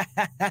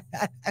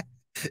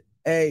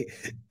 Hey,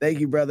 thank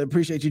you, brother.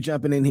 Appreciate you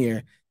jumping in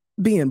here,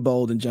 being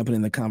bold and jumping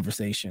in the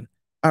conversation.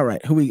 All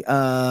right, who we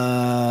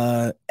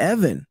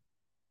Evan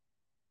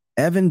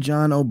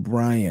John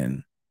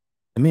O'Brien.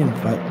 I mean,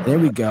 there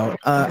we go.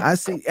 I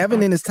see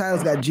Evan in his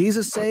title's got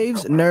Jesus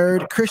Saves,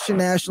 Nerd, Christian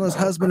Nationalist,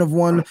 Husband of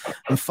One,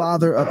 and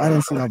Father of, I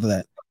didn't see all of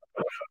that.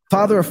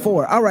 Father of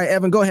Four. All right,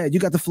 Evan, go ahead.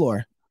 You got the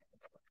floor.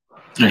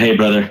 Hey,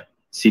 brother.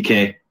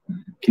 CK.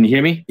 Can you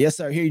hear me? Yes,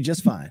 sir. I hear you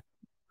just fine.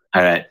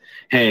 All right.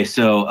 Hey,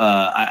 so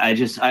I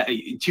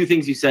two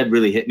things you said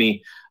really hit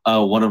me.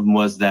 One of them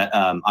was that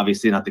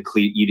obviously not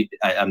the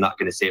I'm not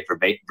going to say it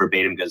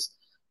verbatim because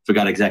I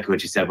forgot exactly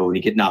what you said, but when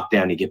you get knocked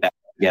down, you get back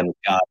again with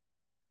God.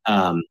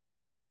 And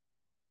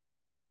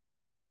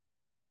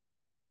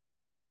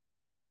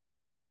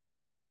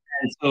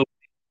so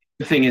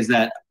the thing is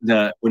that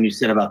when you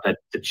said about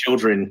the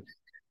children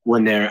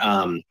when they're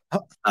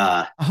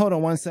hold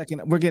on 1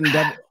 second. We're getting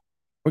double.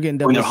 When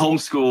they're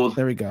homeschooled,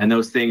 there we go, and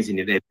those things, and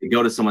they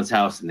go to someone's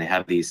house and they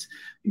have these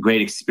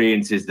great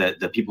experiences. That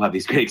the people have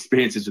these great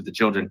experiences with the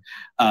children.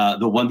 The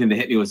one thing that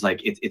hit me was like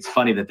it's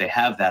funny that they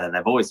have that, and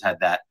I've always had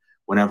that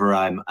whenever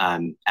I'm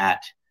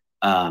at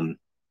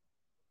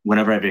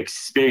whenever I've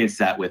experienced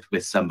that with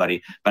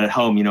somebody. But at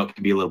home, it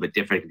can be a little bit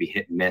different. It can be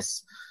hit and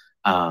miss.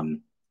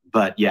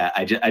 But yeah,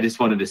 I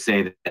just wanted to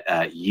say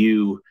that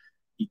you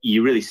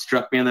really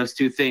struck me on those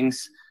two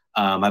things.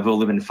 I've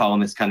only been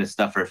following this kind of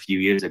stuff for a few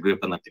years. I grew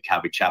up in like the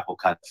Calvary Chapel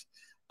kind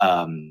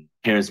of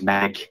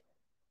charismatic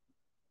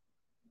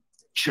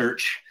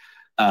church.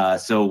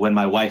 So when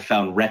my wife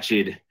found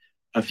Wretched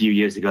a few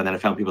years ago, and then I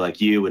found people like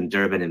you and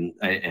Durbin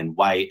and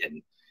White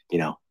and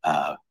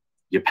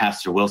your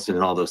Pastor Wilson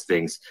and all those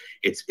things,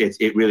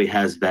 it really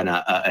has been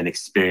an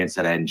experience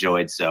that I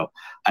enjoyed. So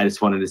I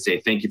just wanted to say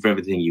thank you for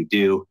everything you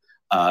do.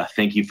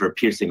 Thank you for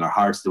piercing our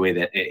hearts the way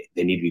that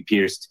they need to be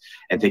pierced,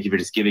 and thank you for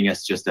just giving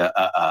us just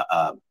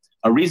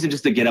a reason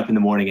just to get up in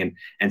the morning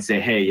and say,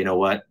 hey, you know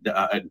what?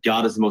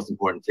 God is the most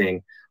important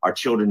thing. Our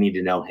children need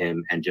to know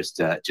Him, and just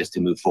to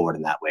move forward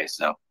in that way.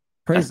 So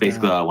that's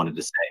basically all I wanted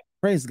to say.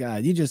 Praise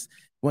God. You just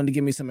wanted to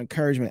give me some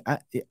encouragement.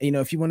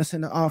 If you want to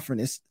send an offering,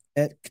 it's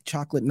at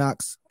Chocolate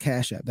Knox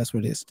Cash App. That's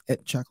what it is.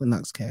 At Chocolate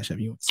Knox Cash App.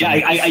 Yeah,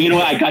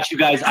 I got you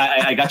guys.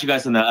 I got you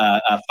guys on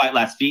the Fight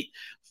Laugh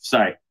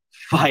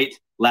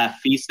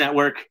Feast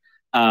Network.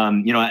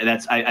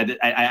 That's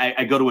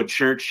I go to a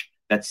church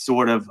that's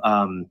sort of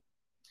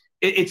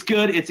it's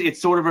good. It's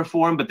sort of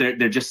reform, but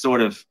they're just sort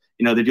of,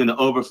 they're doing the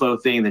overflow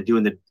thing. They're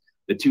doing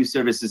the 2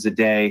 services a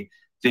day,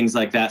 things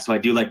like that. So I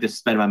do like to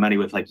spend my money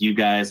with like you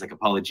guys, like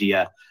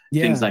Apologia,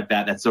 things like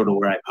that. That's sort of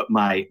where I put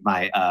my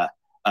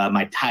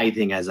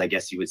tithing, as I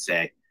guess you would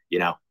say,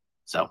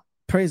 so.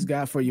 Praise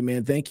God for you,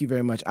 man. Thank you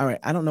very much. All right.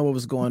 I don't know what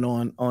was going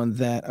on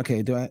that.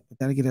 Okay.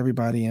 Gotta get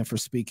everybody in for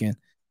speaking.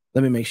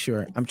 Let me make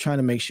sure. I'm trying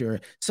to make sure.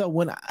 So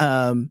when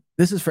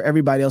this is for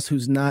everybody else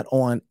who's not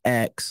on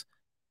X,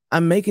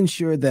 I'm making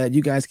sure that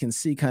you guys can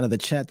see kind of the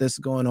chat that's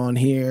going on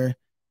here.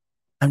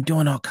 I'm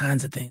doing all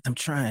kinds of things. I'm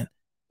trying.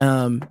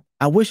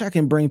 I wish I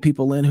can bring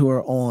people in who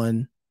are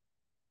on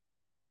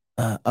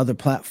other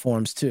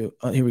platforms too.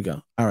 Oh, here we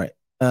go. All right.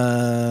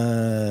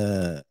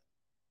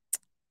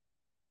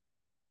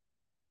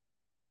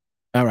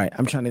 All right.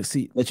 I'm trying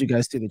to let you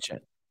guys see the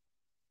chat.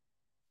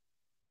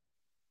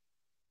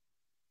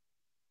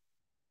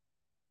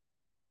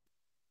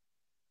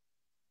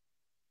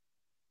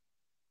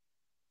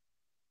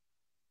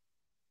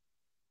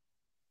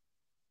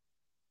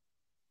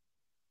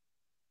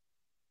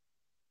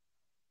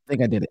 I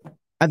think I did it.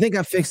 I think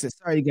I fixed it.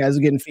 Sorry, you guys are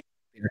getting feedback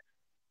here.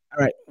 All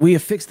right, we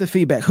have fixed the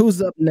feedback.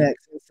 Who's up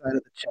next inside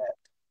of the chat?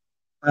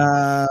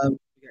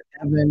 We got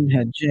Evan,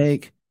 had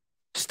Jake.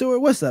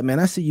 Stuart, what's up,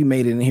 man? I see you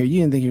made it in here. You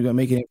didn't think you were gonna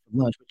make it in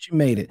for lunch, but you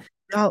made it.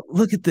 Y'all,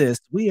 look at this.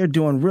 We are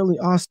doing really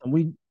awesome.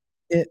 We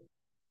hit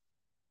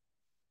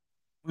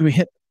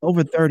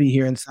over 30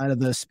 here inside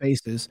of the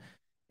spaces,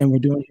 and we're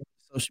doing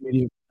social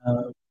media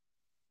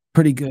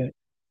pretty good.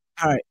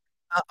 All right.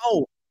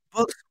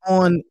 Books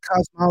on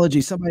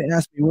cosmology. Somebody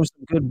asked me what's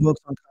some good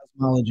books on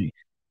cosmology.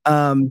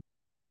 Some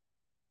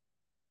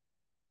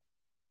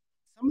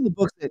of the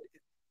books that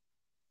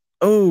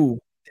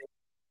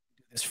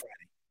this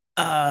Friday.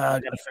 I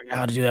gotta figure out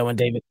how to do that one,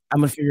 David. I'm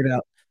gonna figure it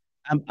out.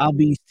 I'll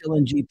be still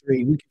in G3.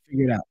 We can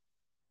figure it out.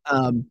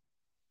 Um,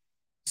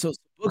 so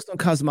books on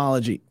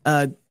cosmology.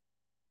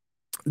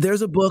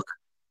 There's a book.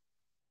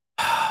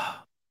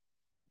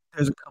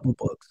 There's a couple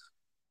books.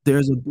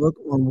 There's a book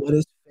on what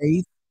is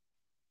faith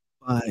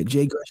by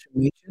J. Gresham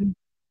Machen.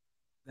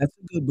 That's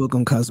a good book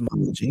on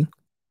cosmology.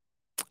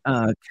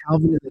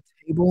 Calvin at the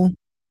Table.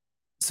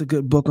 It's a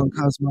good book on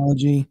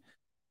cosmology.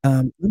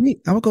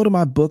 I'll go to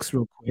my books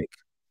real quick.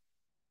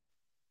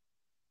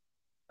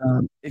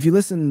 If you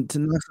listen to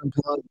Knox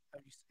Unplugged,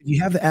 if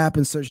you have the app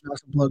and search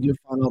Knox Unplugged, you'll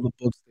find all the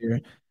books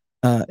there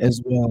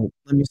as well.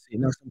 Let me see.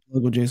 Knox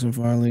Unplugged with Jason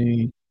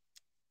Farley.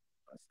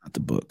 That's not the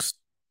books.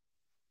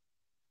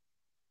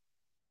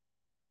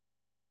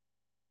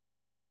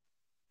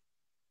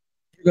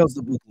 Here goes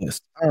the book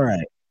list. All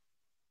right.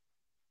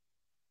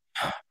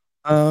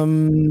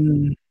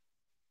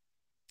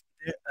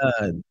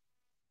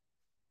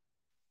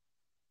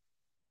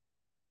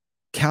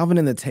 Calvin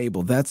and the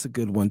Table. That's a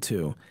good one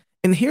too.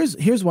 And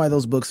here's why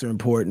those books are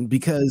important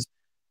because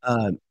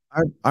uh,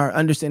 our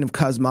understanding of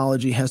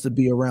cosmology has to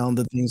be around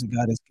the things that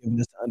God has given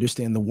us to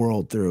understand the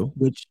world through,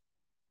 which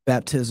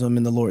baptism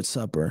and the Lord's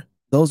Supper.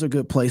 Those are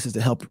good places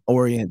to help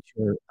orient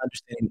your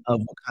understanding of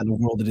what kind of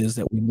world it is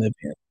that we live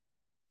in.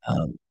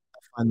 I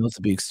find those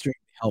to be extremely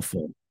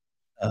helpful.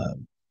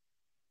 Um,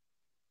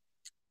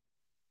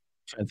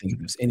 Trying to think if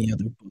there's any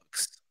other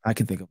books I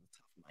can think of off the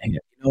top of my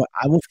head. You know what?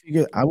 I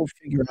will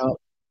figure out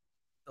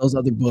those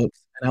other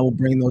books and I will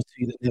bring those to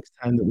you the next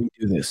time that we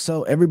do this.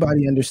 So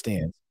everybody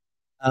understands.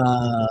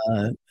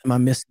 Am I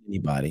missing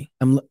anybody?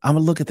 I'm gonna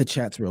look at the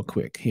chats real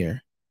quick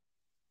here.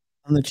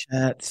 On the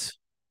chats,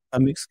 a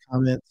mixed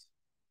comments.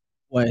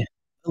 Boy,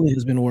 Lily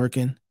has been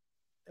working.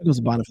 There goes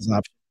the Boniface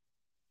option.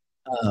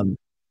 Um,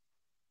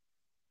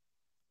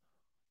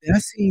 did I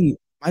see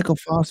Michael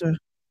Foster?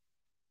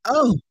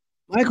 Oh,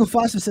 Michael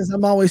Foster says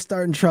I'm always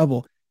starting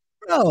trouble.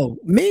 Bro,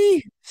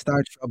 me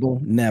start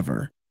trouble?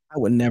 Never. I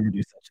would never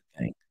do such a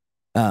thing.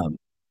 Um,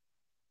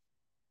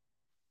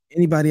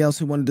 Anybody else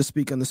who wanted to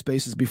speak on the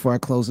spaces before I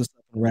close this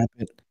up and wrap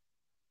it?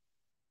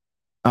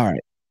 All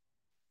right.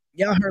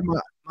 Y'all heard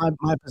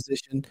my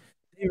position.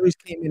 Dave Reese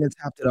came in and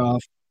topped it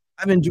off.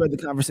 I've enjoyed the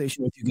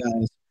conversation with you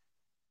guys.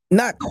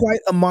 Not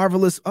quite a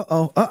marvelous.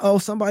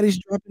 Somebody's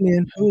dropping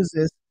in. Who is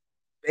this?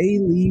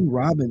 Bailey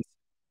Robbins.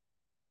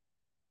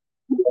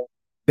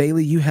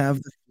 Bailey, you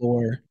have the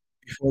floor.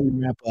 Before we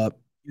wrap up,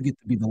 you get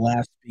to be the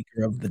last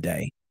speaker of the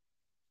day.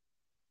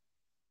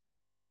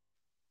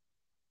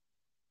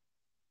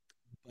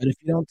 But if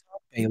you don't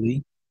talk,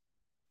 Bailey,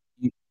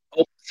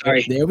 Oh,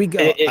 sorry. there we go.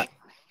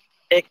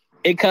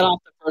 It cut off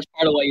the first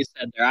part of what you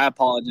said there. I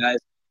apologize.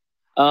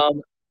 I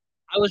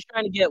was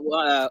trying to get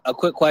a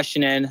quick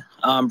question in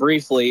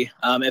briefly,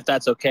 if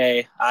that's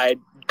okay. I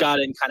got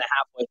in kind of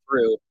halfway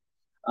through,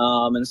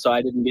 and so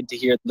I didn't get to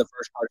hear the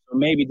first part. So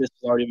maybe this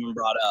has already been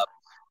brought up.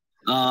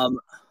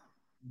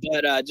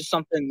 But just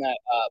something that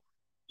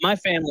my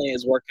family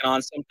is working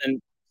on, something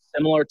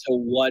similar to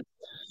what's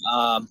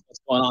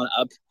going on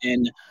up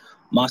in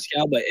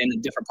Moscow, but in a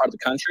different part of the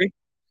country.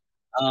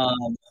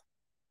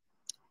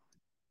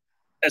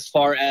 As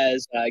far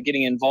as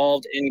getting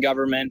involved in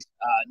government,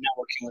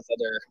 networking with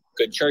other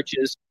good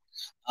churches,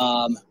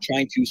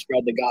 trying to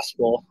spread the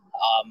gospel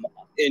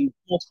in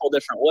multiple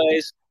different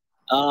ways.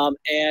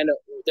 And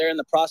they're in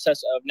the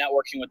process of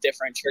networking with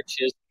different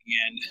churches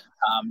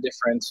and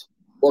different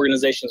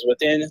organizations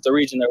within the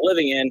region they're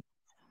living in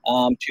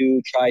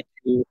to try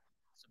to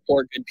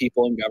support good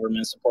people in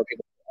government, support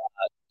people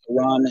to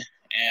run,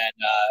 and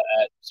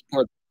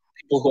support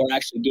people who are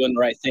actually doing the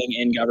right thing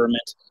in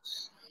government.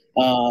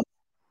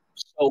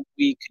 So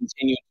we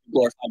continue to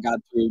glorify God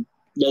through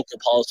local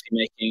policy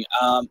making.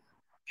 I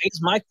guess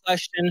my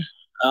question,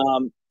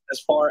 as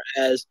far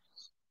as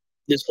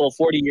this whole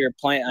 40-year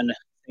plan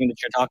thing that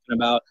you're talking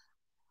about,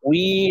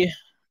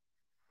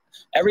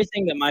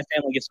 everything that my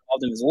family gets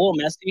involved in is a little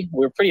messy.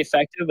 We're pretty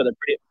effective, but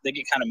they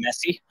get kind of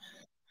messy.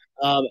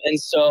 And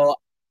so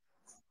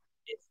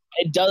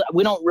it does.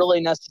 We don't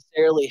really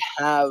necessarily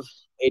have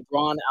a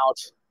drawn out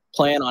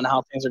plan on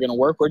how things are going to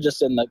work. We're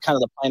just in the kind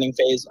of the planning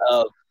phase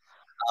of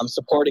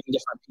supporting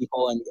different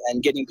people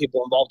and getting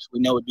people involved who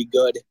we know would be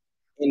good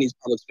in these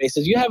public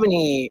spaces. Do you have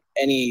any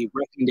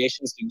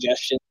recommendations,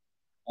 suggestions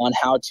on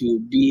how to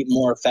be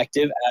more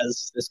effective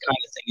as this kind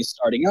of thing is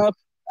starting up?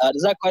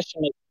 Does that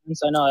question make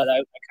sense? I know that I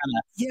kind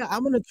of... Yeah,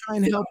 I'm going to try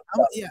and help.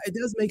 Yeah, it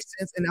does make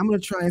sense. And I'm going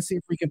to try and see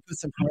if we can put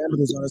some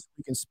parameters on it so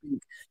we can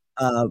speak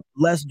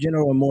less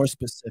general and more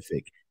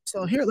specific.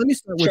 So here, let me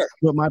start with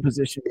what my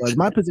position was.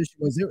 My position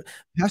was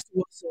Pastor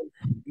Wilson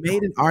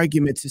made an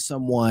argument to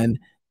someone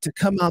to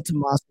come out to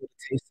Moscow to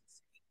taste and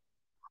see.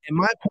 And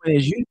my point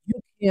is you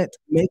can't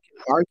make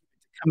an argument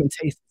to come and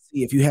taste and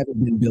see if you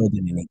haven't been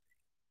building anything.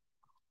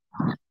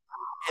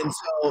 And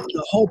so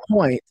the whole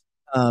point,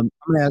 I'm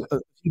going to ask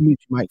if you mute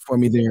your mic for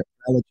me there.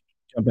 I'll let you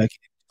jump back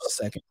in just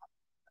a second.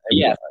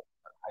 Yeah.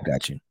 I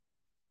got you.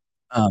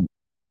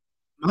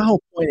 My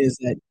whole point is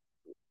that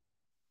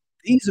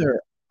these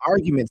are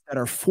arguments that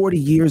are 40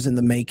 years in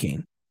the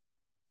making.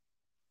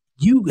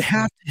 you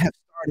have to have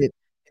started,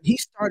 and he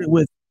started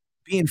with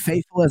being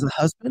faithful as a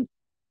husband,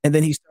 and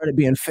then he started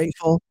being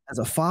faithful as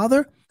a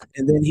father,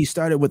 and then he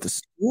started with the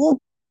school,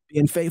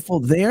 being faithful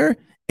there,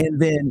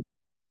 and then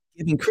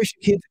giving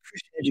Christian kids a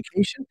Christian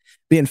education,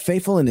 being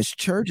faithful in his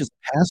church as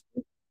a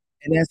pastor.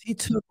 And as he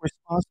took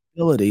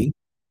responsibility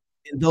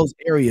in those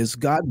areas,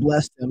 God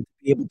blessed him to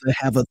be able to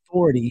have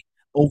authority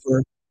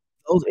over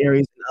those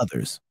areas and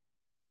others.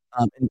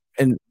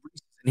 And Reese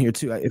is in here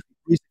too. If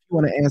Reese, if you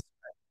want to answer,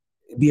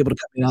 be able to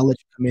come in, I'll let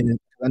you come in, and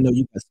I know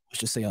you guys much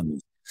to say on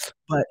this.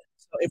 But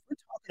so if we're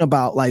talking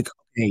about like,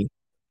 okay,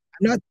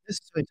 I'm not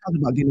necessarily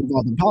talking about getting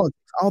involved in politics,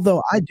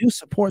 although I do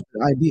support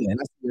the idea, and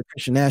I think you're a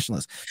Christian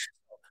nationalist.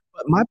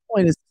 But my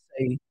point is to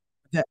say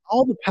that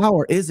all the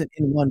power isn't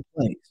in one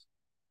place.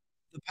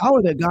 The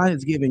power that God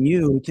has given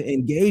you to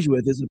engage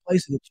with is a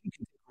place that you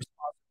can take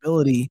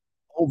responsibility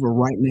over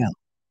right now.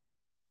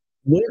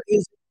 Where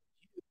is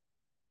it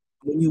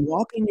when you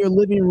walk in your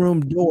living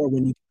room door,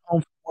 when you come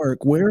home from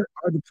work, where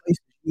are the places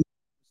you take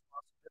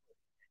responsibility?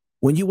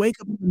 When you wake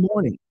up in the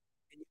morning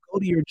and you go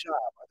to your job,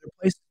 are there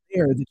places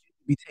there that you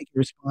can be taking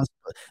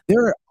responsibility?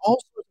 There are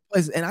all sorts of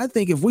places. And I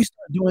think if we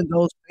start doing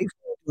those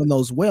faithfully, doing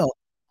those well,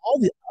 all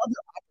the other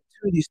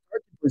opportunities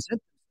start to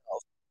present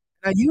themselves.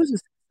 And I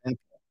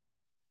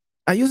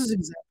use this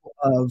example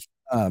of,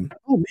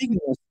 Megan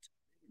wants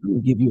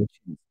to give you a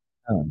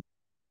chance.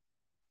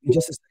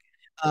 Just a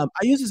second.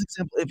 I use this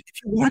example. If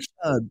you watch,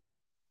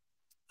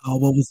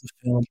 what was the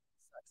film?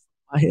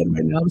 My head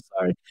right now. I'm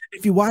sorry.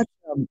 If you watch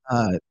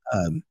Zorro,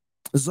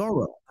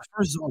 the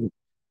first Zorro,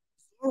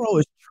 Zorro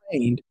is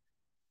trained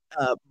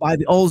by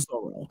the old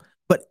Zorro,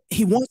 but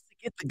he wants to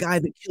get the guy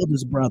that killed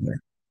his brother,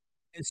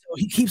 and so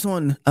he keeps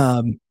on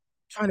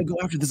trying to go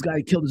after this guy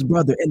who killed his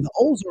brother. And the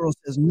old Zorro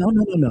says, no,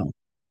 no, no, no.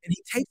 And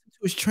he takes him to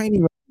his training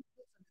room,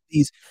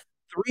 these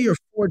 3 or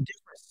 4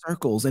 different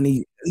circles, and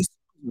these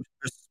circles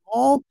are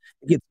small,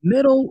 it gets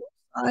middle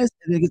size,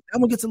 and then that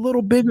one gets a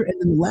little bigger, and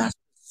then the last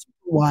one is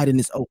super wide and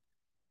it's open.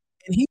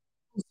 And he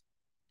tells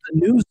the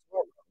new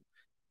Zorro,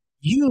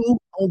 you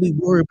only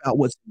worry about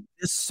what's in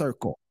this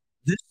circle,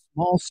 this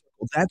small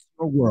circle, that's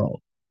your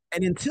world.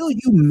 And until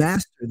you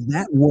master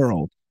that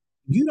world,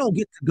 you don't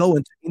get to go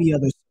into any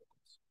other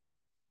circles.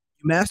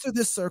 You master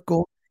this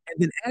circle, and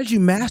then as you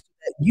master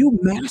that, you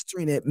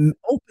mastering it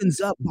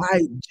opens up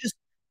by just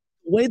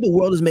the way the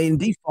world is made in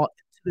default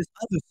into this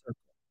other circle.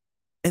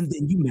 And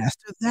then you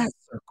master that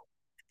circle.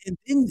 And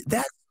then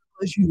that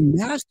circle, as you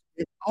master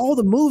it, all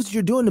the moves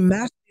you're doing to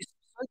master these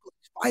circles,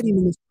 fighting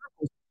in the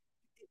circles,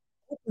 it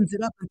opens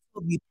it up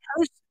until the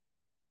person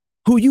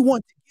who you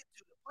want to get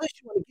to, the place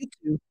you want to get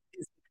to,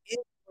 is in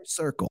your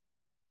circle.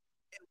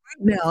 And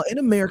right now in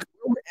America,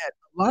 where we're at,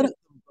 a lot of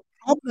the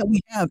problem that we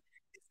have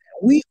is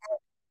that we are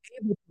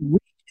able to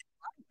reach in a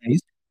lot of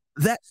ways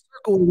that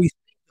circle where we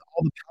think that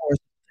all the power is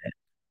at.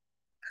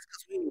 That's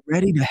because we ain't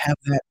ready to have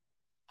that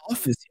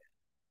office yet.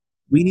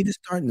 We need to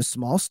start in a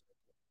small circle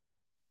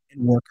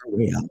and work our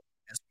way out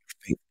as we're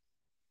faithful.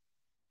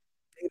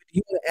 David, do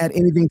you want to add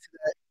anything to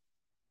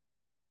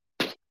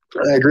that?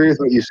 I agree with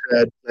what you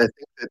said. I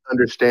think that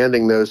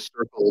understanding those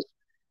circles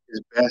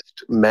is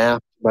best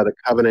mapped by the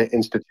covenant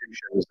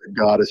institutions that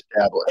God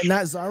established. And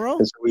not Zorro?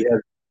 And so we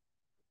have.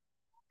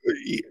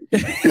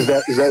 Is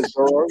that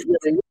Zorro?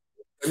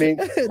 I mean,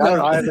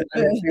 no, I haven't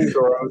seen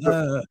Zorro.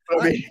 So,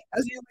 I mean,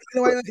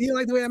 you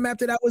like the way I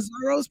mapped it out with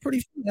Zorro? It's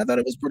pretty funny. I thought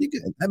it was pretty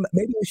good.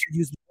 Maybe we should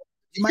use.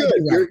 You might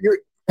be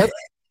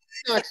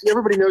right.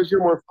 Everybody knows you're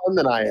more fun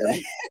than I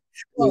am.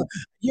 Well,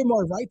 you're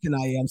more right than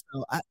I am,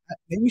 so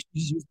maybe we should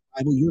just use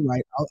the Bible. You're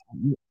right. I'll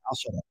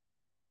shut up.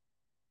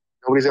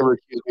 Nobody's ever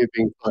accused me of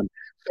being fun.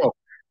 So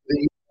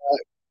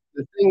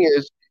the thing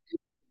is,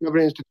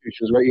 government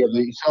institutions, right? You have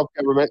the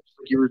self-government,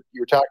 like you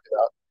were talking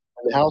about,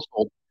 and the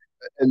household,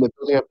 and the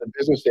building up the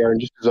business there.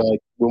 And just as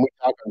when we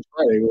talk on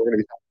Friday, we're going to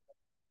be talking about.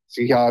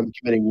 See how I'm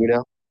committing,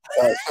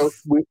 So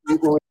when we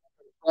talk on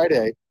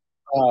Friday,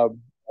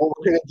 what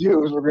we're going to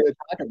do is we're going to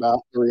talk about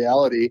the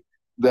reality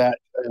that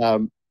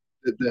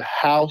the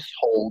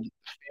household,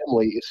 the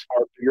family, is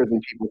far bigger than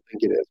people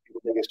think it is.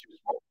 People think it's too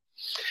small,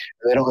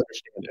 and they don't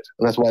understand it,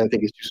 and that's why they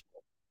think it's too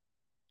small.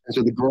 And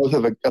so the growth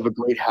of a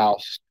great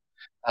house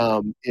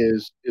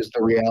is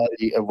the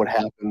reality of what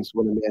happens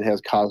when a man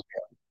has cosmos,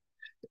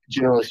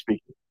 generally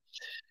speaking.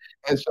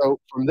 And so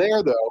from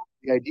there, though,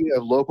 the idea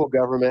of local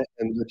government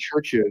and the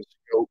churches,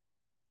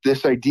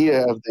 this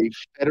idea of the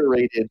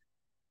federated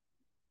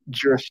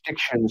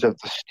jurisdictions of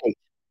the state,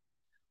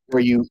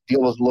 where you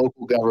deal with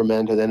local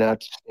government and then out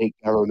to state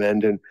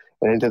government and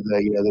into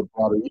the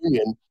broader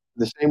union.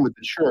 The same with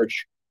the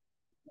church.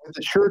 With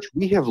the church,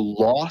 we have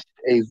lost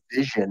a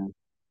vision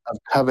of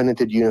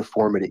covenanted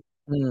uniformity.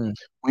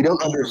 We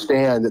don't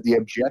understand that the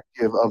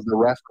objective of the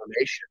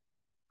Reformation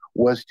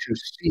was to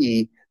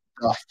see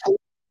the forms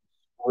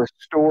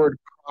restored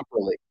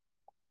properly.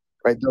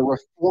 Right? The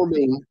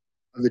reforming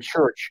of the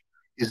church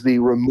is the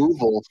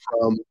removal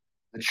from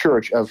the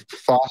church of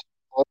false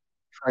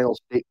doctrinal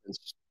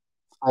statements,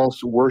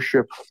 false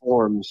worship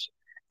forms,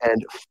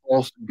 and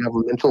false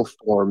governmental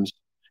forms,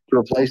 to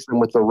replace them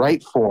with the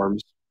right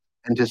forms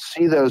and to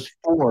see those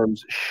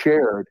forms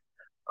shared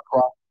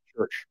across the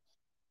church.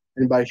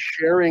 And by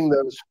sharing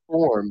those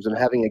forms and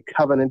having a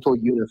covenantal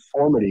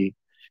uniformity,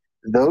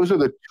 those are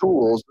the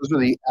tools, those are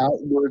the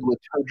outward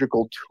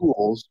liturgical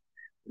tools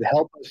that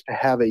help us to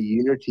have a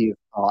unity of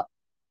thought.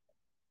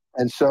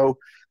 And so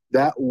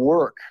that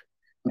work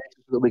makes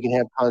it so that we can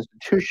have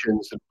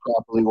constitutions that are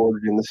properly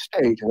ordered in the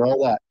state and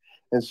all that.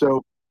 And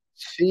so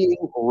seeing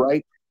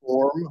right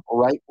form,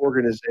 right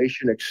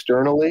organization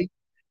externally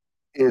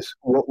is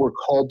what we're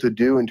called to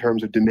do in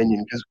terms of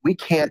dominion, because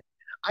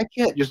I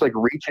can't just like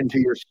reach into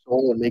your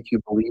soul and make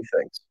you believe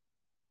things.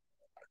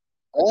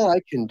 All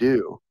I can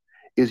do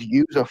is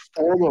use a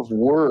form of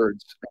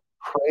words and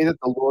pray that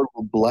the Lord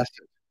will bless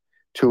it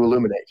to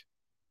illuminate.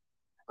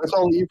 That's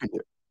all that you can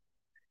do.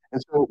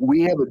 And so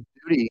we have a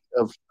duty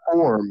of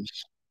forms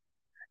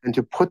and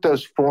to put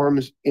those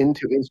forms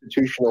into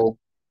institutional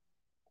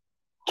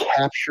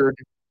captured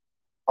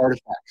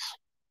artifacts.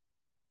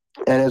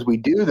 And as we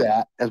do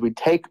that, as we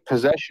take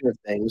possession of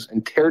things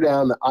and tear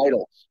down the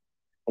idols,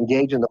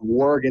 engage in the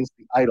war against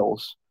the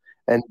idols,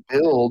 and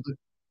build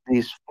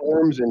these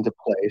forms into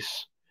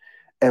place,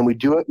 and we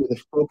do it with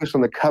a focus on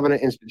the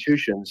covenant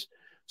institutions,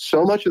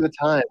 so much of the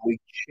time we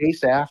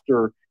chase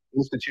after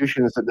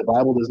institutions that the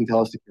Bible doesn't tell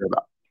us to care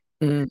about.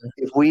 Mm-hmm.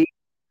 If we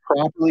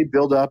properly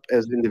build up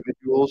as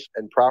individuals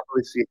and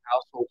properly see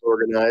households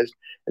organized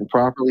and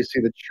properly see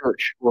the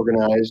church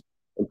organized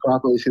and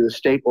properly see the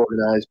state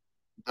organized,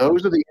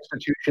 those are the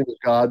institutions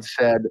God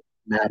said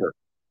matter.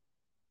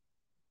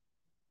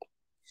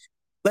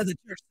 Let the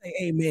church say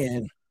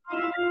amen.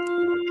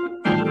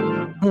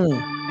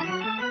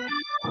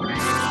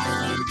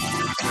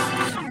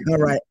 All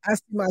right. I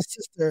see my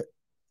sister,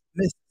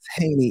 Miss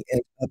Haney,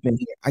 up in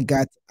here. I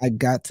got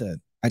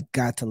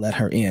to let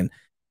her in.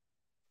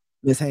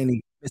 Miss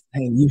Haney,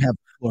 you have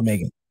the floor,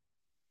 Megan.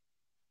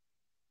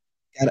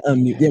 Gotta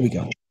unmute. There we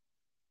go.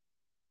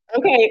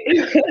 Okay.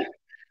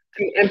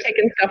 I'm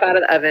taking stuff out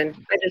of the oven.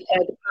 I just had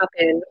to pop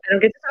in. I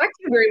don't get to talk to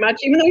you very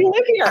much, even though you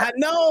live here. I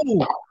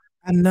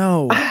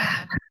know.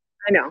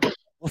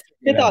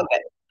 It's all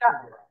good.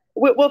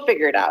 We'll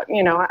figure it out.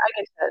 You know, I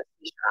get to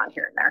feature on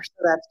here and there, so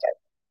that's good.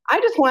 I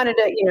just wanted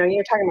to,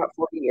 you're talking about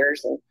 40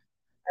 years, and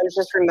I was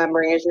just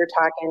remembering as you're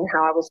talking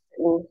how I was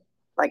sitting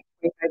like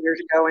 25 years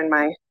ago in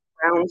my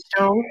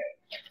brownstone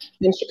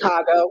in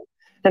Chicago,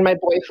 and my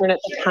boyfriend at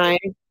the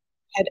time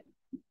had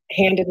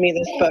handed me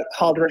this book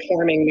called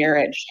Reforming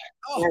Marriage.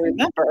 And I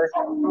remember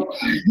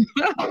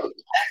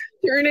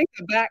turning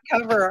the back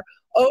cover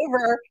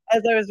over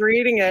as I was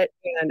reading it,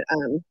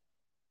 and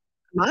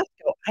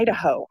Moscow,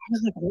 Idaho. I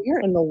was like, where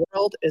in the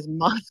world is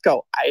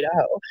Moscow,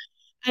 Idaho?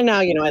 And now,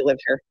 I live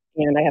here,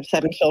 and I have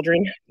 7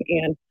 children,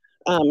 and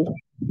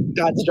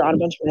God's drawn a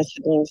bunch of my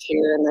siblings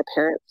here and my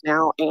parents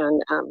now,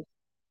 and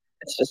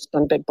it's just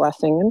been a big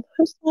blessing. And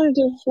I just wanted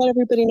to let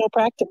everybody know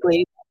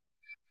practically,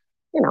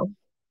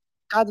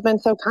 God's been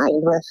so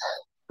kind with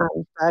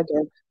Doug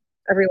and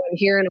everyone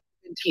here, and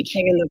I've been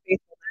teaching in the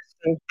faithfulness,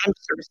 and I'm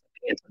just a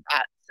recipient of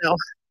that. So,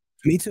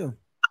 me too.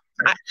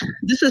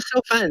 This is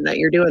so fun that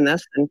you're doing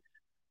this, and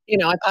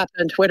I popped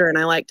on Twitter, and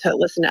I like to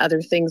listen to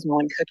other things while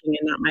I'm cooking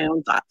and not my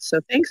own thoughts. So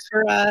thanks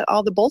for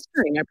all the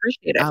bolstering. I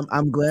appreciate it.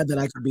 I'm glad that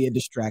I could be a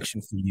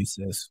distraction for you,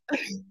 sis. At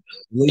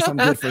least I'm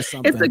good for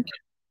something.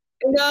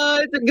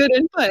 It's a good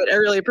input. I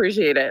really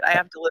appreciate it. I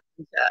have to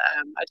listen to.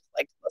 I just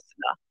like to listen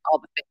to all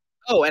the things.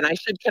 Oh, and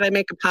can I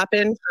make a pop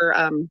in for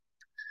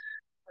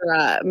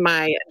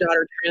my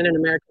daughter Trin in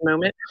American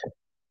Moment?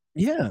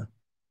 Yeah. Told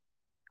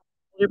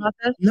you about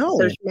this? No.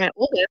 So my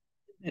oldest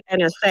is at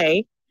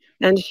NSA,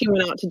 and she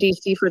went out to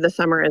DC for the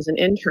summer as an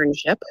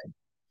internship,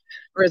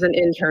 or as an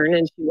intern,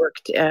 and she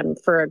worked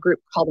for a group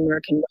called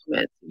American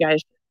Moment. You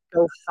guys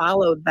go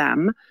follow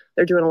them.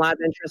 They're doing a lot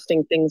of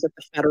interesting things at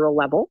the federal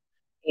level,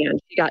 and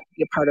she got to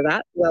be a part of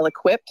that. Well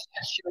equipped.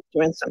 She was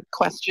doing some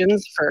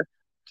questions for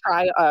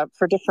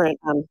different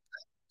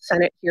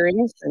Senate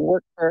hearings and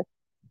worked for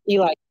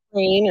Eli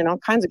Crane and all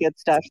kinds of good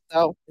stuff.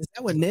 So is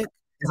that what Nick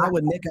out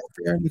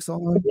there, Nick's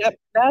on? Yep,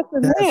 that's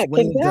Nick.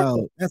 Exactly.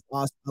 That's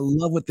awesome. I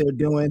love what they're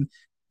doing.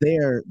 They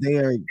are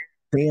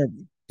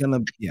gonna,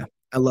 yeah.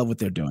 I love what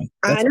they're doing.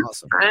 That's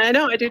awesome. I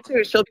know, I do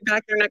too. She'll be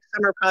back there next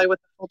summer, probably with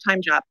a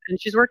full-time job,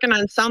 and she's working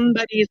on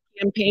somebody's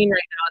campaign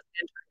right now as an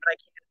intern, but I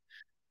can't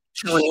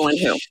tell anyone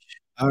who.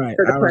 All right.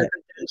 For the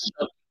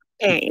presidential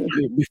campaign.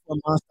 Before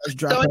Mom starts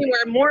dropping. So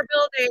anywhere, more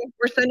building.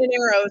 We're sending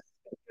arrows.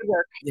 Good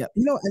work. Yeah,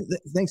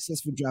 thanks,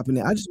 sis, for dropping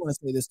it. I just want to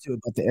say this too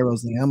about the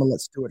arrows thing. I'm gonna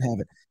let Stuart have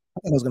it. I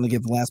thought I was gonna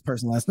give the last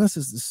person last. This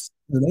is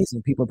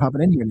amazing. People are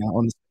popping in here now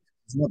on this.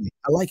 It's lovely.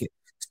 I like it.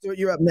 Stuart,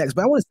 you're up next.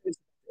 But I want to say this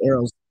about the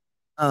arrows.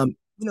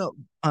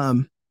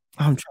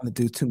 I'm trying to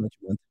do too much.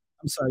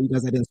 I'm sorry, you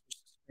guys. I didn't switch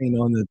the screen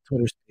on the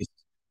Twitter space.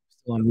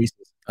 Still on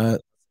Reese's. Hey,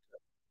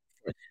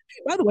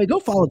 by the way, go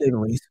follow David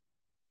Reese.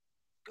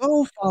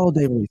 Go follow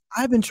David Reese.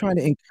 I've been trying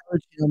to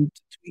encourage him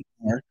to tweet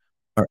more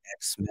or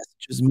X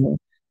messages more.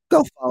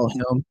 Go follow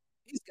him.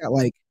 He's got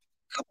like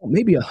a couple,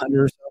 maybe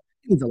 100 or so.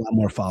 He needs a lot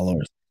more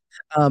followers.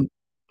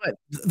 But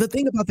the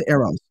thing about the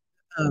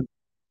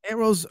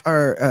arrows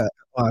are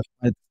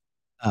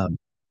I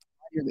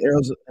hear the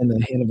arrows in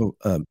the hand of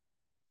a.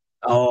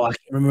 Oh, I can't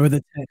remember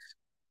the text.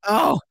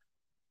 Oh,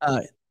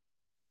 uh,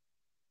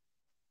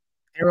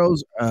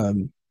 arrows.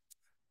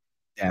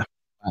 Yeah,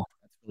 wow,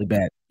 that's really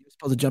bad. You're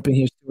supposed to jump in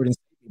here, Stuart, and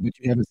save me, but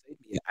you haven't saved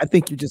me yet. I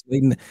think you're just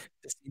waiting to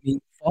see me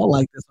fall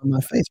like this on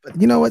my face. But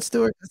you know what,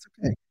 Stuart? That's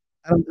okay.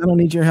 I don't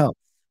need your help.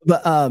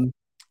 But uh,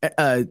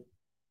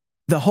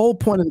 the whole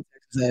point of the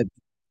text is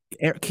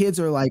that kids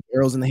are like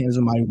arrows in the hands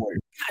of a mighty warrior.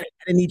 God,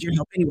 I didn't need your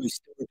help anyway,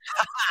 Stuart.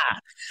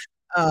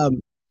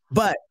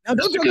 But no,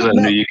 don't because I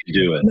knew you could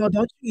do it. No,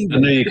 don't you even. I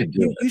knew you could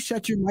do it. You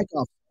shut your mic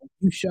off.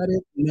 You shut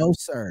it. No,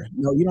 sir.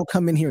 No, you don't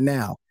come in here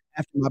now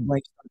after my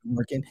brain started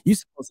working. You're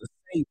supposed to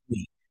save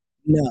me.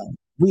 No,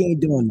 we ain't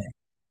doing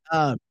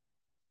that.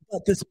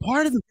 But this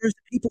part of the verse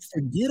that people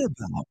forget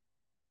about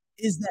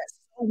is that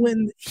so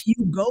when you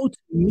go to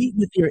meet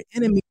with your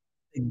enemy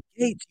at the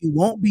gate, you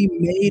won't be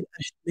made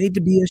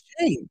to be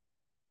ashamed.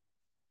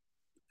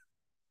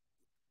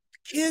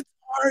 Kids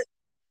are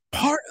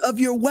part of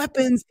your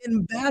weapons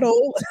in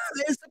battle.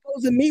 They're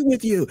supposed to meet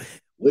with you,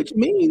 which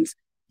means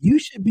you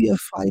should be a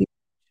fighter.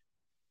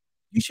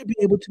 You should be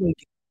able to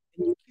engage,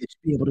 and your kids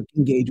should be able to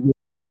engage with.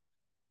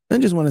 I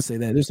just want to say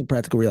that there's some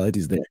practical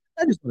realities there.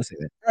 I just want to say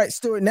that. All right,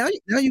 Stuart. Now you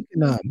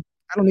can. I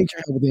don't need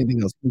your help with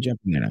anything else. You can jump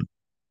in there now.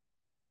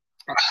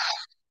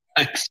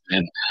 Thanks,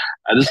 man.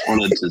 I just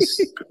wanted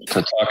to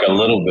talk a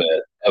little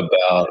bit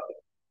about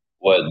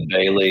what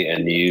Bailey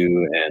and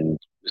you and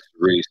Mr.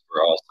 Reese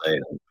were all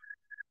saying.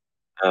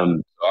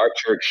 Our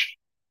church,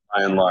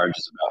 by and large,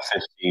 is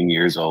about 15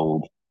 years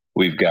old.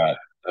 We've got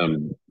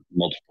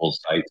multiple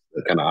sites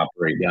that kind of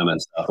operate down in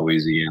South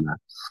Louisiana.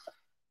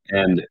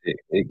 And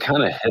it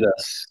kind of hit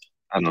us,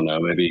 I don't know,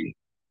 maybe.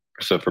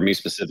 So for me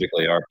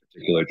specifically, our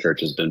particular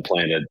church has been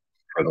planted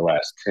for the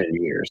last 10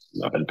 years.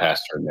 I've been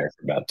pastoring there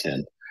for about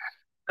 10.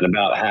 And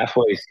about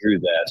halfway through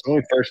that, so when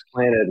we first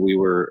planted, we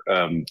were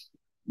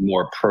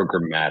more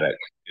programmatic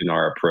in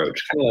our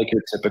approach, kind of like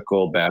your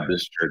typical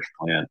Baptist church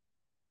plant,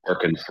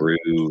 working through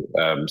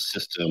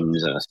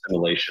systems and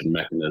assimilation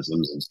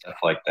mechanisms and stuff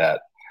like that.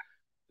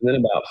 And then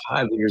about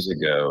 5 years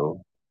ago,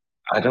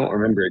 I don't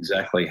remember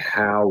exactly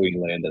how we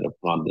landed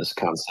upon this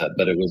concept,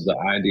 but it was the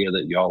idea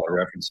that y'all are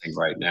referencing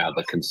right now,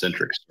 the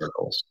concentric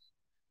circles.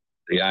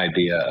 The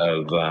idea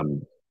of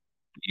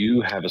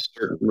you have a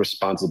certain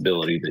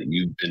responsibility that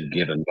you've been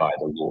given by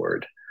the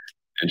Lord.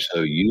 And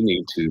so you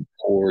need to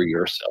pour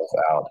yourself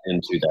out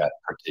into that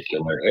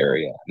particular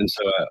area. And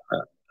so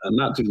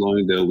not too long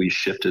ago, we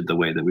shifted the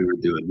way that we were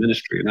doing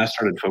ministry. And I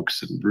started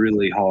focusing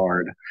really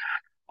hard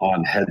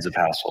on heads of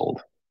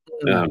household,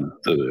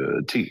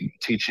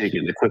 teaching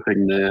and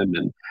equipping them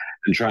and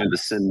trying to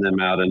send them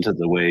out into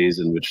the ways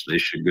in which they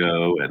should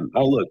go. And,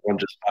 oh, look, one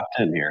just popped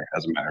in here,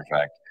 as a matter of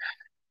fact.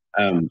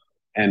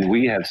 And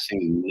we have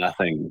seen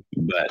nothing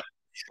but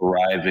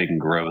thriving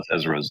growth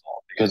as a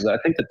result. Because I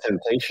think the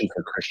temptation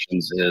for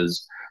Christians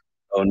is,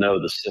 oh no,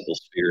 the civil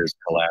sphere is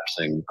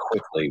collapsing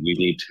quickly. We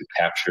need to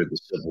capture the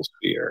civil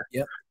sphere.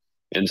 Yep.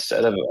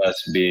 Instead of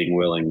us being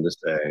willing to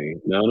say,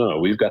 no,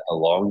 we've got the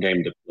long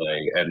game to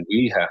play, and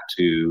we have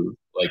to,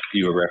 like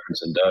you were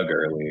referencing Doug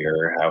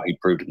earlier, how he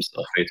proved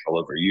himself faithful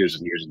over years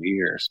and years and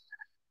years.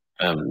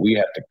 We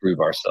have to prove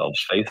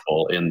ourselves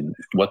faithful in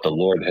what the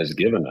Lord has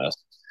given us.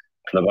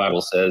 The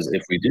Bible says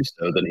if we do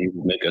so, then he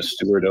will make us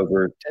steward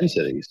over 10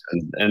 cities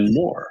and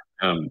more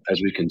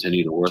as we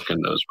continue to work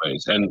in those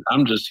ways. And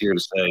I'm just here to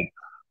say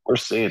we're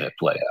seeing it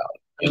play out.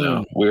 You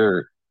know,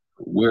 we're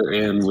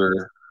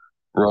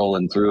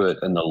rolling through it,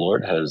 and the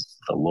Lord has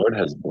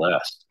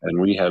blessed, and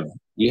we have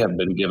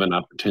been given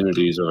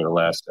opportunities over the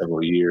last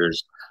several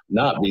years,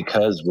 not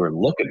because we're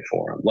looking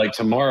for them. Like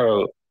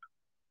tomorrow,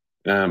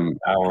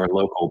 our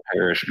local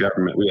parish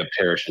government, we have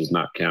parishes,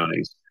 not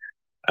counties.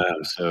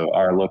 So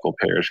our local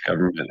parish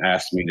government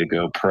asked me to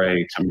go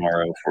pray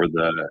tomorrow for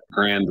the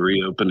grand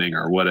reopening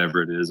or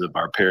whatever it is of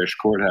our parish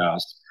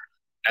courthouse.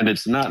 And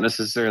it's not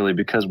necessarily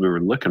because we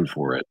were looking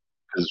for it.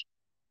 Because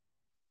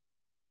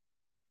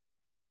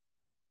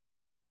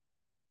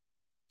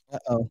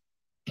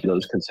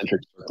those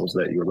concentric circles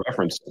that you're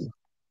referencing.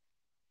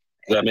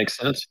 Does that make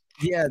sense?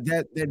 Yeah,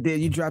 that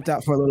did. You dropped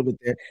out for a little bit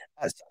there.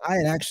 So I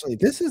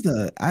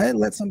had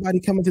let somebody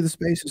come into the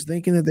space who's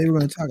thinking that they were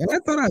going to talk, and I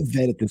thought I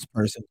vetted this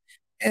person.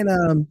 And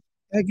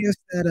I guess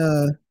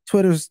that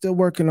Twitter's still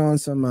working on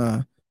some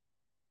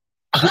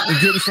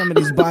getting some of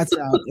these bots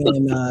out,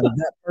 and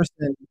that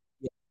person.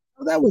 Yeah,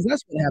 so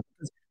that's what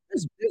happened.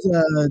 There's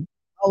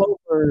all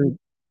over.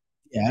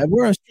 Yeah,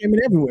 we're on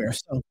streaming everywhere.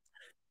 So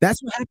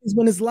that's what happens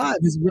when it's live.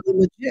 It's really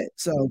legit.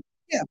 So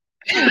yeah,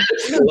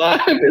 it's live.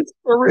 It's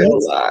for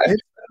real live.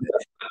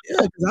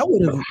 Yeah, because I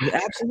would have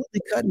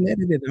absolutely cut and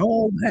edited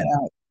all that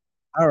out.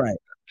 All right,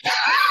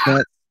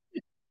 but.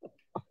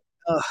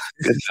 I'm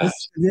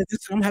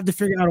gonna have to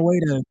figure out a way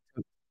to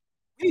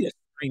need a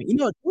screener. You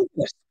know, we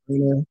need a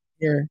screener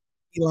here,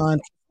 Elon.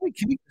 Can we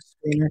get a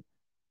screener?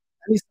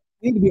 I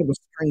need to be able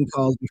to screen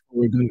calls before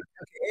we're doing it.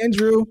 Okay,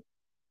 Andrew.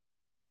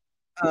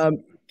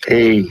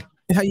 Hey,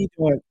 how you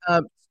doing?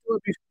 Stuart, before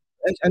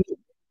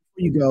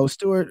you go,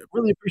 Stuart,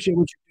 really appreciate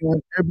what you're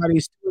doing. Everybody,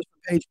 Stuart's from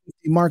page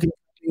 50 marketing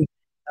company.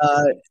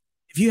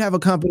 If you have a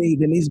company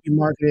that needs to be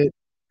marketed,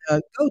 go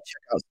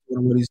check out Stuart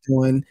and what he's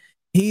doing.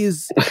 He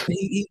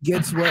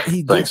gets what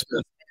he gets.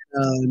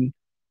 I'm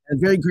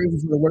very grateful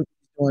for the work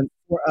he's doing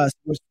for us.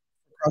 We're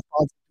across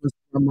politics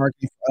for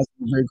marketing for us.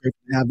 I'm very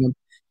grateful to have him.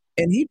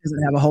 And he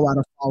doesn't have a whole lot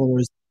of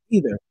followers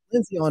either.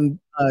 Lindsay on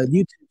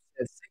YouTube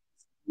says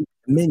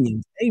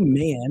minions.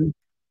 Amen.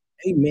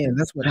 Amen.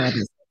 That's what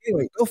happens.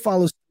 Anyway, go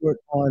follow Stuart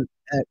on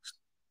X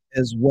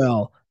as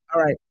well.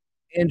 All right,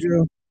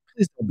 Andrew,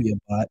 please don't be a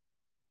bot.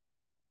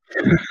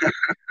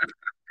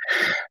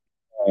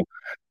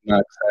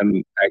 Knox,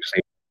 I'm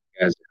actually you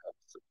guys help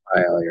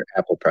supply all your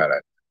Apple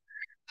product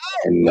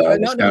in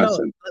Wisconsin. No.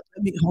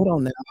 Let me hold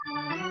on now.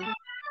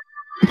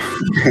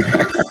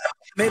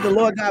 May the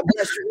Lord God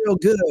bless you real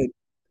good,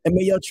 and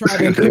may your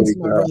tribe increase,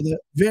 my brother.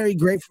 Very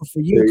grateful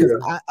for you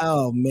because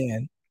oh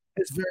man,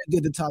 it's very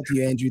good to talk to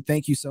you, Andrew.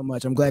 Thank you so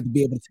much. I'm glad to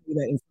be able to tell you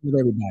that in front of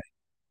everybody.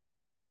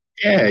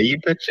 Yeah, you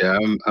betcha.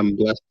 I'm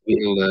blessed to be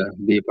able to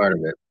be a part of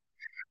it.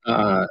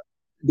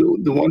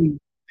 The one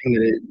thing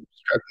that it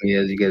struck me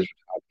as you guys were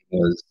talking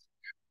was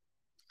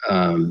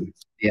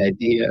the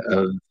idea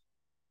of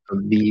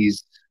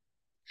these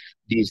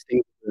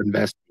things we're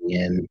investing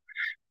in,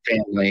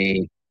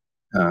 family,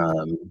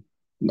 our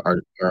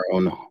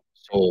own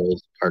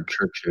souls, our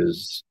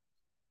churches,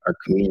 our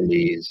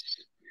communities,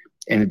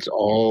 and it's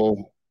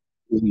all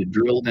when you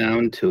drill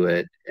down to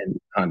it, and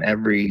on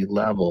every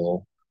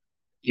level,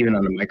 even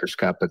on a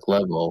microscopic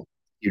level,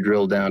 you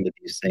drill down to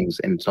these things,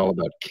 and it's all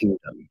about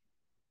kingdom.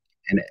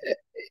 And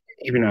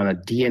even on a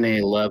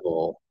DNA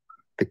level,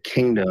 the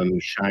kingdom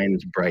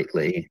shines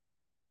brightly.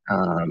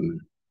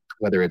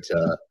 Whether it's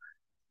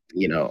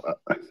changing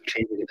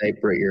a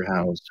diaper at your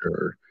house,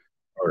 or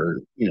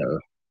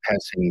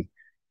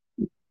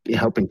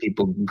helping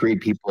people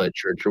greet people at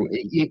church, or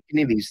any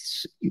of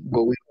these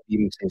what we would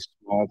even say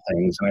small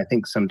things. And I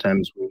think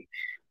sometimes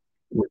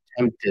we're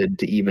tempted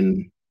to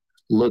even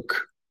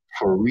look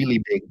for really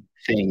big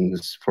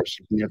things for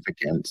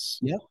significance.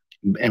 Yeah.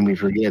 And we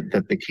forget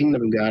that the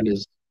kingdom of God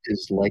is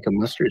like a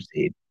mustard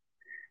seed,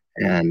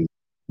 and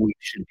we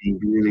should be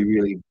really,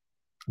 really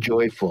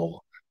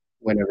joyful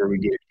whenever we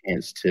get a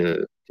chance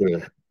to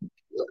just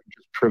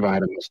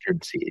provide a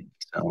mustard seed.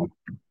 So,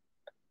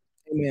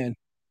 amen.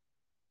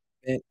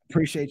 Man,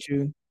 appreciate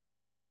you.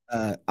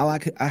 I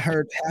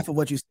heard half of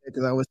what you said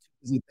because I was too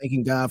busy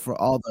thanking God for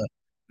all the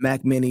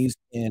Mac Minis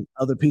and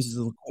other pieces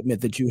of equipment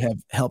that you have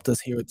helped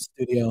us here at the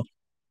studio.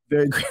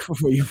 Very grateful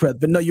for you, brother.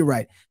 But no, you're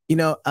right.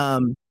 Being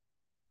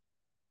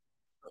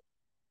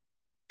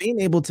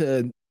able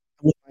to,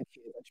 with my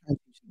kids, I try to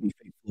teach them to be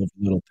faithful over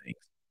little things.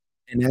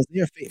 And as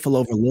they're faithful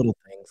over little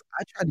things,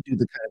 I try to do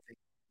the kind of thing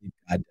that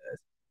God does.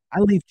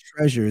 I leave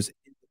treasures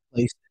in the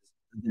places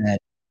that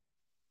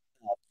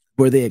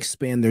where they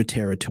expand their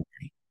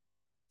territory.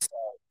 So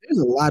there's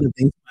a lot of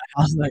things in my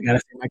house that I gotta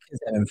say my kids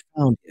haven't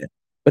found yet.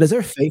 But as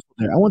they're faithful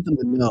there, I want them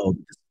to know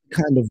this is the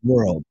kind of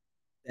world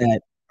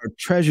that our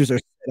treasures are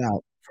set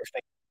out for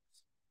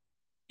faithfulness.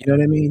 You know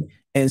what I mean?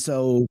 And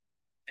so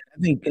I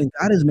think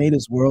God has made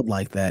his world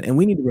like that, and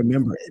we need to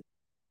remember it.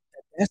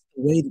 That's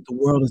the way that the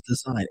world is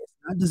designed. It's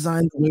not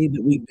designed the way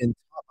that we've been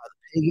taught by the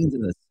pagans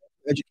and the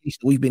education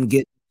that we've been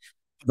getting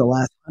for the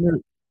last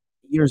 100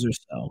 years or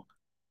so.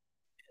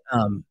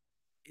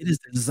 It is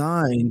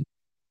designed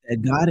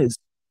that God has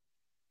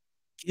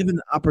given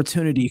the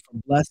opportunity for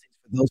blessings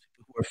for those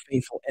people who are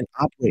faithful and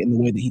operate in the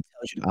way that he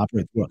tells you to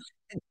operate the world.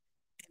 And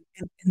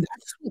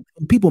that's what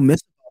people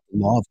miss about the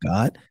law of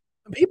God.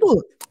 When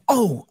people,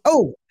 it'll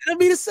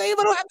be the same.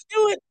 I don't have to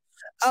do it.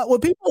 I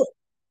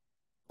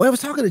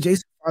was talking to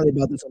Jason Farley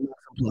about this on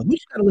Knox Unplugged,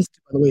 which you got to listen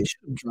to, by the way. It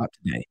should have dropped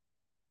today.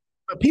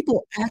 But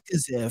people act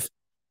as if,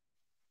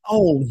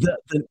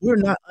 we're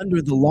not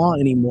under the law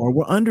anymore.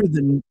 We're under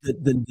the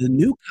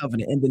new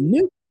covenant, and the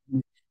new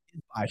covenant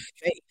is by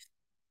faith.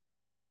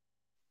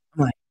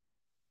 I'm like,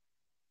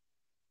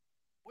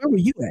 where were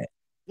you at?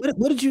 What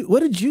did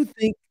you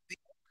think?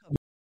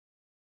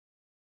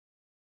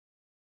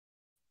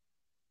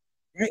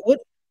 Right? What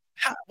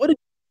did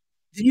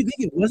you think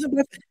it wasn't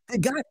by faith?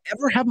 Did God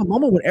ever have a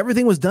moment when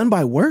everything was done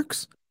by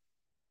works?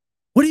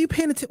 What are you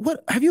paying attention?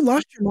 What have you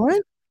lost your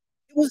mind?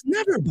 It was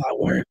never by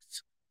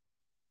works.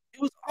 It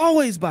was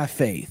always by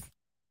faith.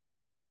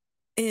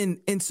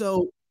 And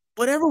so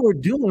whatever we're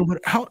doing,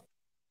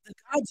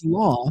 God's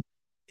law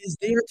is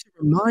there to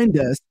remind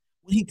us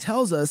when he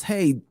tells us,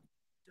 hey,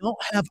 don't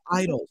have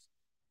idols.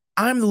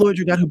 I'm the Lord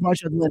your God who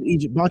brought you out of the land of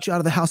Egypt, brought you out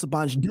of the house of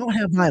bondage. Don't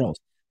have idols.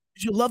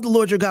 You should love the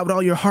Lord your God with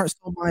all your heart,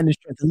 soul, mind, and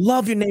strength, and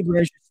love your neighbor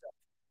as yourself.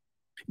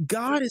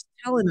 God is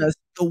telling us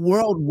the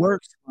world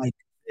works like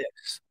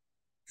this.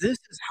 This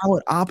is how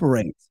it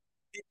operates.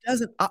 It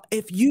doesn't.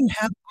 If you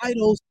have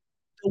idols,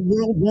 the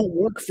world won't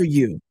work for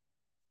you.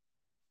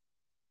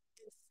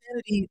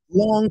 Insanity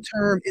long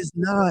term is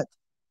not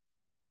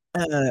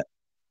a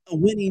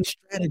winning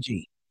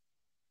strategy.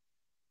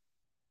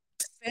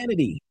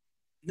 Sanity,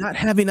 not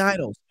having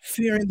idols,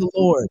 fearing the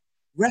Lord,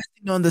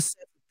 resting on the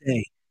seventh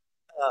day,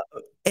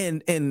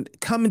 and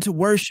coming to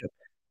worship,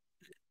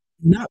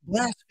 not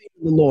blaspheming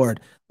the Lord,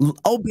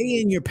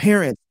 obeying your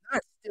parents,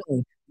 not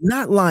stealing,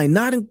 not lying,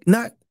 not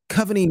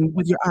coveting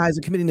with your eyes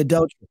and committing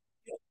adultery.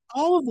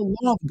 All of the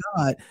law of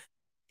God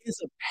is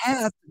a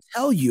path to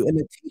tell you and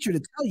a teacher to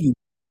tell you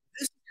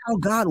this is how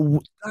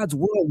God's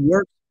world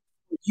works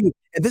for you,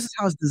 and this is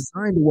how it's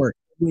designed to work.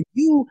 When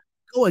you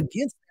go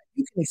against that,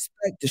 you can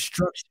expect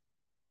destruction.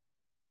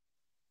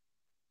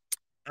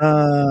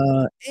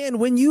 And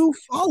when you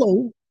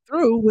follow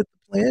through with the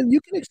plan,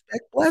 you can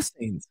expect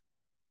blessings.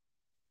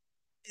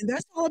 And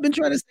that's all I've been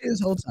trying to say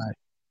this whole time.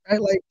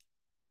 Right? Like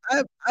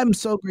I'm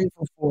so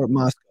grateful for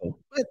Moscow,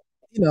 but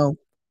you know,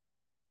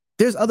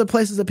 there's other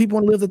places that people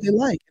want to live that they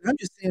like. And I'm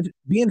just saying,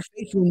 being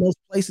faithful in those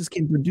places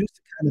can produce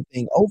the kind of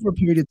thing over a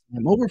period of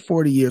time, over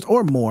 40 years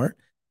or more,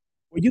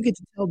 where you get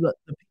to tell the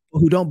people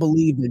who don't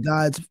believe that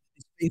God's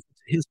is faithful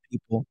to his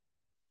people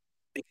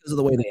because of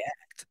the way they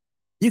act.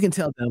 You can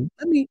tell them,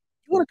 you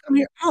want to come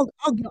here? I'll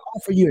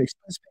offer you an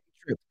expense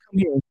paid trip. Come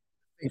here and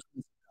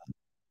faithfulness of God.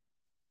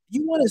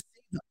 You want to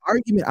see the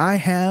argument I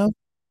have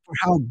for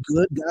how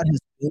good God has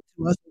been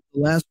to us over the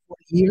last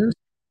 40 years?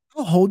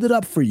 I'll hold it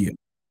up for you.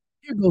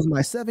 Here goes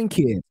my 7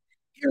 kids.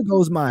 Here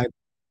goes my 50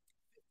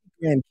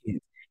 grandkids.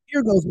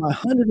 Here goes my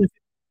 150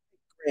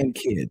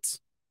 grandkids.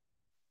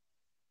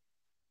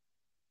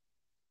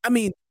 I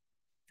mean,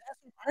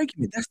 that's an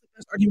argument. That's the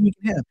best argument we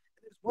can have.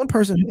 There's one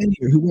person in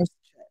here who wants to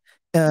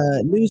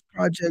chat. News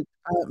project.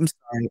 I'm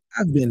sorry.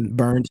 I've been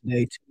burned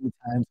today too many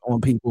times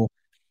on people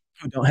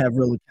who don't have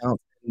real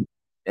accounts.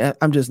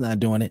 I'm just not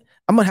doing it.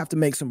 I'm going to have to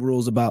make some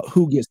rules about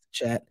who gets to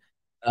chat.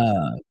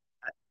 And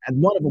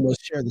one of them was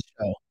share the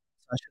show.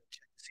 So I should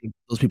check to see if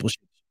those people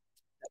should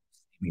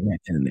see me right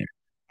then and there.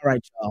 All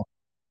right, y'all.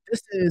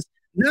 This is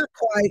not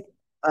quite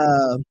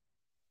a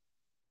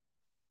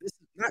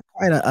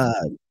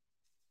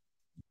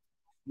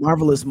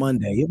Marvelous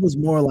Monday. It was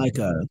more like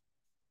a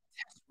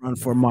test run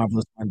for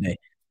Marvelous Monday.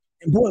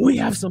 And boy, we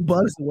have some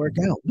bugs to work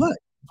out, but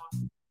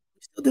we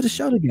still did a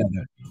show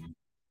together.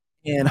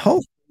 And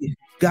hopefully,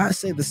 God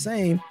say the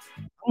same.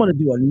 I'm going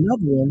to do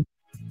another one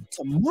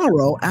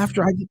tomorrow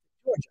after I get to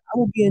Georgia. I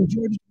will be in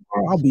Georgia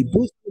tomorrow. I'll be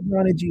boosted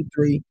around at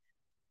G3,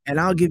 and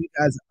I'll give you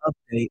guys an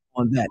update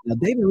on that. Now,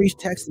 David Reese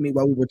texted me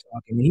while we were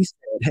talking, and he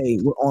said, hey,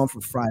 we're on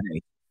for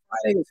Friday.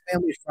 Friday is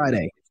Family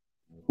Friday.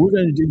 We're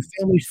going to do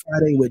Family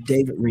Friday with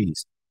David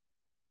Reese.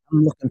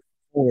 I'm looking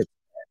forward to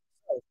that.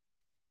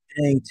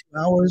 So, dang, 2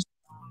 hours?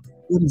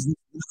 What is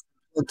this?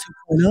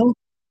 2.0?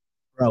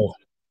 Bro,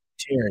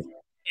 Jared,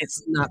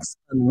 it's Knox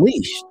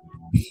Unleashed.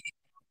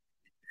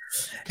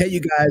 Hey,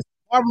 you guys,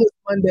 Marvelous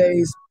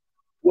Mondays,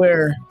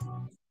 where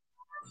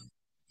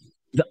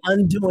the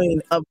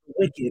undoing of the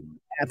wicked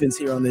happens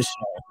here on this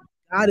show.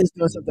 God is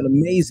doing something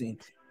amazing.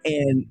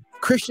 And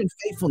Christian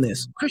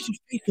faithfulness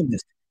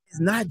is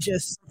not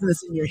just something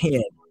that's in your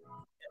head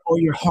or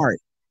your heart.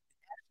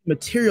 It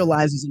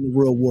materializes in the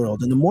real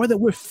world. And the more that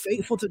we're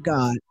faithful to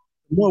God,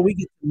 the more we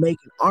get to make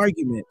an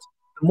argument,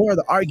 the more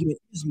the argument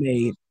is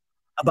made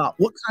about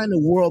what kind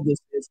of world this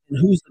is and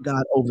who's the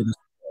God over this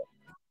world.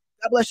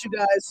 God bless you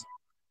guys.